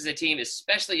think this is a team,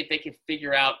 especially if they can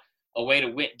figure out a way to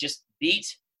win, just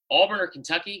beat Auburn or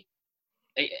Kentucky.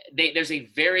 There's a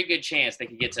very good chance they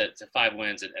can get to 5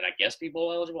 wins and I guess be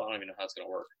bowl eligible. I don't even know how it's going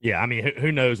to work. Yeah, I mean,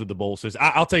 who knows with the bowl system.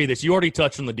 I'll tell you this. You already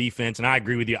touched on the defense, and I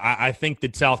agree with you. I think the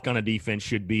South Carolina defense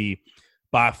should be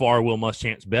by far Will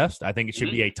Muschamp's best. I think it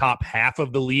should be a top half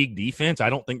of the league defense. I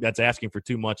don't think that's asking for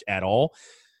too much at all.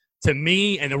 To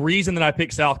me, and the reason that I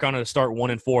picked South Carolina to start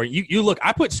 1-4, you look,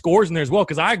 I put scores in there as well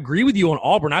because I agree with you on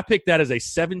Auburn. I picked that as a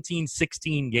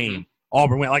 17-16 game.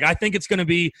 Auburn win. Like, I think it's going to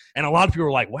be, and a lot of people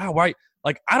are like, wow, right?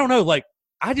 Like, I don't know. Like,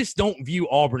 I just don't view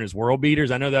Auburn as world beaters.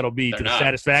 I know that'll be the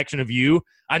satisfaction of you.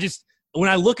 When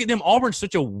I look at them, Auburn's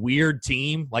such a weird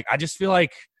team. Like, I just feel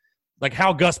like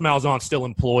how Gus Malzahn's still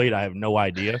employed, I have no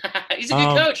idea. He's a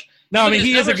good coach. No, I mean,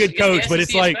 he is a good coach, but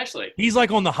it's like especially. He's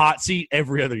like on the hot seat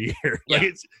every other year.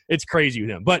 Like it's crazy with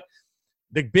him. But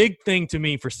the big thing to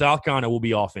me for South Carolina will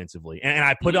be offensively. And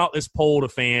I put out this poll to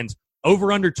fans.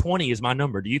 Over under 20 is my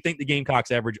number. Do you think the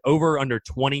Gamecocks average over under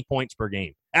 20 points per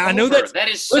game? And I know that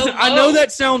is so low. I know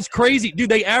that sounds crazy. Dude,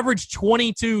 they averaged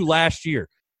 22 last year.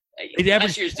 They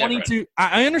averaged 22.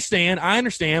 I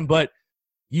understand, but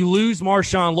you lose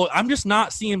Marshawn. Look, I'm just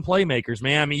not seeing playmakers,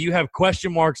 man. I mean, you have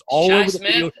question marks all over the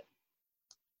field.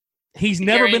 He's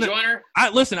never been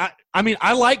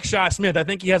I like Shi Smith. I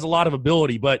think he has a lot of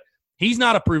ability, but he's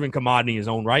not a proven commodity in his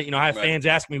own right. You know, I have fans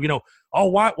asking me,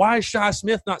 why is Shi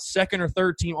Smith not second or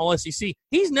third team All SEC?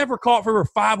 He's never caught for over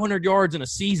 500 yards in a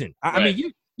season. I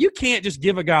mean, you can't just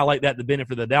give a guy like that the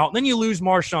benefit of the doubt. And then you lose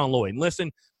Marshawn Lloyd. And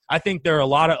listen, I think there are a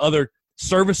lot of other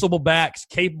serviceable backs,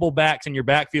 capable backs in your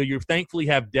backfield. You thankfully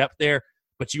have depth there,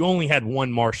 but you only had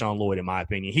one Marshawn Lloyd, in my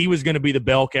opinion. He was going to be the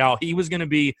bell cow. He was going to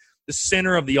be the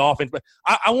center of the offense. But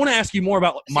I want to ask you more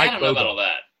about Mike I don't know Bobo. about all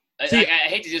that. I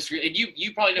hate to disagree.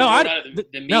 You probably know more about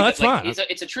it than me. No, that's fine.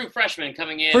 It's a true freshman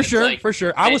coming in. For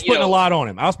sure. I was putting a lot on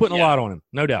him.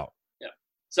 No doubt. Yeah.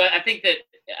 So I think that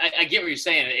I get what you're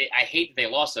saying. I hate that they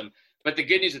lost him. But the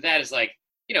good news with that is, like,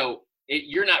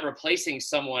 you're not replacing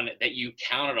someone that you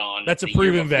counted on. That's a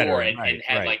proven veteran.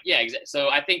 So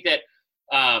I think that,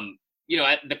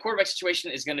 the quarterback situation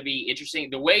is going to be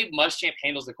interesting. The way Muschamp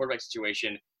handles the quarterback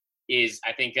situation is,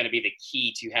 I think, going to be the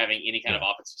key to having any kind of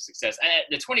offensive success.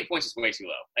 The 20 points is way too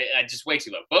low. Just way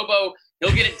too low. Bobo,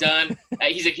 he'll get it done.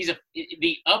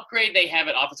 The upgrade they have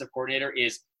at offensive coordinator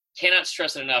is, cannot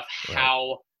stress it enough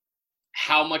how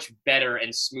much better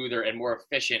and smoother and more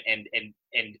efficient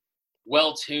and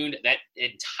well-tuned that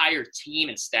entire team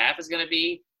and staff is going to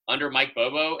be under Mike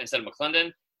Bobo instead of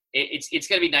McClendon. It's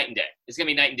going to be night and day. It's going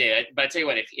to be night and day. But I tell you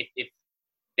what, if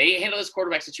they handle this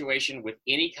quarterback situation with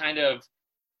any kind of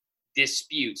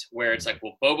dispute where it's like,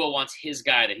 well, Bobo wants his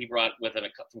guy that he brought with him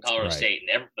from Colorado State,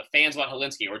 and the fans want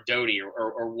Helinski or Doty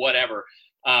or whatever.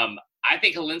 I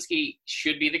think Helinski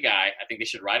should be the guy. I think they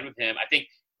should ride with him. I think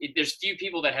there's few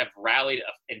people that have rallied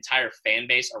an entire fan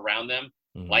base around them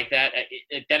like that.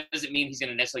 That doesn't mean he's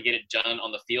going to necessarily get it done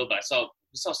on the field, but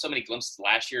we saw so many glimpses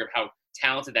last year of how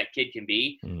talented that kid can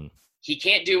be. He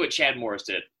can't do what Chad Morris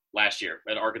did last year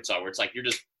at Arkansas, where it's like you're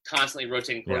just constantly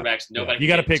rotating quarterbacks. Nobody. You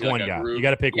got to pick one guy. You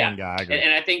got to pick one guy. I agree.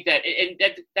 And I think that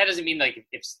that doesn't mean, like,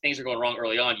 if things are going wrong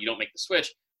early on, you don't make the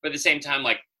switch. But at the same time,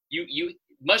 like,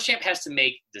 Muschamp has to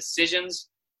make decisions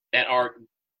that are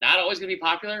not always going to be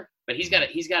popular, but he's got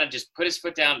to just put his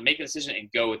foot down, make a decision, and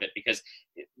go with it. Because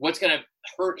what's going to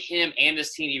hurt him and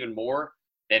this team even more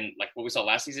than, like, what we saw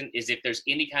last season is if there's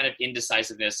any kind of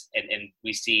indecisiveness and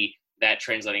we see that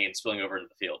translating and spilling over into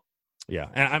the field. Yeah,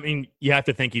 and I mean, you have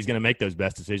to think he's going to make those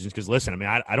best decisions because, listen, I mean,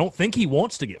 I don't think he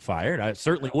wants to get fired. I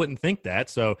certainly wouldn't think that.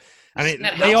 So, I mean,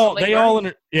 they all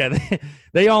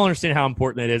understand how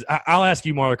important that is. I'll ask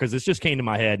you, Marler, because this just came to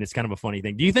my head, and it's kind of a funny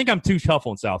thing. Do you think I'm too tough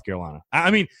on South Carolina? I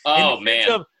mean,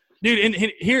 dude, and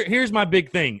here's my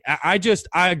big thing. I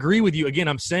agree with you. Again,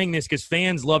 I'm saying this because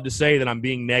fans love to say that I'm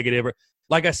being negative.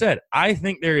 Like I said, I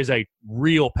think there is a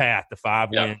real path to 5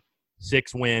 wins,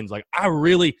 6 wins. Like, I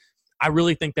really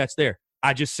think that's there.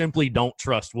 I just simply don't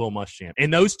trust Will Muschamp.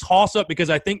 And those toss-up,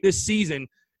 because I think this season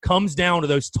comes down to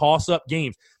those toss-up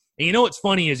games. And you know what's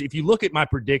funny is if you look at my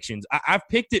predictions, I've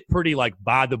picked it pretty like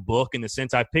by the book in the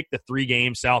sense I picked the 3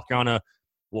 games South Carolina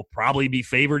will probably be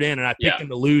favored in, and I picked them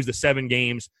to lose the 7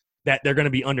 games that they're going to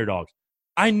be underdogs.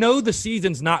 I know the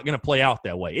season's not going to play out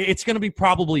that way. It's going to be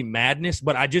probably madness,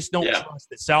 but I just don't trust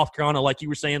that South Carolina, like you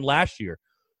were saying last year,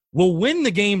 will win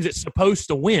the games it's supposed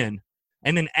to win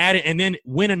and then add it and then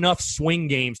win enough swing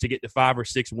games to get to 5 or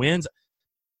 6 wins.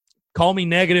 Call me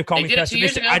negative, call me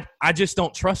pessimistic. I just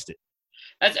don't trust it.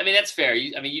 That's fair.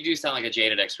 You do sound like a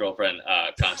jaded ex-girlfriend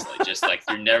constantly. Just like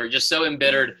you're never just so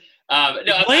embittered.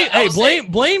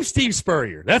 Blame Steve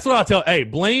Spurrier. That's what I'll tell. Hey,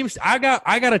 blame. I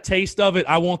got a taste of it.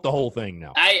 I want the whole thing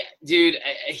now.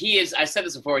 He is. I said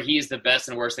this before. He is the best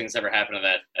and worst thing that's ever happened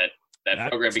to that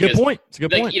program. It's a good point. It's a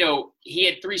good point. He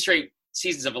had 3 straight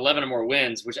seasons of 11 or more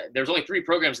wins, which there's only 3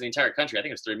 programs in the entire country. I think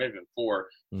it was 3, maybe even 4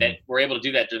 that were able to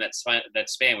do that during that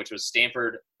span, which was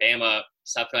Stanford, Bama,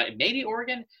 South Carolina, maybe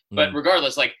Oregon. But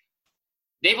regardless, like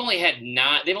they've only had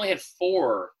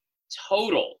 4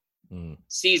 total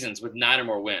seasons with 9 or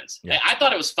more wins. Yeah. I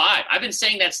thought it was 5. I've been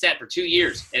saying that stat for 2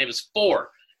 years, and it was 4.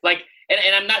 Like, and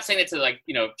I'm not saying that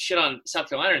to shit on South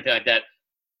Carolina or anything like that.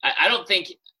 I don't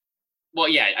think. Well,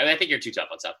 yeah, I think you're too tough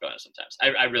on South Carolina sometimes.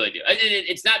 I really do.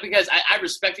 It's not because I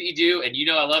respect what you do, and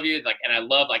I love you. Like, and I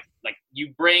love like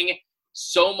you bring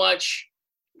so much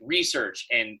research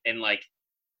and like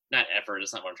not effort.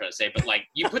 That's not what I'm trying to say, but like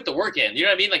you put the work in. You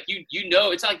know what I mean? Like you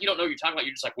know, it's not like you don't know what you're talking about.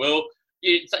 You're just like, well,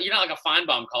 you're not like a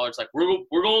Feinbaum caller. It's like we're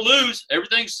gonna lose.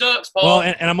 Everything sucks, Paul. Well,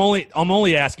 and I'm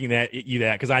only asking that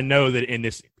because I know that in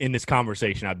this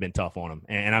conversation I've been tough on them,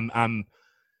 and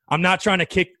I'm not trying to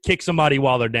kick somebody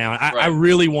while they're down. I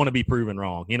really want to be proven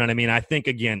wrong. You know what I mean? I think,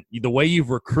 again, the way you've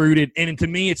recruited, and to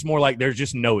me it's more like there's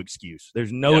just no excuse.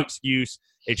 There's no excuse.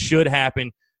 It should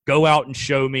happen. Go out and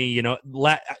show me.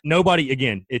 Nobody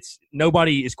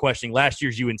is questioning. Last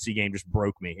year's UNC game just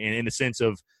broke me, and in the sense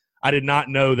of I did not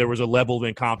know there was a level of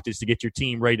incompetence to get your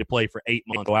team ready to play for 8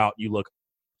 months. Go out, you look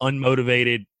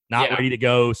unmotivated, not ready to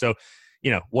go. So,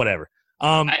 whatever.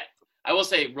 I will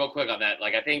say real quick on that.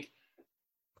 Like, I think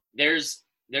there's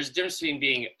a difference between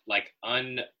being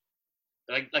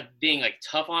being like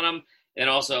tough on them and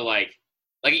also like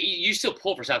you still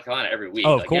pull for South Carolina every week.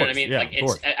 Oh, of course. You know what I mean? Yeah, like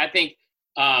it's. I think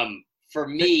for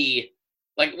me,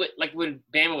 like when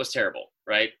Bama was terrible,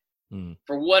 right?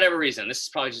 For whatever reason, this is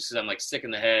probably just because I'm like sick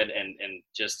in the head and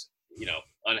just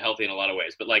unhealthy in a lot of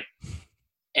ways. But like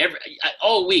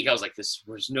all week, I was like,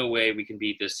 there's no way we can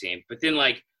beat this team. But then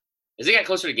like as it got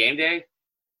closer to game day,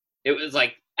 it was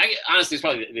like honestly, it's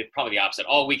probably the opposite.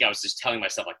 All week, I was just telling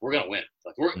myself like we're gonna win.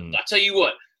 Like I'll tell you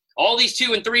what. All these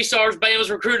 2 and 3 stars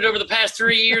Bama's recruited over the past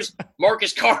 3 years,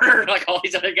 Marcus Carter, like all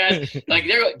these other guys, like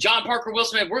they're John Parker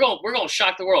Wilson, we're gonna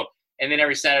shock the world. And then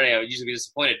every Saturday I would usually be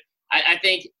disappointed. I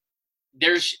think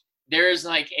there's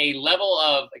like a level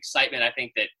of excitement. I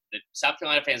think that South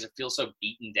Carolina fans feel so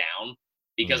beaten down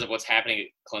because of what's happening at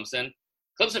Clemson.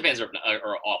 Clemson fans are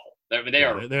awful. They're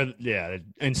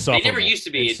insufferable. They never used to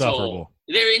be until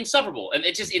they're insufferable, and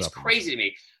it's crazy to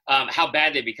me how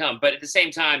bad they become. But at the same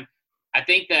time, I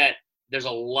think that there's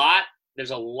a lot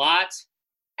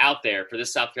out there for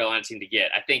this South Carolina team to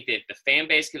get. I think that the fan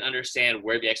base can understand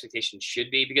where the expectations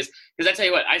should be because I tell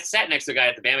you what, I sat next to a guy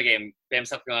at the Bama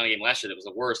South Carolina game last year that was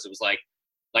the worst. It was like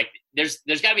there's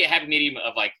got to be a happy medium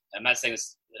of like, I'm not saying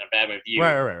this in a bad way of you,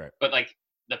 right. But like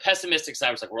the pessimistic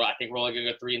side was like, I think we're only going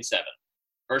to go 3-7,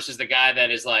 versus the guy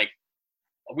that is like,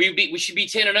 we should be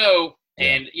 10-0.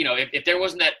 And, if there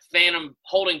wasn't that phantom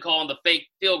holding call on the fake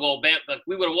field goal,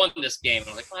 we would have won this game.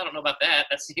 And I'm like, I don't know about that.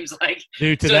 That seems like –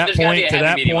 Dude, to that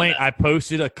point, I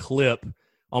posted a clip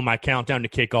on my countdown to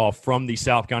kickoff from the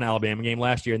South Carolina-Alabama game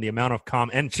last year, and the amount of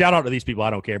and shout out to these people,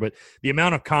 I don't care, but the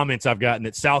amount of comments I've gotten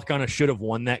that South Carolina should have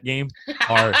won that game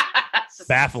are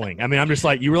baffling. I mean, I'm just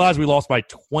like, you realize we lost by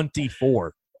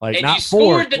 24. Like, and not you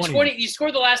scored 20. You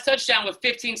scored the last touchdown with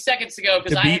 15 seconds to go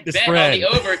because I had bet on the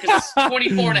over because it's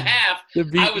 24.5.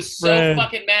 I was so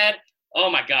fucking mad.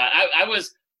 Oh my god!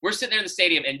 We're sitting there in the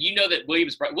stadium, and you know that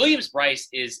Williams Bryce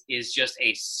is just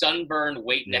a sunburn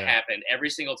waiting to happen every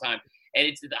single time, and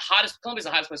it's the hottest. Columbia's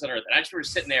the hottest place on earth, and I just remember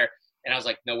sitting there, and I was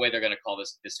like, no way they're going to call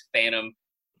this phantom,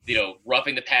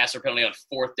 roughing the passer penalty on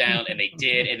 4th down, and they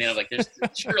did, and then I was like, there's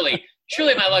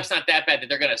surely my luck's not that bad that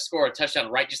they're going to score a touchdown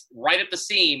right at the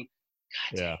seam.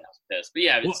 God damn, I was pissed. But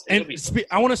yeah,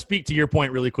 I want to speak to your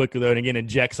point really quickly though, and again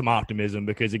inject some optimism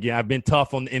because again I've been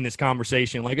tough in this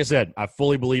conversation. Like I said, I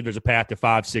fully believe there's a path to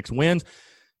 5-6 wins.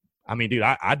 I mean, dude,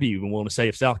 I'd be even willing to say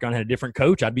if South Carolina had a different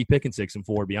coach, I'd be picking 6-4.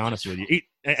 To be honest with you,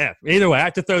 either way, I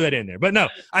have to throw that in there. But no,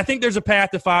 I think there's a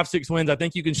path to 5-6 wins. I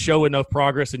think you can show enough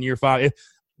progress in year 5.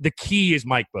 the key is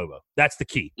Mike Bobo. That's the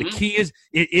key. The key is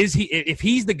he if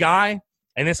he's the guy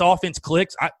and this offense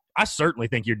clicks, I certainly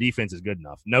think your defense is good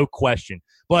enough. No question.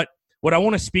 But what I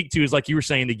want to speak to is, like you were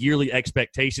saying, the yearly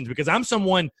expectations, because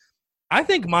I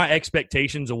think my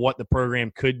expectations of what the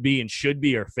program could be and should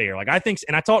be are fair. Like I think,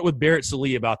 and I talked with Barrett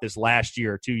Salee about this last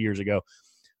year or 2 years ago.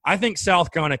 I think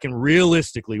South Carolina can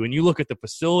realistically, when you look at the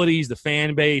facilities, the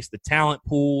fan base, the talent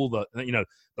pool, the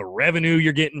revenue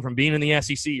you're getting from being in the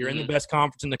SEC, you're in the best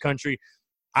conference in the country.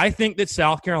 I think that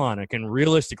South Carolina can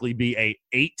realistically be a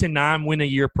 8 to 9 win a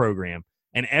year program,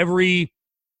 and every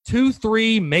 2,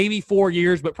 3, maybe 4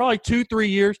 years, but probably 2, 3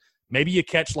 years, maybe you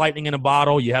catch lightning in a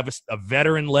bottle. You have a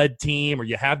veteran-led team, or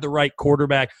you have the right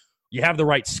quarterback, you have the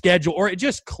right schedule, or it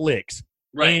just clicks.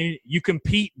 Right. And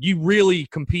you really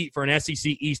compete for an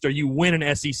SEC East, or you win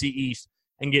an SEC East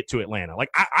and get to Atlanta. Like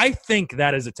I think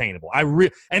that is attainable.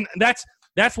 And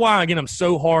that's why, again, I'm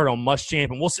so hard on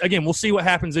Muschamp. And we'll see what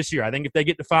happens this year. I think if they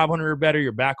get to 500 or better,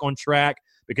 you're back on track,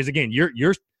 because again,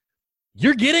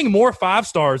 you're getting more 5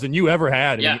 stars than you ever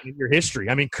had in your history.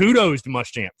 I mean, kudos to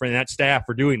Muschamp for that staff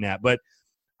for doing that. But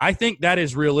I think that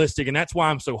is realistic, and that's why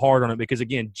I'm so hard on it, because,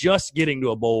 again, just getting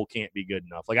to a bowl can't be good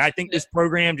enough. Like, I think this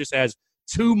program just has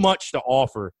too much to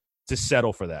offer to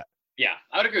settle for that. Yeah,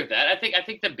 I would agree with that. I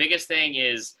think the biggest thing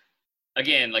is,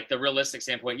 again, like the realistic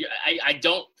standpoint. I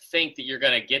don't think that you're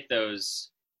going to get those.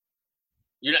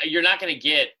 You're not going to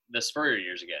get the Spurrier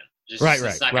years again. It's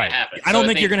not going to happen. I don't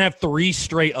think you're going to have 3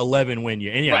 straight 11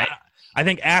 you. And I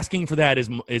think asking for that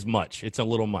is much. It's a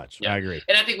little much. Yeah. I agree.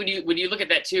 And I think when you look at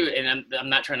that too, and I'm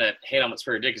not trying to hate on what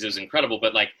Spurrier did, because it was incredible,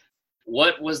 but like,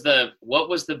 what was the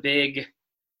big?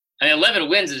 I mean, 11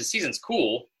 wins in a season's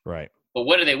cool, right? But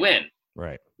what did they win?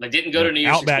 Right. They didn't go to New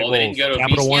Year's Six Bowl. They didn't go to a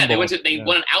BC. Yeah, they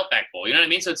won an Outback Bowl. You know what I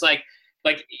mean? So it's like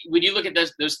when you look at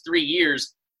those 3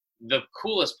 years, the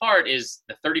coolest part is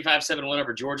the 35-7 win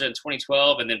over Georgia in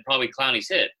 2012, and then probably Clowney's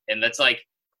hit. And that's like,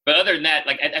 but other than that,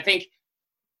 like I think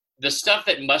the stuff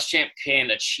that Muschamp can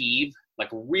achieve, like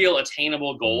real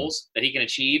attainable goals that he can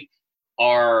achieve,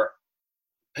 are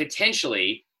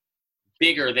potentially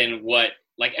bigger than what.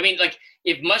 Like, I mean, like,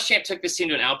 if Muschamp took this team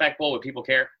to an Outback Bowl, would people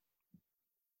care?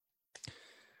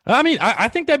 I mean, I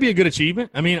think that'd be a good achievement.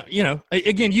 I mean,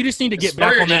 again, you just need to get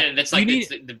back on that. That's like it's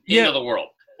the end of the world.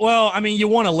 Well, I mean, you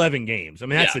won 11 games. I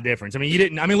mean, that's the difference. I mean, you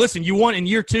didn't. I mean, listen, you won in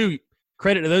year 2.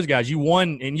 Credit to those guys. You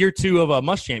won in year 2 of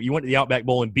Muschamp. You went to the Outback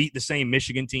Bowl and beat the same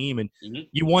Michigan team, and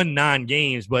you won 9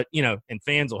 games. But and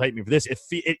fans will hate me for this.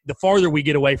 The farther we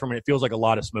get away from it, it feels like a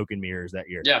lot of smoke and mirrors that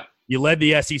year. Yeah, you led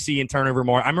the SEC in turnover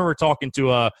mark. I remember talking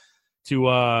to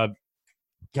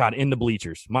God in the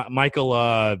bleachers,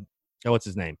 Michael. What's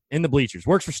his name? In the bleachers,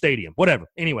 works for Stadium, whatever.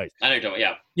 Anyways, I know you're talking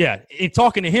about, yeah. And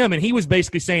talking to him, and he was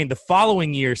basically saying the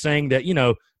following year, saying that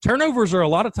turnovers are a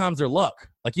lot of times their luck.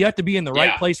 Like, you have to be in the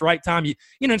right place, right time.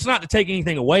 It's not to take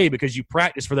anything away, because you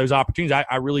practice for those opportunities.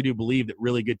 I really do believe that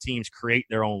really good teams create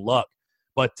their own luck.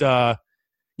 But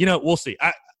we'll see.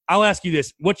 I'll ask you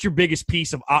this: what's your biggest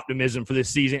piece of optimism for this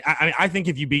season? I think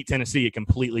if you beat Tennessee, it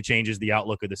completely changes the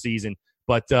outlook of the season.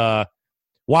 But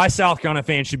why South Carolina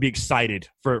fans should be excited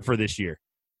for this year?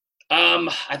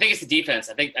 I think it's the defense.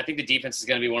 I think the defense is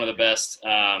going to be one of the best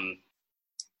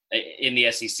in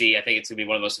the SEC. I think it's going to be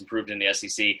one of the most improved in the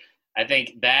SEC. I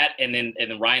think that, and then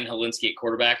Ryan Helinski at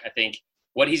quarterback. I think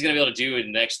what he's going to be able to do in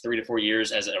the next 3 to 4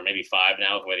 years, or maybe 5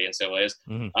 now with the way the NCAA is.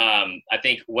 I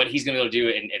think what he's going to be able to do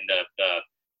in the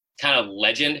kind of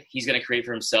legend he's going to create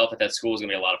for himself at that school is going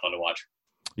to be a lot of fun to watch.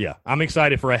 Yeah, I'm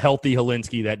excited for a healthy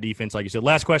Helinski, that defense, like you said.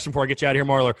 Last question before I get you out of here,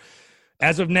 Marler.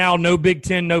 As of now, no Big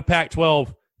Ten, no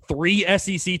Pac-12, 3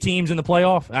 SEC teams in the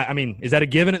playoff. I mean, is that a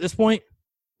given at this point?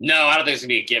 No, I don't think it's gonna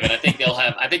be a given.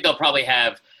 I think they'll probably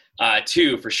have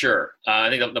 2 for sure. I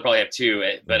think they'll probably have 2,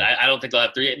 but I don't think they'll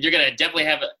have 3. You're gonna definitely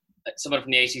have somebody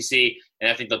from the ACC,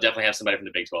 and I think they'll definitely have somebody from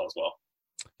the Big 12 as well.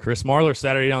 Chris Marler,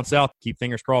 Saturday Down South. Keep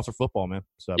fingers crossed for football, man.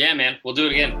 So yeah, man, we'll do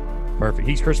it again. Perfect.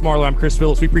 He's Chris Marler. I'm Chris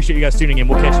Phillips. We appreciate you guys tuning in.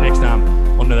 We'll catch you next time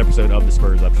on another episode of the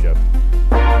Spurs Up Show.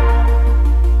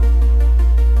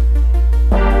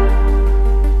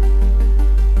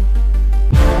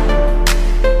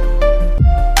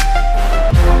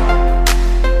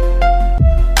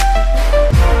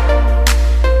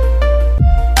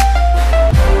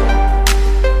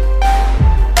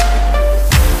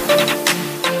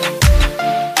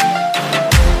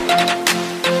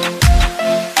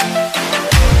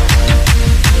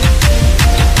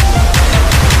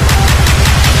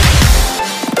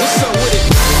 What's up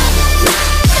with it?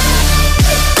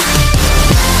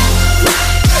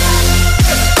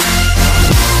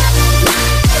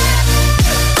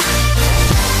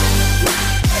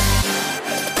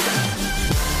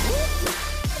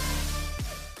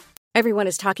 Everyone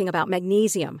is talking about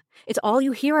magnesium. It's all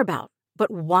you hear about. But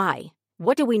why?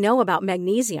 What do we know about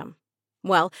magnesium?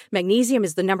 Well, magnesium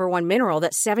is the number one mineral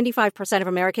that 75% of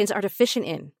Americans are deficient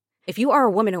in. If you are a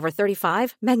woman over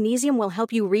 35, magnesium will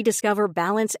help you rediscover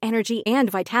balance, energy, and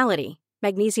vitality.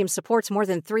 Magnesium supports more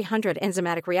than 300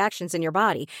 enzymatic reactions in your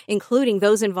body, including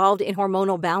those involved in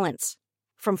hormonal balance.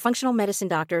 From functional medicine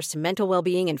doctors to mental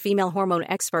well-being and female hormone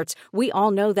experts, we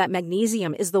all know that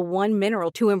magnesium is the one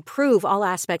mineral to improve all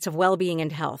aspects of well-being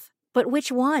and health. But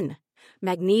which one?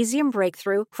 Magnesium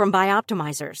Breakthrough from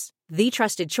Bioptimizers, the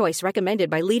trusted choice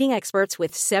recommended by leading experts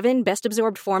with 7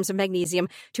 best-absorbed forms of magnesium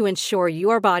to ensure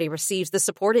your body receives the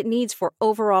support it needs for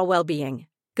overall well-being.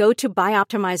 Go to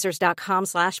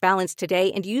bioptimizers.com/balance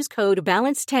today and use code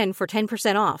BALANCE10 for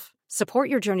 10% off. Support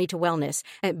your journey to wellness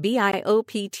at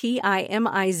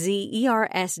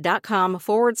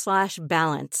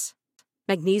bioptimizers.com/balance.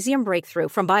 Magnesium Breakthrough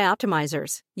from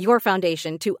Bioptimizers, your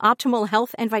foundation to optimal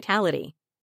health and vitality.